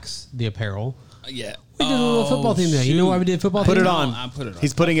lacks the apparel. Yeah. We did a little football theme there. You know why we did football Put theme? it on. I'll put it on.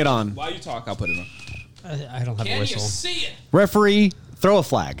 He's putting it on. While you talk, I'll put it on. I don't have a Can you whistle. see it? Referee, throw a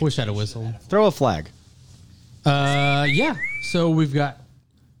flag. Wish I had a whistle. Throw a flag. Yeah. So we've got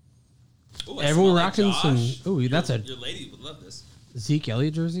Ooh, I everyone smell like rocking some. Josh. Ooh, that's a Your lady would love this. Zeke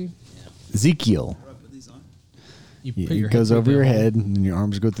Elliott jersey. Ezekiel. I'll put these on. You Yeah, put your it goes head over through your the hole. head, and your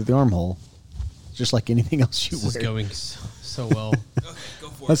arms go through the armhole, just like anything else you This is wear. going so well. Okay, go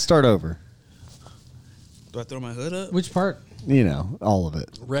for Let's it. start over. Do I throw my hood up? Which part? You know, all of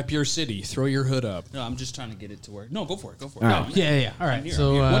it. Rep your city. Throw your hood up. No, I'm just trying to get it to where. No, go for it. Go for it. All No, right. Yeah. All right. here,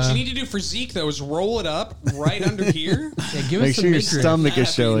 So What you need to do for Zeke though is roll it up right under here. yeah, give Make us sure some your midriff. stomach I'm is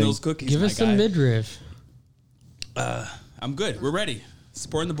not eating showing. those cookies, Give my us some guy. midriff. I'm good. We're ready.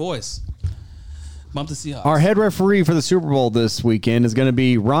 Supporting the boys. Bump the Seahawks. Our head referee for the Super Bowl this weekend is going to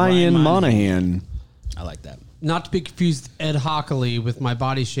be Ryan Ryan Monahan. I like that. Not to be confused Ed Hockley with my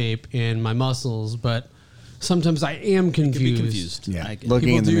body shape and my muscles, but sometimes I am confused. Could be confused. Yeah, I get look- it. Looking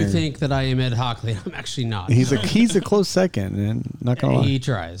People in the do mirror. think that I am Ed Hockley. I'm actually not. He's a close second, and not gonna lie. He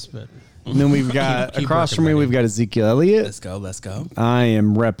tries, but And then we've got Keep across working, from me, buddy. we've got Ezekiel Elliott. Let's go. Let's go. I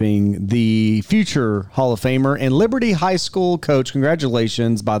am repping the future Hall of Famer and Liberty High School coach.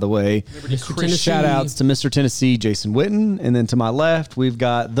 Congratulations, by the way. Mr. Tennessee. Shout outs to Mr. Tennessee, Jason Witten. And then to my left, we've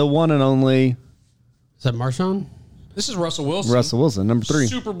got the one and only Is that Marshawn? This is Russell Wilson. Russell Wilson, number 3.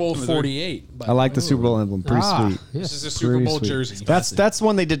 Super Bowl 48. by I the like way. the Super Bowl emblem. Pretty sweet. This Yes. is a Super Pretty Bowl sweet. jersey. That's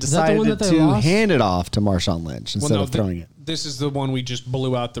one they that the decided one that they to lost? hand it off to Marshawn Lynch instead of throwing it. This is the one we just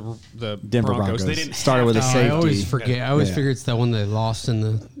blew out the Denver Broncos. They didn't Started have with a to. safety. I always forget. I always Yeah. figure it's that one they lost in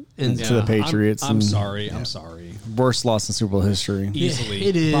the. To the Patriots. I'm and sorry. I'm sorry. Worst loss in Super Bowl history. Easily.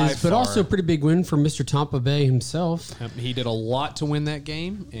 it is, by but far. also a pretty big win for Mr. Tampa Bay himself. He did a lot to win that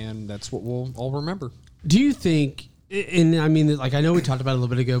game, and that's what we'll all remember. Do you think? And I mean, like I know we talked about it a little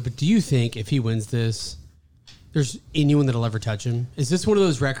bit ago, but do you think if he wins this, there's anyone that'll ever touch him? Is this one of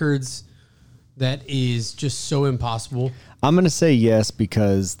those records that is just so impossible? I'm going to say yes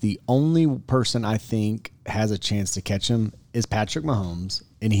because the only person I think has a chance to catch him is Patrick Mahomes,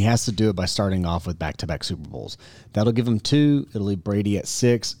 and he has to do it by starting off with back-to-back Super Bowls. That'll give him 2. It'll leave Brady at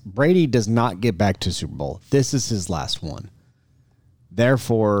 6. Brady does not get back to Super Bowl. This is his last one.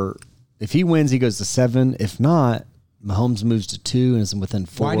 Therefore, if he wins, he goes to 7. If not, Mahomes moves to 2 and is within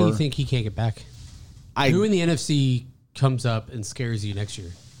 4. Why do you think he can't get back? Who in the NFC comes up and scares you next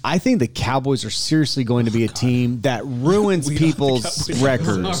year? I think the Cowboys are seriously going to be a team that ruins people's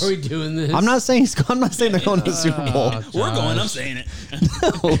records. Are we doing this? I'm not saying they're going to the Super Bowl. We're going. I'm saying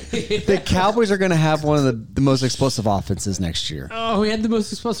it. The Cowboys are going to have one of the most explosive offenses next year. Oh, we had the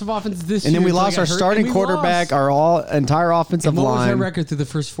most explosive offense this year. And then we lost our starting quarterback, our entire offensive line. What was our line. record through the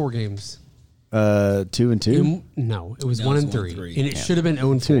first 4 games? 2-2. No, it was No, 1-3, and it should have been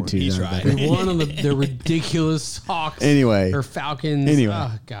 0-4. 2-2. He's right. We won on the ridiculous Hawks. Anyway. Or Falcons. Anyway.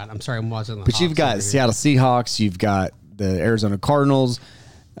 Oh, God. I'm sorry. I'm watching the But Hawks you've got over here. Seattle Seahawks. You've got the Arizona Cardinals.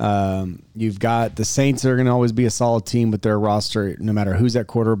 You've got the Saints that are going to always be a solid team with their roster, no matter who's at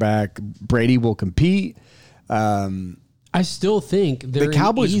quarterback. Brady will compete. I still think The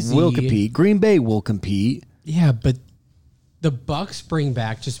Cowboys will compete. Green Bay will compete. Yeah, but the Bucks bring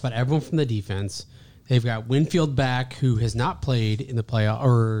back just about everyone from the defense. They've got Winfield back, who has not played in the playoff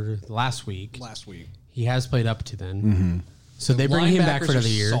or last week. He has played up to then. Mm-hmm. So they bring him back Linebackers for another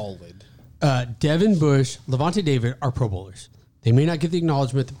are year. Solid. Devin Bush, Levante David are Pro Bowlers. They may not get the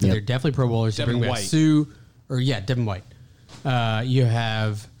acknowledgement, but they're definitely Pro Bowlers. Devin they bring back White. Devin White. You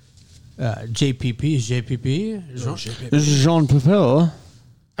have JPP. Is JPP? Jean Pupil.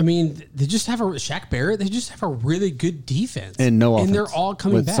 I mean, they just have Shaq Barrett. They just have a really good defense. And no offense. And they're all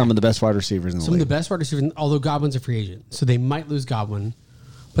coming with back. some of the best wide receivers in the Some of league. the best wide receivers, although Godwin's a free agent. So they might lose Godwin.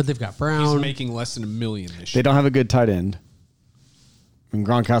 But they've got He's Brown. making less than $1 million this They year. don't have a good tight end. I mean,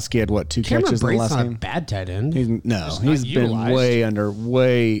 Gronkowski had, 2 Cameron catches in the Brate's last not a game? bad tight end. He's not been utilized. way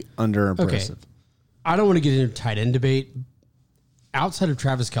under impressive. I don't want to get into a tight end debate. Outside of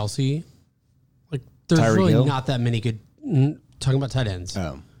Travis Kelce, like there's Tyreek really Hill? not that many good. Talking about tight ends.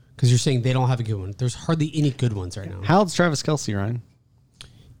 Oh. Because you're saying they don't have a good one. There's hardly any good ones right now. How old's Travis Kelce, Ryan?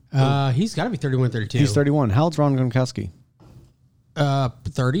 He's got to be 31, 32. He's 31. How old's Ron Gronkowski?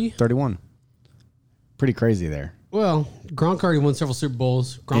 30. 31. Pretty crazy there. Well, Gronk already won several Super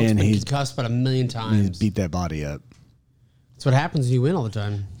Bowls. Gronk's And been he's- concussed about 1,000,000 He's times. beat that body up. That's what happens when you win all the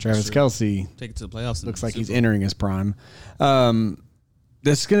time. Travis Kelce Take it to the playoffs. looks like he's entering his prime.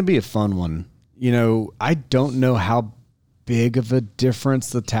 This is going to be a fun one. You know, I don't know how big of a difference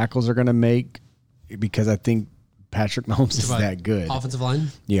the tackles are going to make because I think Patrick Mahomes is that good. Offensive line.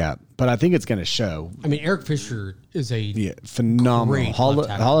 Yeah, but I think it's going to show. I mean, Eric Fisher is a Phenomenal. Great Hall left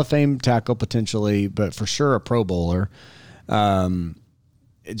tackle. of Fame tackle potentially, but for sure a Pro Bowler.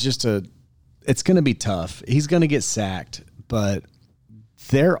 It's going to be tough. He's going to get sacked, but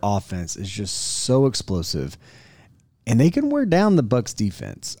their offense is just so explosive. And they can wear down the Bucs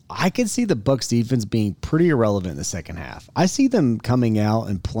defense. I could see the Bucs defense being pretty irrelevant in the second half. I see them coming out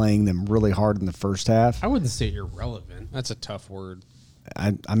and playing them really hard in the first half. I wouldn't say irrelevant. That's a tough word.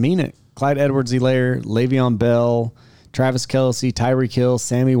 I mean it. Clyde Edwards-Helaire, Le'Veon Bell, Travis Kelce, Tyreek Hill,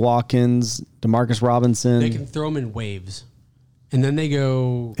 Sammy Watkins, Demarcus Robinson. They can throw them in waves. And then they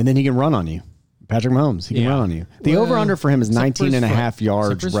go. And then he can run on you. Patrick Mahomes, he can run on you. The over-under for him is except for 19 and a his half foot.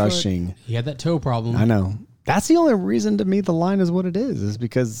 yards Except for his rushing. foot. He had that toe problem. I know. That's the only reason to me the line is what it is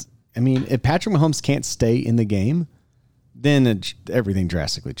because, I mean, if Patrick Mahomes can't stay in the game, then everything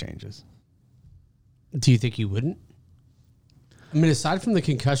drastically changes. Do you think he wouldn't? I mean, aside from the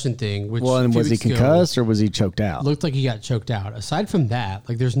concussion thing, which Well, and a few was he weeks ago concussed or was he choked out? looked like he got choked out. Aside from that,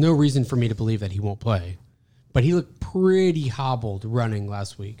 like there's no reason for me to believe that he won't play. But he looked pretty hobbled running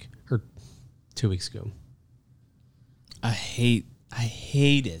last week or 2 weeks ago. I hate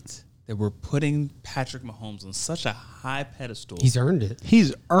it that we're putting Patrick Mahomes on such a high pedestal. He's earned it.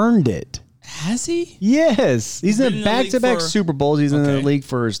 He's earned it. Has he? Yes. He's been in in the back-to-back league for- Super Bowls. He's in the Okay. league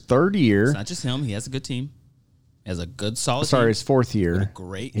for his third year. It's not just him. He has a good team. He has a good, solid Sorry, team. his fourth year. A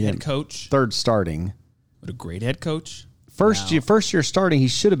great Yeah. head coach. Third starting. With a great head coach. First year starting, he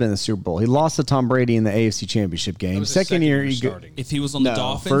should have been in the Super Bowl. He lost to Tom Brady in the AFC Championship game. was his Second year, he starting. If he was on the no,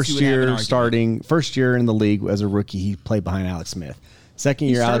 Dolphins, he first would have an year argument. starting, first year in the league as a rookie, he played behind Alex Smith. Second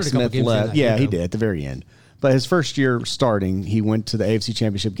year, started Alex a couple Smith games in left. that Yeah, game, he though. did at the very end. But his first year starting, he went to the AFC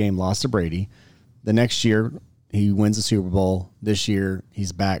Championship game, lost to Brady. The next year, he wins the Super Bowl. This year,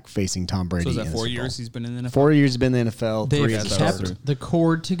 he's back facing Tom Brady. So is in that the 4 Super Bowl. years he's been in the NFL? 4 years he's been in the NFL. They've 3 as a starter. kept the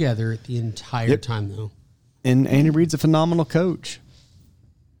cord together the entire time, though. And Andy Reid's a phenomenal coach.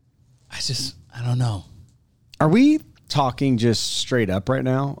 I don't know. Are we talking just straight up right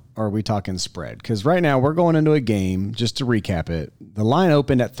now, or are we talking spread? Because right now we're going into a game, just to recap it, the line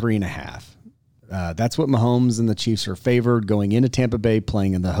opened at 3.5. That's what Mahomes and the Chiefs are favored going into Tampa Bay,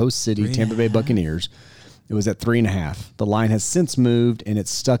 playing in the host city, Tampa Bay Buccaneers. It was at 3.5. The line has since moved, and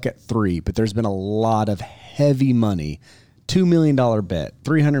it's stuck at 3, but there's been a lot of heavy money. $2 million bet,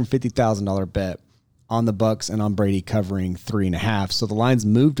 $350,000 bet on the Bucs and on Brady covering 3.5. So the line's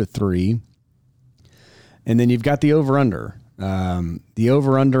moved to 3. And then you've got the over-under. The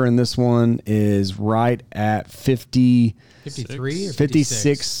over-under in this one is right at 50. 53 or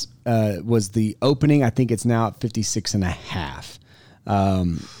 56 was the opening. I think it's now at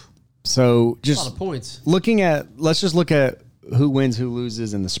 56.5. So just a lot of points. Let's just look at who wins, who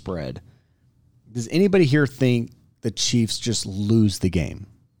loses in the spread. Does anybody here think the Chiefs just lose the game?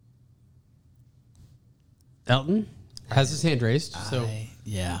 Elton has his hand raised. So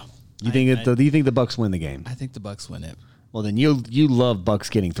Yeah. Do you think the Bucs win the game? I think the Bucs win it. Well, then you love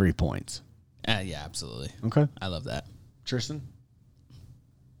Bucs getting 3 points. Yeah, absolutely. Okay, I love that. Tristan.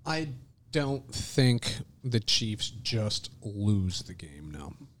 I don't think the Chiefs just lose the game.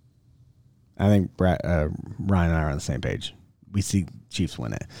 No. I think Ryan and I are on the same page. We see Chiefs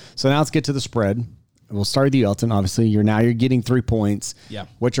win it. So now let's get to the spread. We'll start with you, Elton. Obviously, you're getting 3 points. Yeah.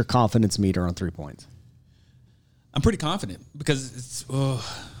 What's your confidence meter on 3 points? I'm pretty confident because it's.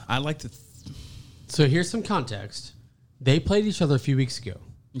 I like to. So here's some context. They played each other a few weeks ago.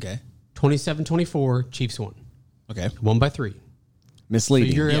 Okay. 27-24, Chiefs won. Okay. Won by 3. So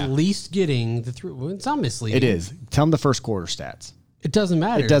Misleading. you're at least getting the 3. Well, it's not misleading. It is. Tell them the first quarter stats. It doesn't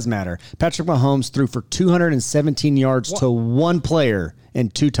matter. It does matter. Patrick Mahomes threw for 217 yards to one player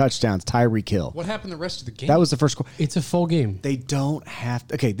and 2 touchdowns, Tyreek Hill. What happened the rest of the game? That was the first quarter. It's a full game. They don't have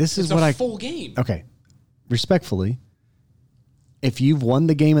to. Okay, this is It's what a full game. Okay, respectfully, if you've won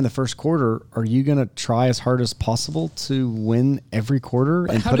the game in the first quarter, are you going to try as hard as possible to win every quarter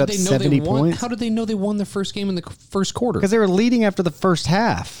and put up 70 points? How did they know they won the first game in the first quarter? Because they were leading after the first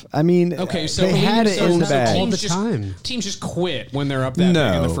half. I mean, Okay, so they had it in the bag. all the time. Teams just quit when they're up that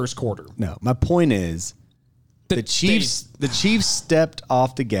big in the first quarter. No, my point is the Chiefs stepped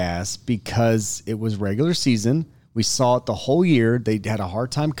off the gas because it was regular season. We saw it the whole year. They had a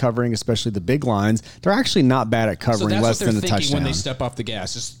hard time covering, especially the big lines. They're actually not bad at So covering that's less what they're than a thinking touchdown. when they step off the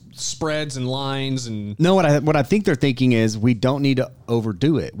gas. Just spreads and lines and No, what I think they're thinking is we don't need to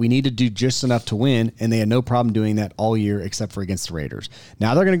overdo it. We need to do just enough to win, and they had no problem doing that all year except for against the Raiders.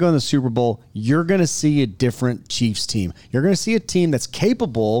 Now they're going to go in the Super Bowl. You're going to see a different Chiefs team. You're going to see a team that's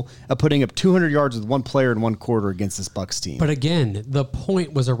capable of putting up 200 yards with one player in one quarter against this Bucs team. But again, the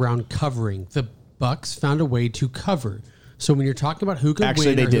point was around covering. The Bucs found a way to cover. So when you're talking about who can Actually,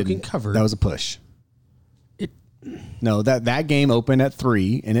 win they or who didn't. can cover, That was a push. No, that game opened at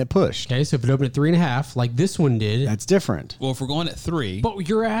 3 and it pushed. okay. So if it opened at 3.5, like this one did, That's different. Well, if we're going at 3, but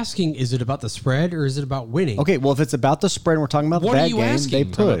you're asking, is it about the spread or is it about winning? Okay, well, if it's about the spread and we're talking about What are that you game, asking? they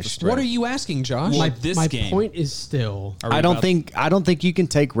Talking about the pushed. what are you asking, Josh? Well, My, this my game. point is still, I don't think you can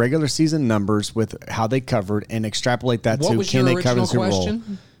take regular season numbers with how they covered and extrapolate that What to was can your they cover the original Super Bowl.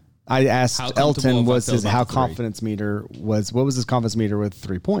 question? I asked How comfortable Elton if I was feel his about how the 3? confidence meter was. What was his confidence meter with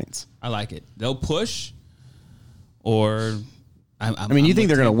 3 points? I like it. They'll push, or I mean, you think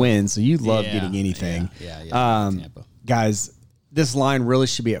they're going to win, so you love Yeah, getting anything. yeah, Tampa. Guys, this line really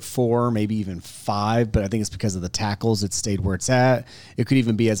should be at 4, maybe even 5, but I think it's because of the tackles. It stayed where it's at. It could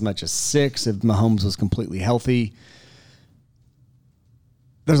even be as much as 6 if Mahomes was completely healthy.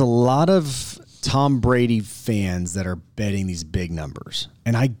 There's a lot of Tom Brady fans that are betting these big numbers,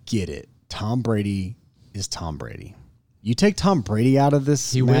 and I get it. Tom Brady is Tom Brady. You take Tom Brady out of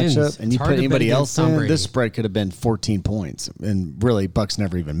this He wins. matchup and It's you hard put to bet anybody against else Tom in, Brady. this spread could have been 14 points, and really Bucs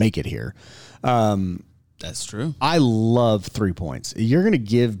never even make it here. That's true. I love 3 points. You're going to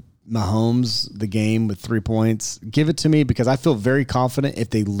give Mahomes the game with 3 points. Give it to me because I feel very confident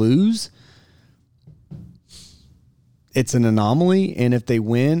if they lose, it's an anomaly. And if they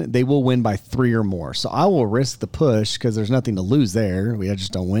win, they will win by 3 or more. So I will risk the push because there's nothing to lose there. I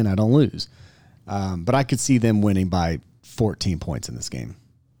just don't win. I don't lose. But I could see them winning by 14 points in this game.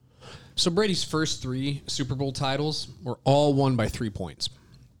 So Brady's first 3 Super Bowl titles were all won by 3 points.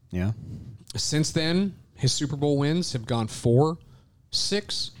 Yeah. Since then, his Super Bowl wins have gone 4,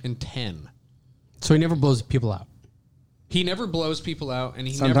 6, and 10. so he never blows people out. He never blows people out, and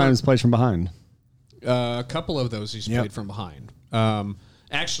he Sometimes plays from behind. a couple of those he's played from behind.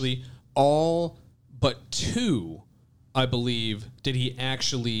 Actually, all but 2, I believe, did he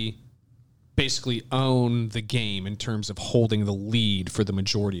actually basically own the game in terms of holding the lead for the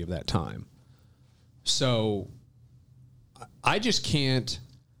majority of that time. So I just can't,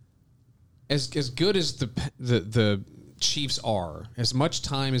 as good as the Chiefs are, as much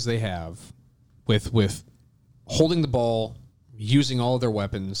time as they have with holding the ball, using all of their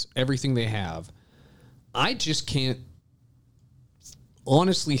weapons, everything they have, I just can't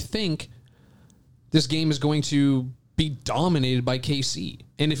honestly think this game is going to be dominated by KC.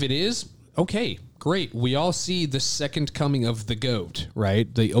 And if it is, okay, great. We all see the second coming of the GOAT,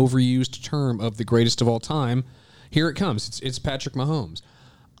 right? The overused term of the greatest of all time. Here it comes. It's Patrick Mahomes.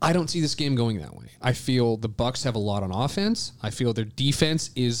 I don't see this game going that way. I feel the Bucs have a lot on offense. I feel their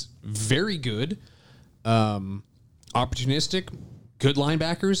defense is very good. Opportunistic, good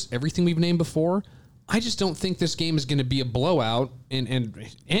linebackers, everything we've named before. I just don't think this game is going to be a blowout and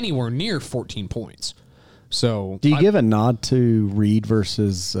anywhere near 14 points. So, do you give a nod to Reed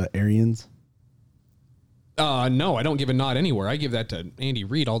versus Arians? No, I don't give a nod anywhere. I give that to Andy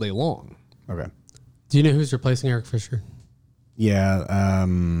Reid all day long. Okay. Do you know who's replacing Eric Fisher? Yeah.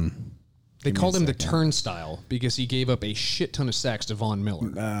 They called him the Turnstile because he gave up a shit ton of sacks to Von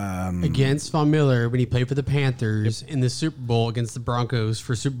Miller. Against Von Miller when he played for the Panthers in the Super Bowl against the Broncos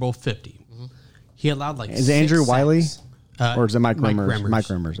for Super Bowl 50. Mm-hmm. He allowed like is it Andrew Wiley? Or is it Mike Remmers? Remmers. Mike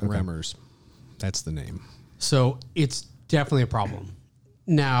Remmers. Okay. Remmers. That's the name. So it's definitely a problem.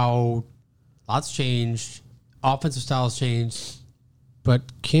 Now, lots changed. Offensive styles changed. But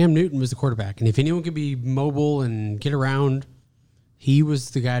Cam Newton was the quarterback. And if anyone could be mobile and get around, he was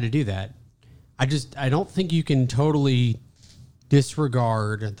the guy to do that. I don't think you can totally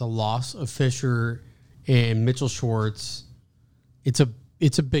disregard the loss of Fisher and Mitchell Schwartz. It's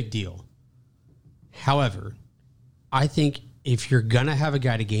a big deal. However, I think if you're going to have a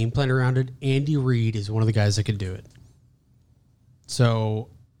guy to game plan around it, Andy Reid is one of the guys that can do it. So,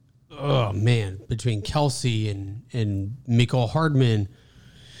 oh man, between Kelsey and Mecole Hardman,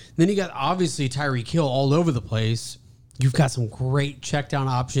 then you got obviously Tyreek Hill all over the place. You've got some great check down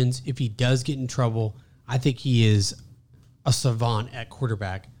options. If he does get in trouble, I think he is a savant at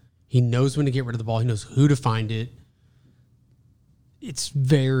quarterback. He knows when to get rid of the ball. He knows who to find it. It's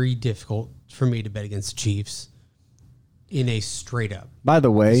very difficult for me to bet against the Chiefs in a straight up. By the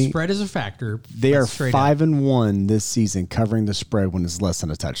way, spread is a factor. They are 5-1 this season covering the spread when it's less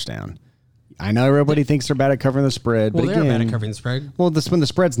than a touchdown. I know everybody thinks they're bad at covering the spread, well, but again, they're bad at covering the spread. Well, when the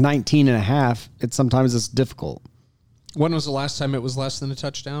spread's 19.5, sometimes it's difficult. When was the last time it was less than a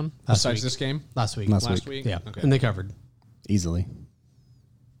touchdown? Besides this game? Last week. Last week. Yeah. Okay. And they covered. Easily.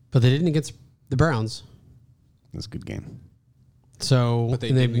 But they didn't against the Browns. That's a good game. So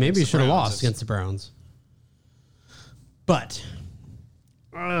they maybe should have lost Browns. against the Browns. But,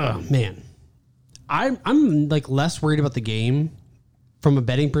 man, I'm like less worried about the game from a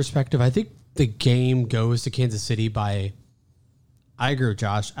betting perspective. I think the game goes to Kansas City by, I agree with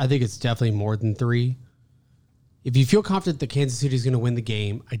Josh. I think it's definitely more than 3. If you feel confident that Kansas City is going to win the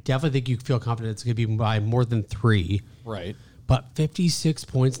game, I definitely think you feel confident it's going to be by more than 3. Right. But 56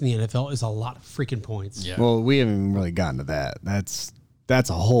 points in the NFL is a lot of freaking points. Yeah. Well, we haven't even really gotten to that. That's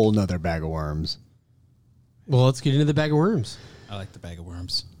a whole nother bag of worms. Well, let's get into the bag of worms. I like the bag of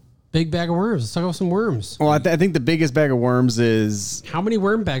worms. Big bag of worms. Let's talk about some worms. Well, I think the biggest bag of worms is How many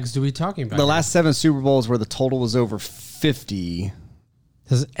worm bags do we talking about? the last 7 Super Bowls where the total was over 50.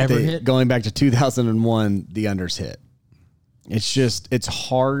 Has it ever hit? Going back to 2001, the unders hit. It's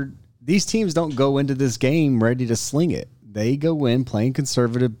hard. These teams don't go into this game ready to sling it. They go in playing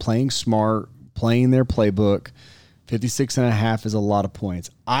conservative, playing smart, playing their playbook. 56.5 is a lot of points.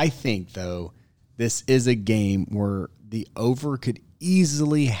 I think, though, this is a game where the over could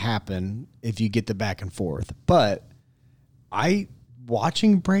easily happen if you get the back and forth. But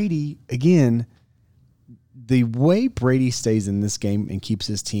watching Brady, again, the way Brady stays in this game and keeps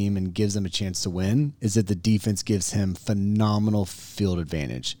his team and gives them a chance to win is that the defense gives him phenomenal field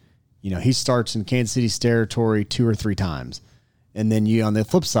advantage. You know, he starts in Kansas City's territory 2 or 3 times. And then on the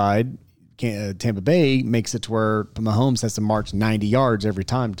flip side, Tampa Bay makes it to where Mahomes has to march 90 yards every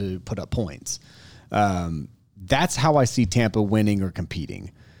time to put up points. That's how I see Tampa winning or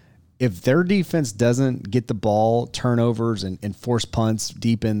competing. If their defense doesn't get the ball, turnovers, and force punts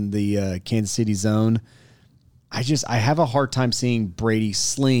deep in the Kansas City zone, I have a hard time seeing Brady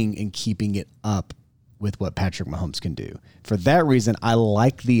sling and keeping it up with what Patrick Mahomes can do. For that reason, I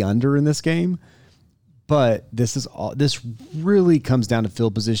like the under in this game, but this really comes down to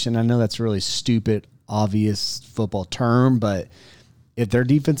field position. I know that's a really stupid, obvious football term, but if their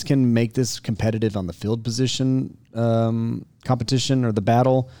defense can make this competitive on the field position competition or the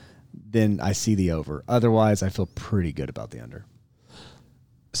battle, then I see the over. Otherwise, I feel pretty good about the under.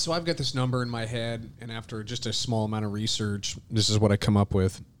 So I've got this number in my head, and after just a small amount of research, this is what I come up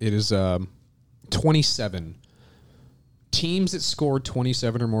with. It is 27. Teams that scored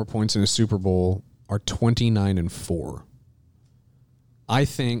 27 or more points in a Super Bowl are 29-4. I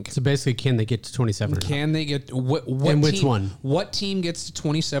think. So basically, can they get to 27? Can they get what And which team, one? What team gets to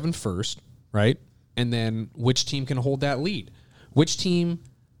 27 first, right? And then which team can hold that lead? Which team?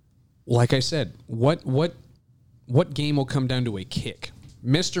 Like I said, what game will come down to a kick?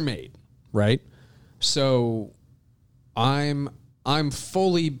 Mr. Made, right? So I'm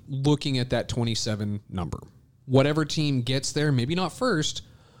fully looking at that 27 number. Whatever team gets there, maybe not first,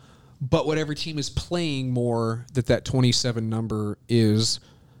 but whatever team is playing more, that 27 number is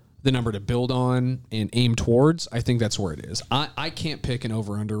the number to build on and aim towards. I think that's where it is. I can't pick an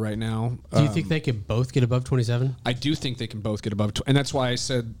over-under right now. Do you think they could both get above 27? I do think they can both get above, and that's why I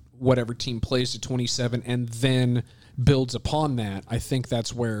said whatever team plays to 27 and then builds upon that. I think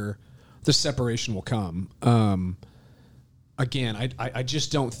that's where the separation will come. Again, I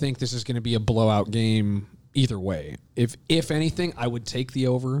just don't think this is going to be a blowout game either way. If anything, I would take the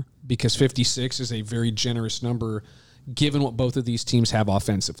over because 56 is a very generous number given what both of these teams have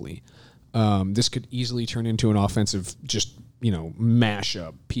offensively. This could easily turn into an offensive just,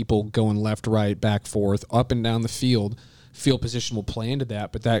 mashup. People going left, right, back, forth, up and down the field. Field position will play into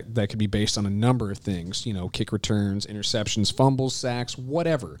that, but that could be based on a number of things, kick returns, interceptions, fumbles, sacks,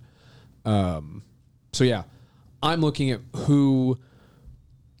 whatever. So yeah, I'm looking at who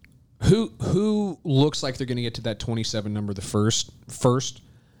looks like they're going to get to that 27 number the first,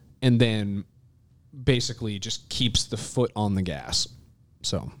 and then basically just keeps the foot on the gas.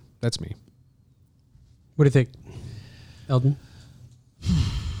 So that's me. What do you think, Eldon?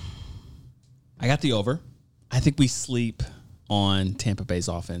 I got the over. I think we sleep on Tampa Bay's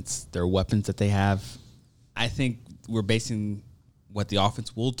offense, their weapons that they have. I think we're basing what the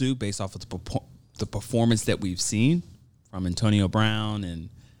offense will do based off of the performance that we've seen from Antonio Brown and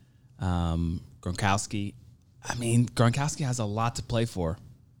Gronkowski. I mean, Gronkowski has a lot to play for.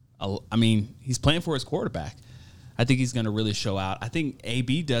 He's playing for his quarterback. I think he's going to really show out. I think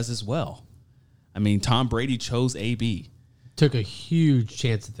AB does as well. I mean, Tom Brady chose AB. Took a huge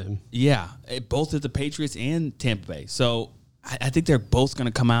chance at them. Yeah, both at the Patriots and Tampa Bay. So I think they're both going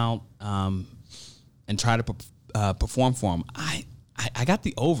to come out and try to perform for them. I got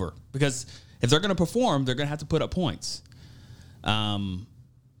the over because if they're going to perform, they're going to have to put up points.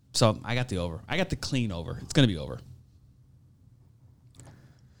 So I got the over. I got the clean over. It's going to be over.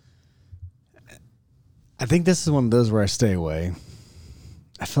 I think this is one of those where I stay away.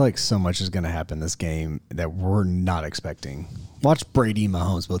 I feel like so much is going to happen this game that we're not expecting. Watch Brady and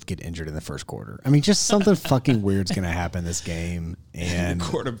Mahomes both get injured in the first quarter. I mean, just something fucking weird's going to happen this game. And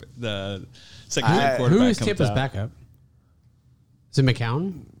the secondary quarterback. Who is Tampa's backup? Is it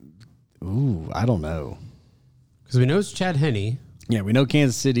McCown? Ooh, I don't know. Because we know it's Chad Henne. Yeah, we know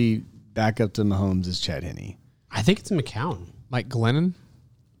Kansas City backup to Mahomes is Chad Henne. I think it's McCown. Mike Glennon?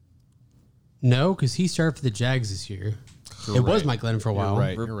 No, because he started for the Jags this year. It was Mike Glennon for a while.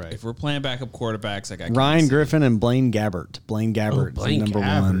 You're right. If we're playing backup quarterbacks, I got Ryan Griffin and Blaine Gabbert. Blaine Gabbert's number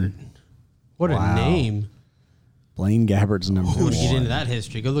one. What a name. Blaine Gabbert's number one. To get into that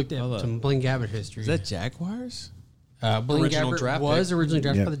history, go look at some Blaine Gabbert history. Is that Jaguars? Blaine Original Gabbert draft was pick. originally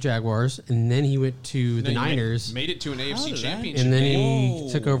drafted by the Jaguars, and then he went to the Niners. Made it to an AFC championship. And then game.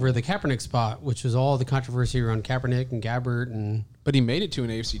 he took over the Kaepernick spot, which was all the controversy around Kaepernick and Gabbert and But he made it to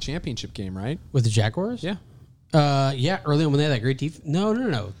an AFC championship game, right? with the Jaguars. Yeah. Yeah, early on when they had that great defense.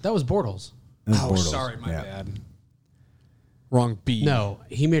 No. That was Bortles. Oh, sorry, my bad. Wrong beat. No,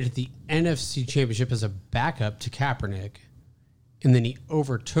 he made it the NFC championship as a backup to Kaepernick, and then he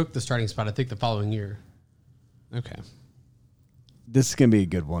overtook the starting spot, I think, the following year. Okay. This is gonna be a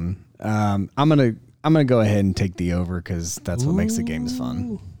good one. I'm gonna go ahead and take the over because that's what makes the games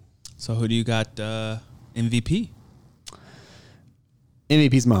fun. So who do you got MVP?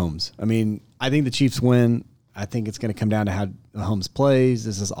 MVP's Mahomes. I mean, I think the Chiefs win. I think it's going to come down to how Mahomes plays.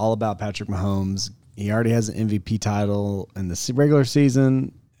 This is all about Patrick Mahomes. He already has an MVP title in the regular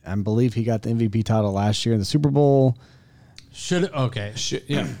season. I believe he got the MVP title last year in the Super Bowl. Should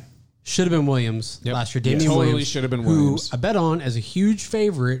have been Williams last year. Damian Totally Williams should have been Williams. Who I bet on as a huge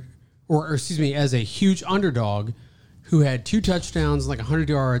favorite, as a huge underdog, who had 2 touchdowns, like 100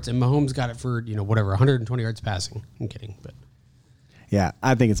 yards, and Mahomes got it for 120 yards passing. I'm kidding, but Yeah,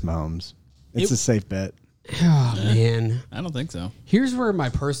 I think it's Mahomes. It's a safe bet. oh man, I don't think so. here's where my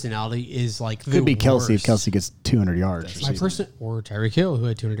personality is like Could be Kelsey if worst. Kelsey gets 200 yards. Or Tyreek Hill, who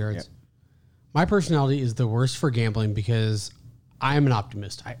had 200 yards. Yep. My personality is the worst for gambling because I am an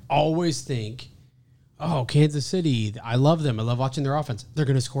optimist. I always think, oh, Kansas City, I love them. I love watching their offense. They're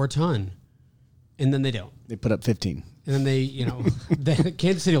going to score a ton. And then they don't. They put up 15. And then they,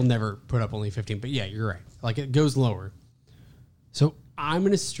 Kansas City will never put up only 15. But yeah, you're right. Like it goes lower. So I'm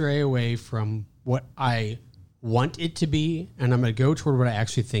going to stray away from what I want it to be, and I'm going to go toward what I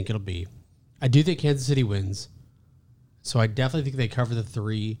actually think it'll be. I do think Kansas City wins, so I definitely think they cover the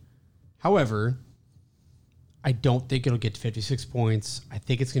 3. However, I don't think it'll get to 56 points. I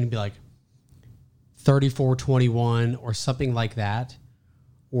think it's going to be like 34-21 or something like that,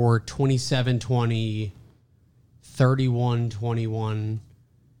 or 27-20, 31-21,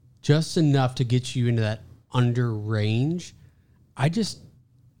 just enough to get you into that under range.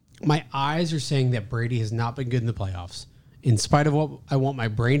 My eyes are saying that Brady has not been good in the playoffs. In spite of what I want my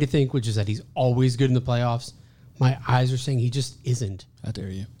brain to think, which is that he's always good in the playoffs, my eyes are saying he just isn't. How dare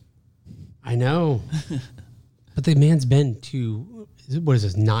you? I know. But the man's been to, what is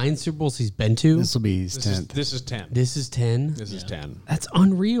this, 9 Super Bowls he's been to? This will be his 10th. This is 10. This is 10? This is 10. That's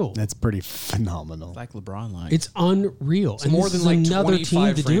unreal. That's pretty phenomenal. It's like LeBron line. It's unreal. It's more than like another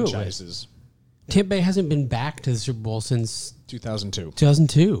 25 team to do it with. franchises. Tampa Bay hasn't been back to the Super Bowl since 2002.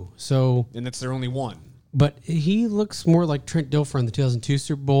 2002. So, And that's their only one. but he looks more like Trent Dilfer in the 2002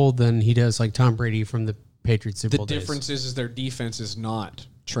 Super Bowl than he does like Tom Brady from the Patriots Super The Bowl difference is their defense is not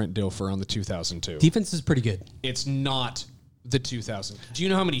Trent Dilfer on the 2002. Defense is pretty good. It's not the 2000. Do you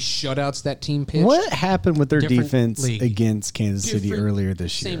know how many shutouts that team pitched? What happened with their Different defense league. against Kansas City Different- earlier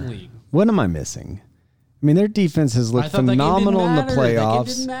this year? same league. What am I missing? I mean, their defense has I looked thought that game didn't phenomenal in the matter. That game playoffs.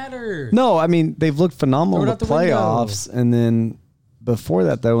 didn't matter. No, I mean, they've looked phenomenal in Throw the it out the window. playoffs. And then before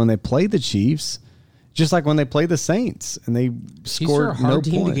that, though, when they played the Chiefs, just like when they played the Saints, and they Chiefs are a scored hard no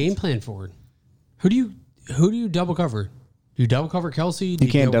team points. to game plan for. Who do you double cover? Do you double cover Kelsey? Do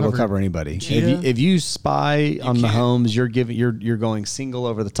You can't double cover anybody. Cheetah? If you spy on can't. Mahomes, you're going single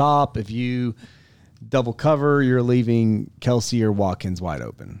over the top. If you double cover, you're leaving Kelsey or Watkins wide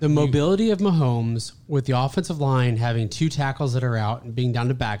open. The mobility of Mahomes with the offensive line having 2 tackles that are out and being down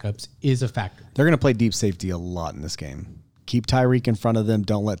to backups is a factor. They're going to play deep safety a lot in this game. Keep Tyreek in front of them.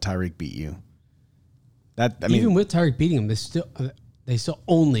 Don't let Tyreek beat you. Even with Tyreek beating him,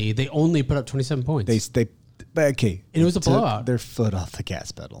 they only put up 27 points. Okay. And it was a took blowout. Their foot off the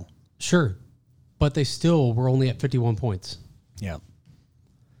gas pedal. Sure, but they still were only at 51 points. Yeah.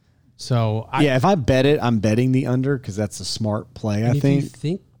 So If I bet it, I'm betting the under because that's a smart play, I if you think.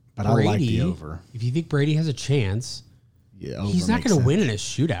 think But I like the Brady- over. If you think Brady has a chance, Yeah, over he's not makes going to sense. win in a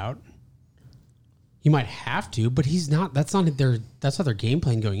shootout. He might have to, but he's not. That's not their game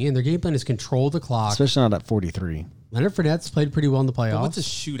plan going in. Their game plan is control the clock. Especially not at 43. Leonard Fournette's played pretty well in the playoffs. What's a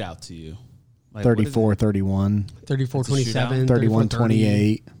shootout to you? Like, what is it? 34, 31, 34-27, 31, 34-30.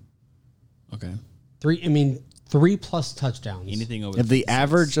 28. Okay. 3 plus touchdowns. Anything over If the 56.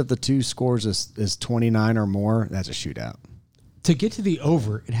 average of the two scores is 29 or more, that's a shootout. To get to the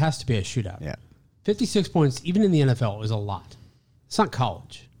over, it has to be a shootout. Yeah. 56 points, even in the NFL, is a lot. It's not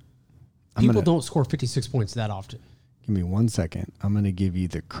college. People don't score 56 points that often. Give me 1 second. I'm going to give you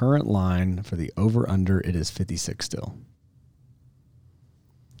the current line for the over-under. It is 56 still.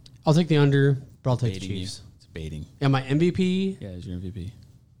 I'll take the under, but I'll take the baiting you. Chiefs. It's baiting. And my MVP, Yeah, it's your MVP.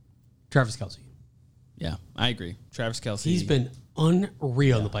 Travis Kelce. Yeah, I agree. Travis Kelce. He's been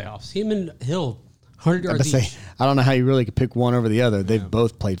unreal in the playoffs. Him and Hill, 100 I yards each. I don't know how you really could pick one over the other. They've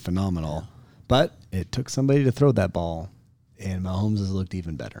both played phenomenal. But it took somebody to throw that ball, and Mahomes has looked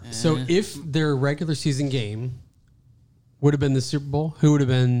even better. So if their regular season game would have been the Super Bowl, who would have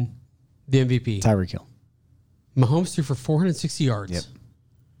been the MVP? Tyreek Hill. Mahomes threw for 460 yards. Yep.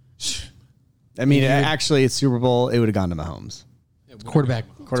 I mean, actually, it's Super Bowl. It would have gone to Mahomes. Quarterback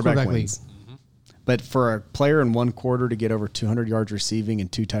league. wins. But for a player in one quarter to get over 200 yards receiving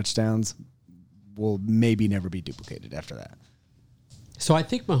and 2 touchdowns will maybe never be duplicated after that. So I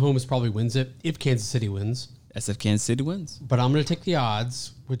think Mahomes probably wins it if Kansas City wins. That's if Kansas City wins. But I'm going to take the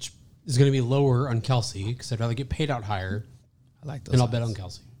odds, which is going to be lower on Kelsey because I'd rather get paid out higher. I like those. And I'll bet odds. on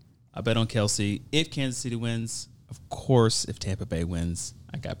Kelsey. I bet on Kelsey. If Kansas City wins, of course, if Tampa Bay wins,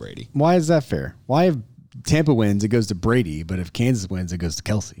 I got Brady. Why is that fair? Why if Tampa wins, it goes to Brady, but if Kansas wins, it goes to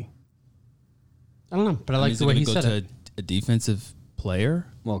Kelsey? I don't know, but I like Is the it way gonna he go said to it. a defensive player?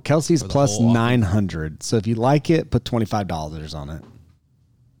 Well, Kelsey's For the plus whole offense. 900. So if you like it, put $25 on it.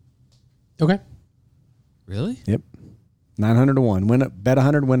 Okay. Really? Yep. 900 to 1. Bet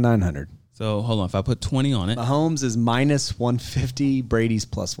 100, win 900. So hold on. If I put 20 on it, Mahomes is minus 150. Brady's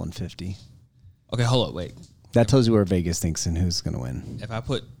plus 150. okay, hold on, wait. That tells you where Vegas thinks and who's going to win. If I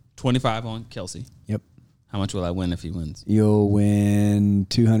put 25 on Kelsey, Yep. how much will I win if he wins? You'll win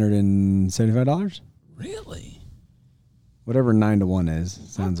 $275. Really? Whatever 9 to 1 is.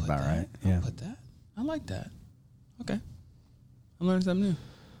 Sounds I'll put about that. right. I'll Yeah. put that. I like that. Okay. I'm learning something new. What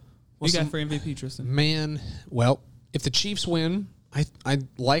Well, you got for MVP, Tristan? Man, well, if the Chiefs win, I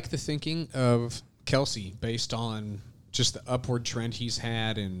like the thinking of Kelsey based on just the upward trend he's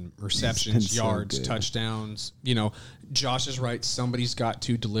had in He's receptions, been so yards, good. touchdowns. Josh is right. Somebody's got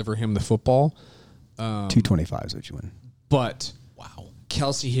to deliver him the football. 225 is what you win. But Wow.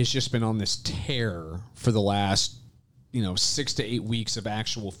 Kelsey has just been on this tear for the last, 6 to 8 weeks of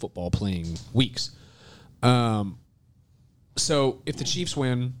actual football playing weeks. So if the Chiefs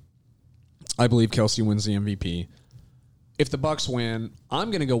win, I believe Kelsey wins the MVP. If the Bucks win, I'm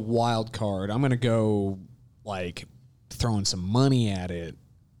going to go wild card. I'm going to go throwing some money at it.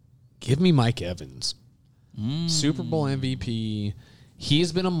 Give me Mike Evans. Super Bowl MVP.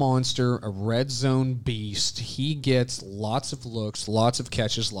 He's been a monster, a red zone beast. He gets lots of looks, lots of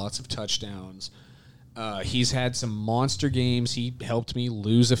catches, lots of touchdowns. He's had some monster games. He helped me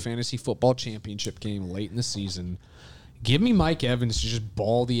lose a fantasy football championship game late in the season. Give me Mike Evans to just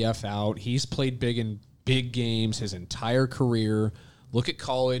ball the F out. He's played big in big games his entire career. Look at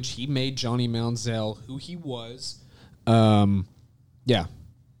college. He made Johnny Manziel who he was. Yeah.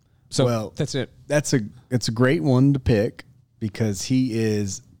 So that's it. It's a great one to pick because he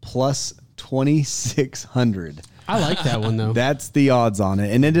is plus 2,600. I like that one though. That's the odds on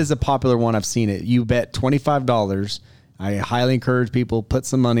it, and it is a popular one. I've seen it. You bet $25. I highly encourage people put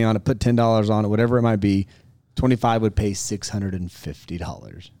some money on it, put $10 on it, whatever it might be. 25 would pay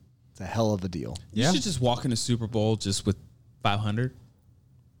 $650. It's a hell of a deal. You should just walk in the Super Bowl just with 500.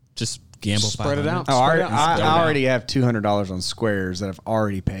 Just gamble. Spread it 500. out. Oh, Spread it out. I already have $200 on squares that I've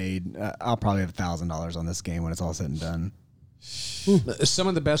already paid. I'll probably have $1,000 on this game when it's all said and done. Some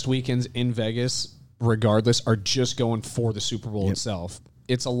of the best weekends in Vegas, regardless, are just going for the Super Bowl itself.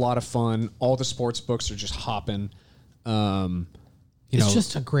 It's a lot of fun. All the sports books are just hopping. It's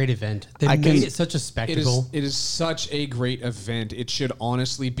just a great event. They I made can- it such a spectacle. It is such a great event. It should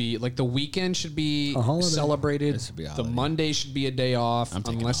honestly be the weekend should be holiday. celebrated. It should be a The holiday. Monday should be a day off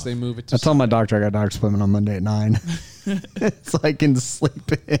taking unless off. they move it to. I told my doctor I got doctor swimming on Monday at 9. So I can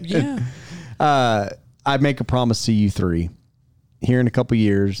sleep in. Yeah. I make a promise to you three. Here in a couple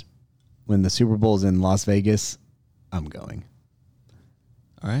years, when the Super Bowl is in Las Vegas, I'm going.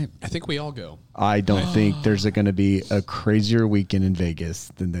 All right. I think we all go. I don't think there's going to be a crazier weekend in Vegas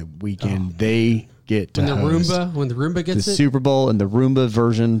than the weekend they get to when the host Roomba the gets it. Super Bowl and the Roomba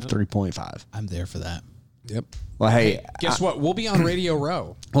version 3.5. I'm there for that. Yep. Well, hey, Guess what? We'll be on Radio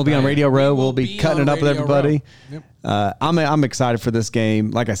Row. we'll be on Radio Row. will We'll be cutting on it up with Radio everybody. Row. Yep. I'm excited for this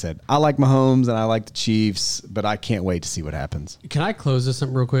game. Like I said, I like Mahomes and I like the Chiefs, but I can't wait to see what happens. Can I close this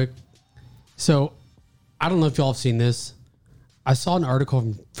something real quick? So, I don't know if y'all have seen this. I saw an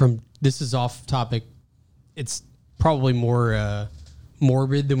article from this is off topic. It's probably more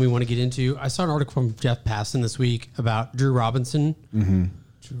morbid than we want to get into. I saw an article from Jeff Passan this week about Drew Robinson.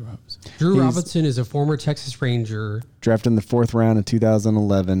 Drew Robinson is a former Texas Ranger. Drafted in the 4th round in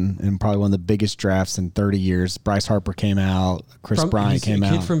 2011 and probably one of the biggest drafts in 30 years. Bryce Harper came out. Chris Bryant he's came a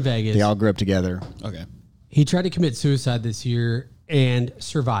out. kid from Vegas. They all grew up together. Okay. He tried to commit suicide this year and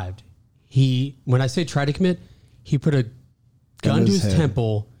survived. When I say try to commit, he put a gun to his head.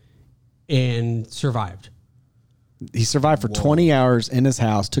 temple and survived. He survived for 20 hours in his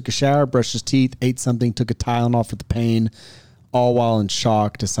house, took a shower, brushed his teeth, ate something, took a Tylenol for the pain, all while in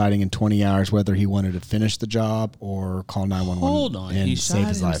shock, deciding in 20 hours whether he wanted to finish the job or call 911 Hold on. and He save shot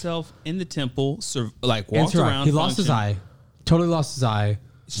his life. himself in the temple, And walked survived. around. He lost his eye. Totally lost his eye.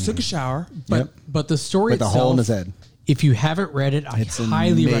 Took a shower. But the story With a itself, hole in his head. if you haven't read it, I It's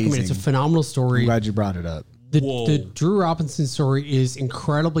highly recommend it. It's a amazing. phenomenal story. I'm glad you brought it up. The Drew Robinson story is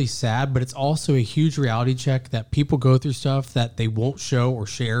incredibly sad, but it's also a huge reality check that people go through stuff that they won't show or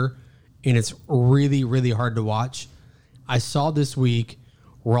share, and it's really, really hard to watch. I saw this week,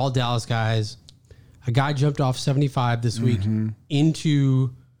 we're all Dallas guys, a guy jumped off 75 this week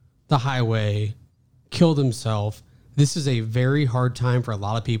into the highway, killed himself. This is a very hard time for a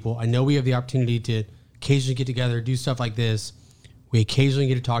lot of people. I know we have the opportunity to occasionally get together, do stuff like this. We occasionally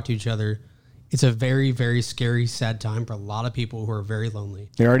get to talk to each other. It's a very, very scary, sad time for a lot of people who are very lonely.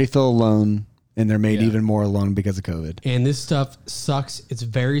 They already feel alone, and they're made even more alone because of COVID. And this stuff sucks. It's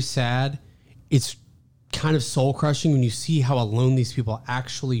very sad. It's kind of soul crushing when you see how alone these people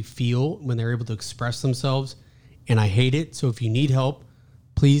actually feel when they're able to express themselves. And I hate it. So if you need help,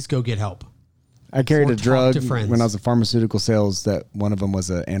 please go get help. I carried Or a talk drug to friends. when I was in pharmaceutical sales that one of them was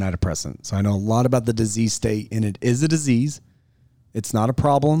an antidepressant. So I know a lot about the disease state, and it is a disease. It's not a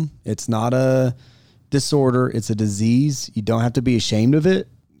problem. It's not a disorder. It's a disease. You don't have to be ashamed of it.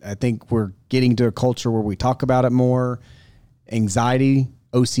 I think we're getting to a culture where we talk about it more. Anxiety,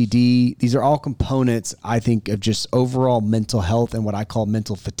 OCD, these are all components, I think, of just overall mental health and what I call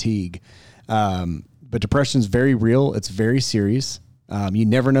mental fatigue. But depression is very real. It's very serious. You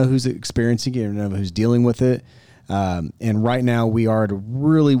never know who's experiencing it. You never know who's dealing with it. And right now we are at a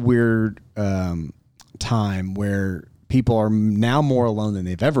really weird time where people are now more alone than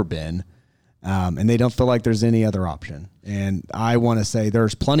they've ever been. And they don't feel like there's any other option. And I want to say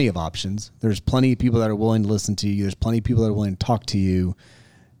there's plenty of options. There's plenty of people that are willing to listen to you. There's plenty of people that are willing to talk to you.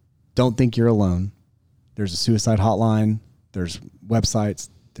 Don't think you're alone. There's a suicide hotline. There's websites.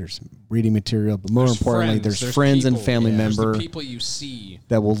 There's reading material. But more importantly, there's friends and family There's members the people you see.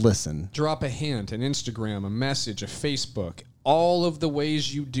 that will listen. Drop a hint, an Instagram, a message, a Facebook. All of the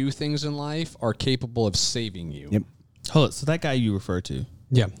ways you do things in life are capable of saving you. Yep. Hold it. So that guy you referred to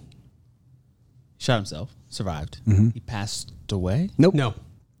Yeah. shot himself, survived. He passed away Nope. No.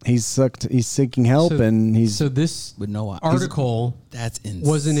 He's seeking help, and he's So this with no article That's insane.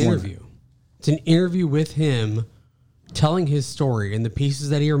 was an interview. It's an interview with him telling his story and the pieces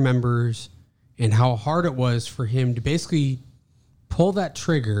that he remembers and how hard it was for him to basically pull that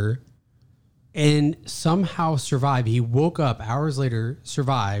trigger and somehow survive. He woke up hours later,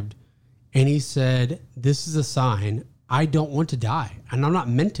 survived, and he said, "This is a sign. I don't want to die, and I'm not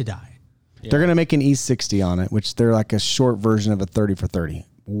meant to die." They're going to make an E60 on it, which they're like a short version of a 30 for 30.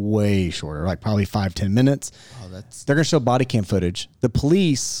 Way shorter, like probably 5-10 minutes. Oh, that's They're going to show body cam footage. The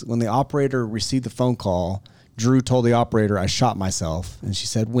police, when the operator received the phone call, Drew told the operator, "I shot myself." And she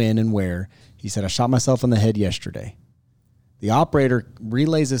said, "When and where?" He said, "I shot myself in the head yesterday." The operator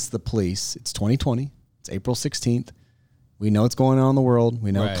relays this to the police. It's 2020. It's April 16th. We know what's going on in the world.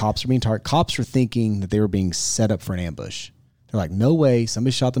 We know Right. cops are being targeted. Cops are thinking that they were being set up for an ambush. They're like, no way.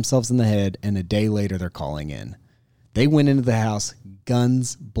 Somebody shot themselves in the head. And a day later, they're calling in. They went into the house,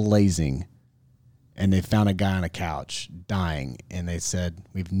 guns blazing, and they found a guy on a couch dying. And they said,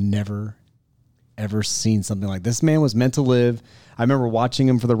 "We've never, ever seen something like this." Man was meant to live. I remember watching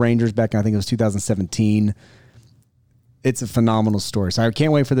him for the Rangers back in, I think it was 2017. It's a phenomenal story. So I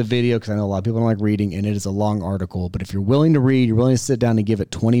can't wait for the video because I know a lot of people don't like reading, and it is a long article. But if you're willing to read, you're willing to sit down and give it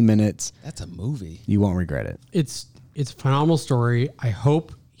 20 minutes, a movie. you won't regret it. It's a phenomenal story. I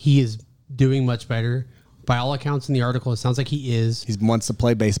hope he is doing much better. By all accounts in the article, it sounds like he is. He wants to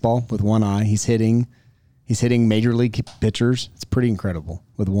play baseball with one eye. He's hitting major league pitchers. It's pretty incredible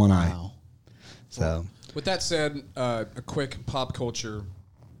with one eye. So With that said, a quick pop culture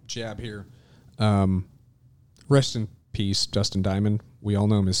jab here. Rest in peace, Dustin Diamond. We all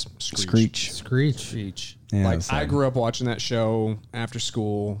know him as Screech. Screech. yeah, Like, so- I grew up watching that show after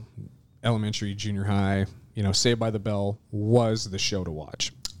school, elementary, junior high. You know, Saved by the Bell was the show to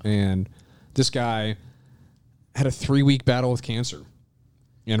watch. And this guy had a 3-week battle with cancer.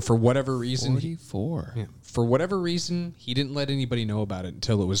 And for whatever reason, 44. for whatever reason, he didn't let anybody know about it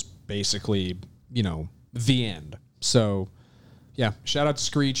until it was basically, you know, the end. So, yeah, shout out to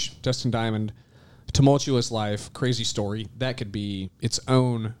Screech, Dustin Diamond. Tumultuous life, crazy story. That could be its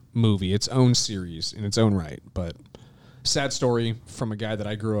own movie, its own series in its own right. But sad story from a guy that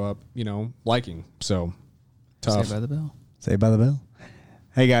I grew up, you know, liking. So, tough. Saved by the Bell. Saved by the Bell.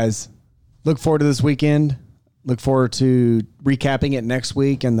 Hey, guys, look forward to this weekend. Look forward to recapping it next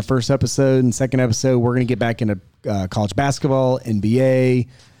week. And the first episode and second episode, we're going to get back into college basketball, NBA,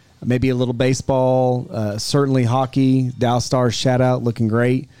 maybe a little baseball, certainly hockey. Dallas Stars shout out, looking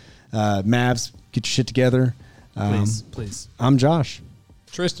great. Mavs, get your shit together. Please. I'm Josh.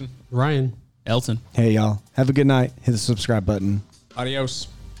 Tristan, Ryan. Elton. Hey, y'all. Have a good night. Hit the subscribe button. adios.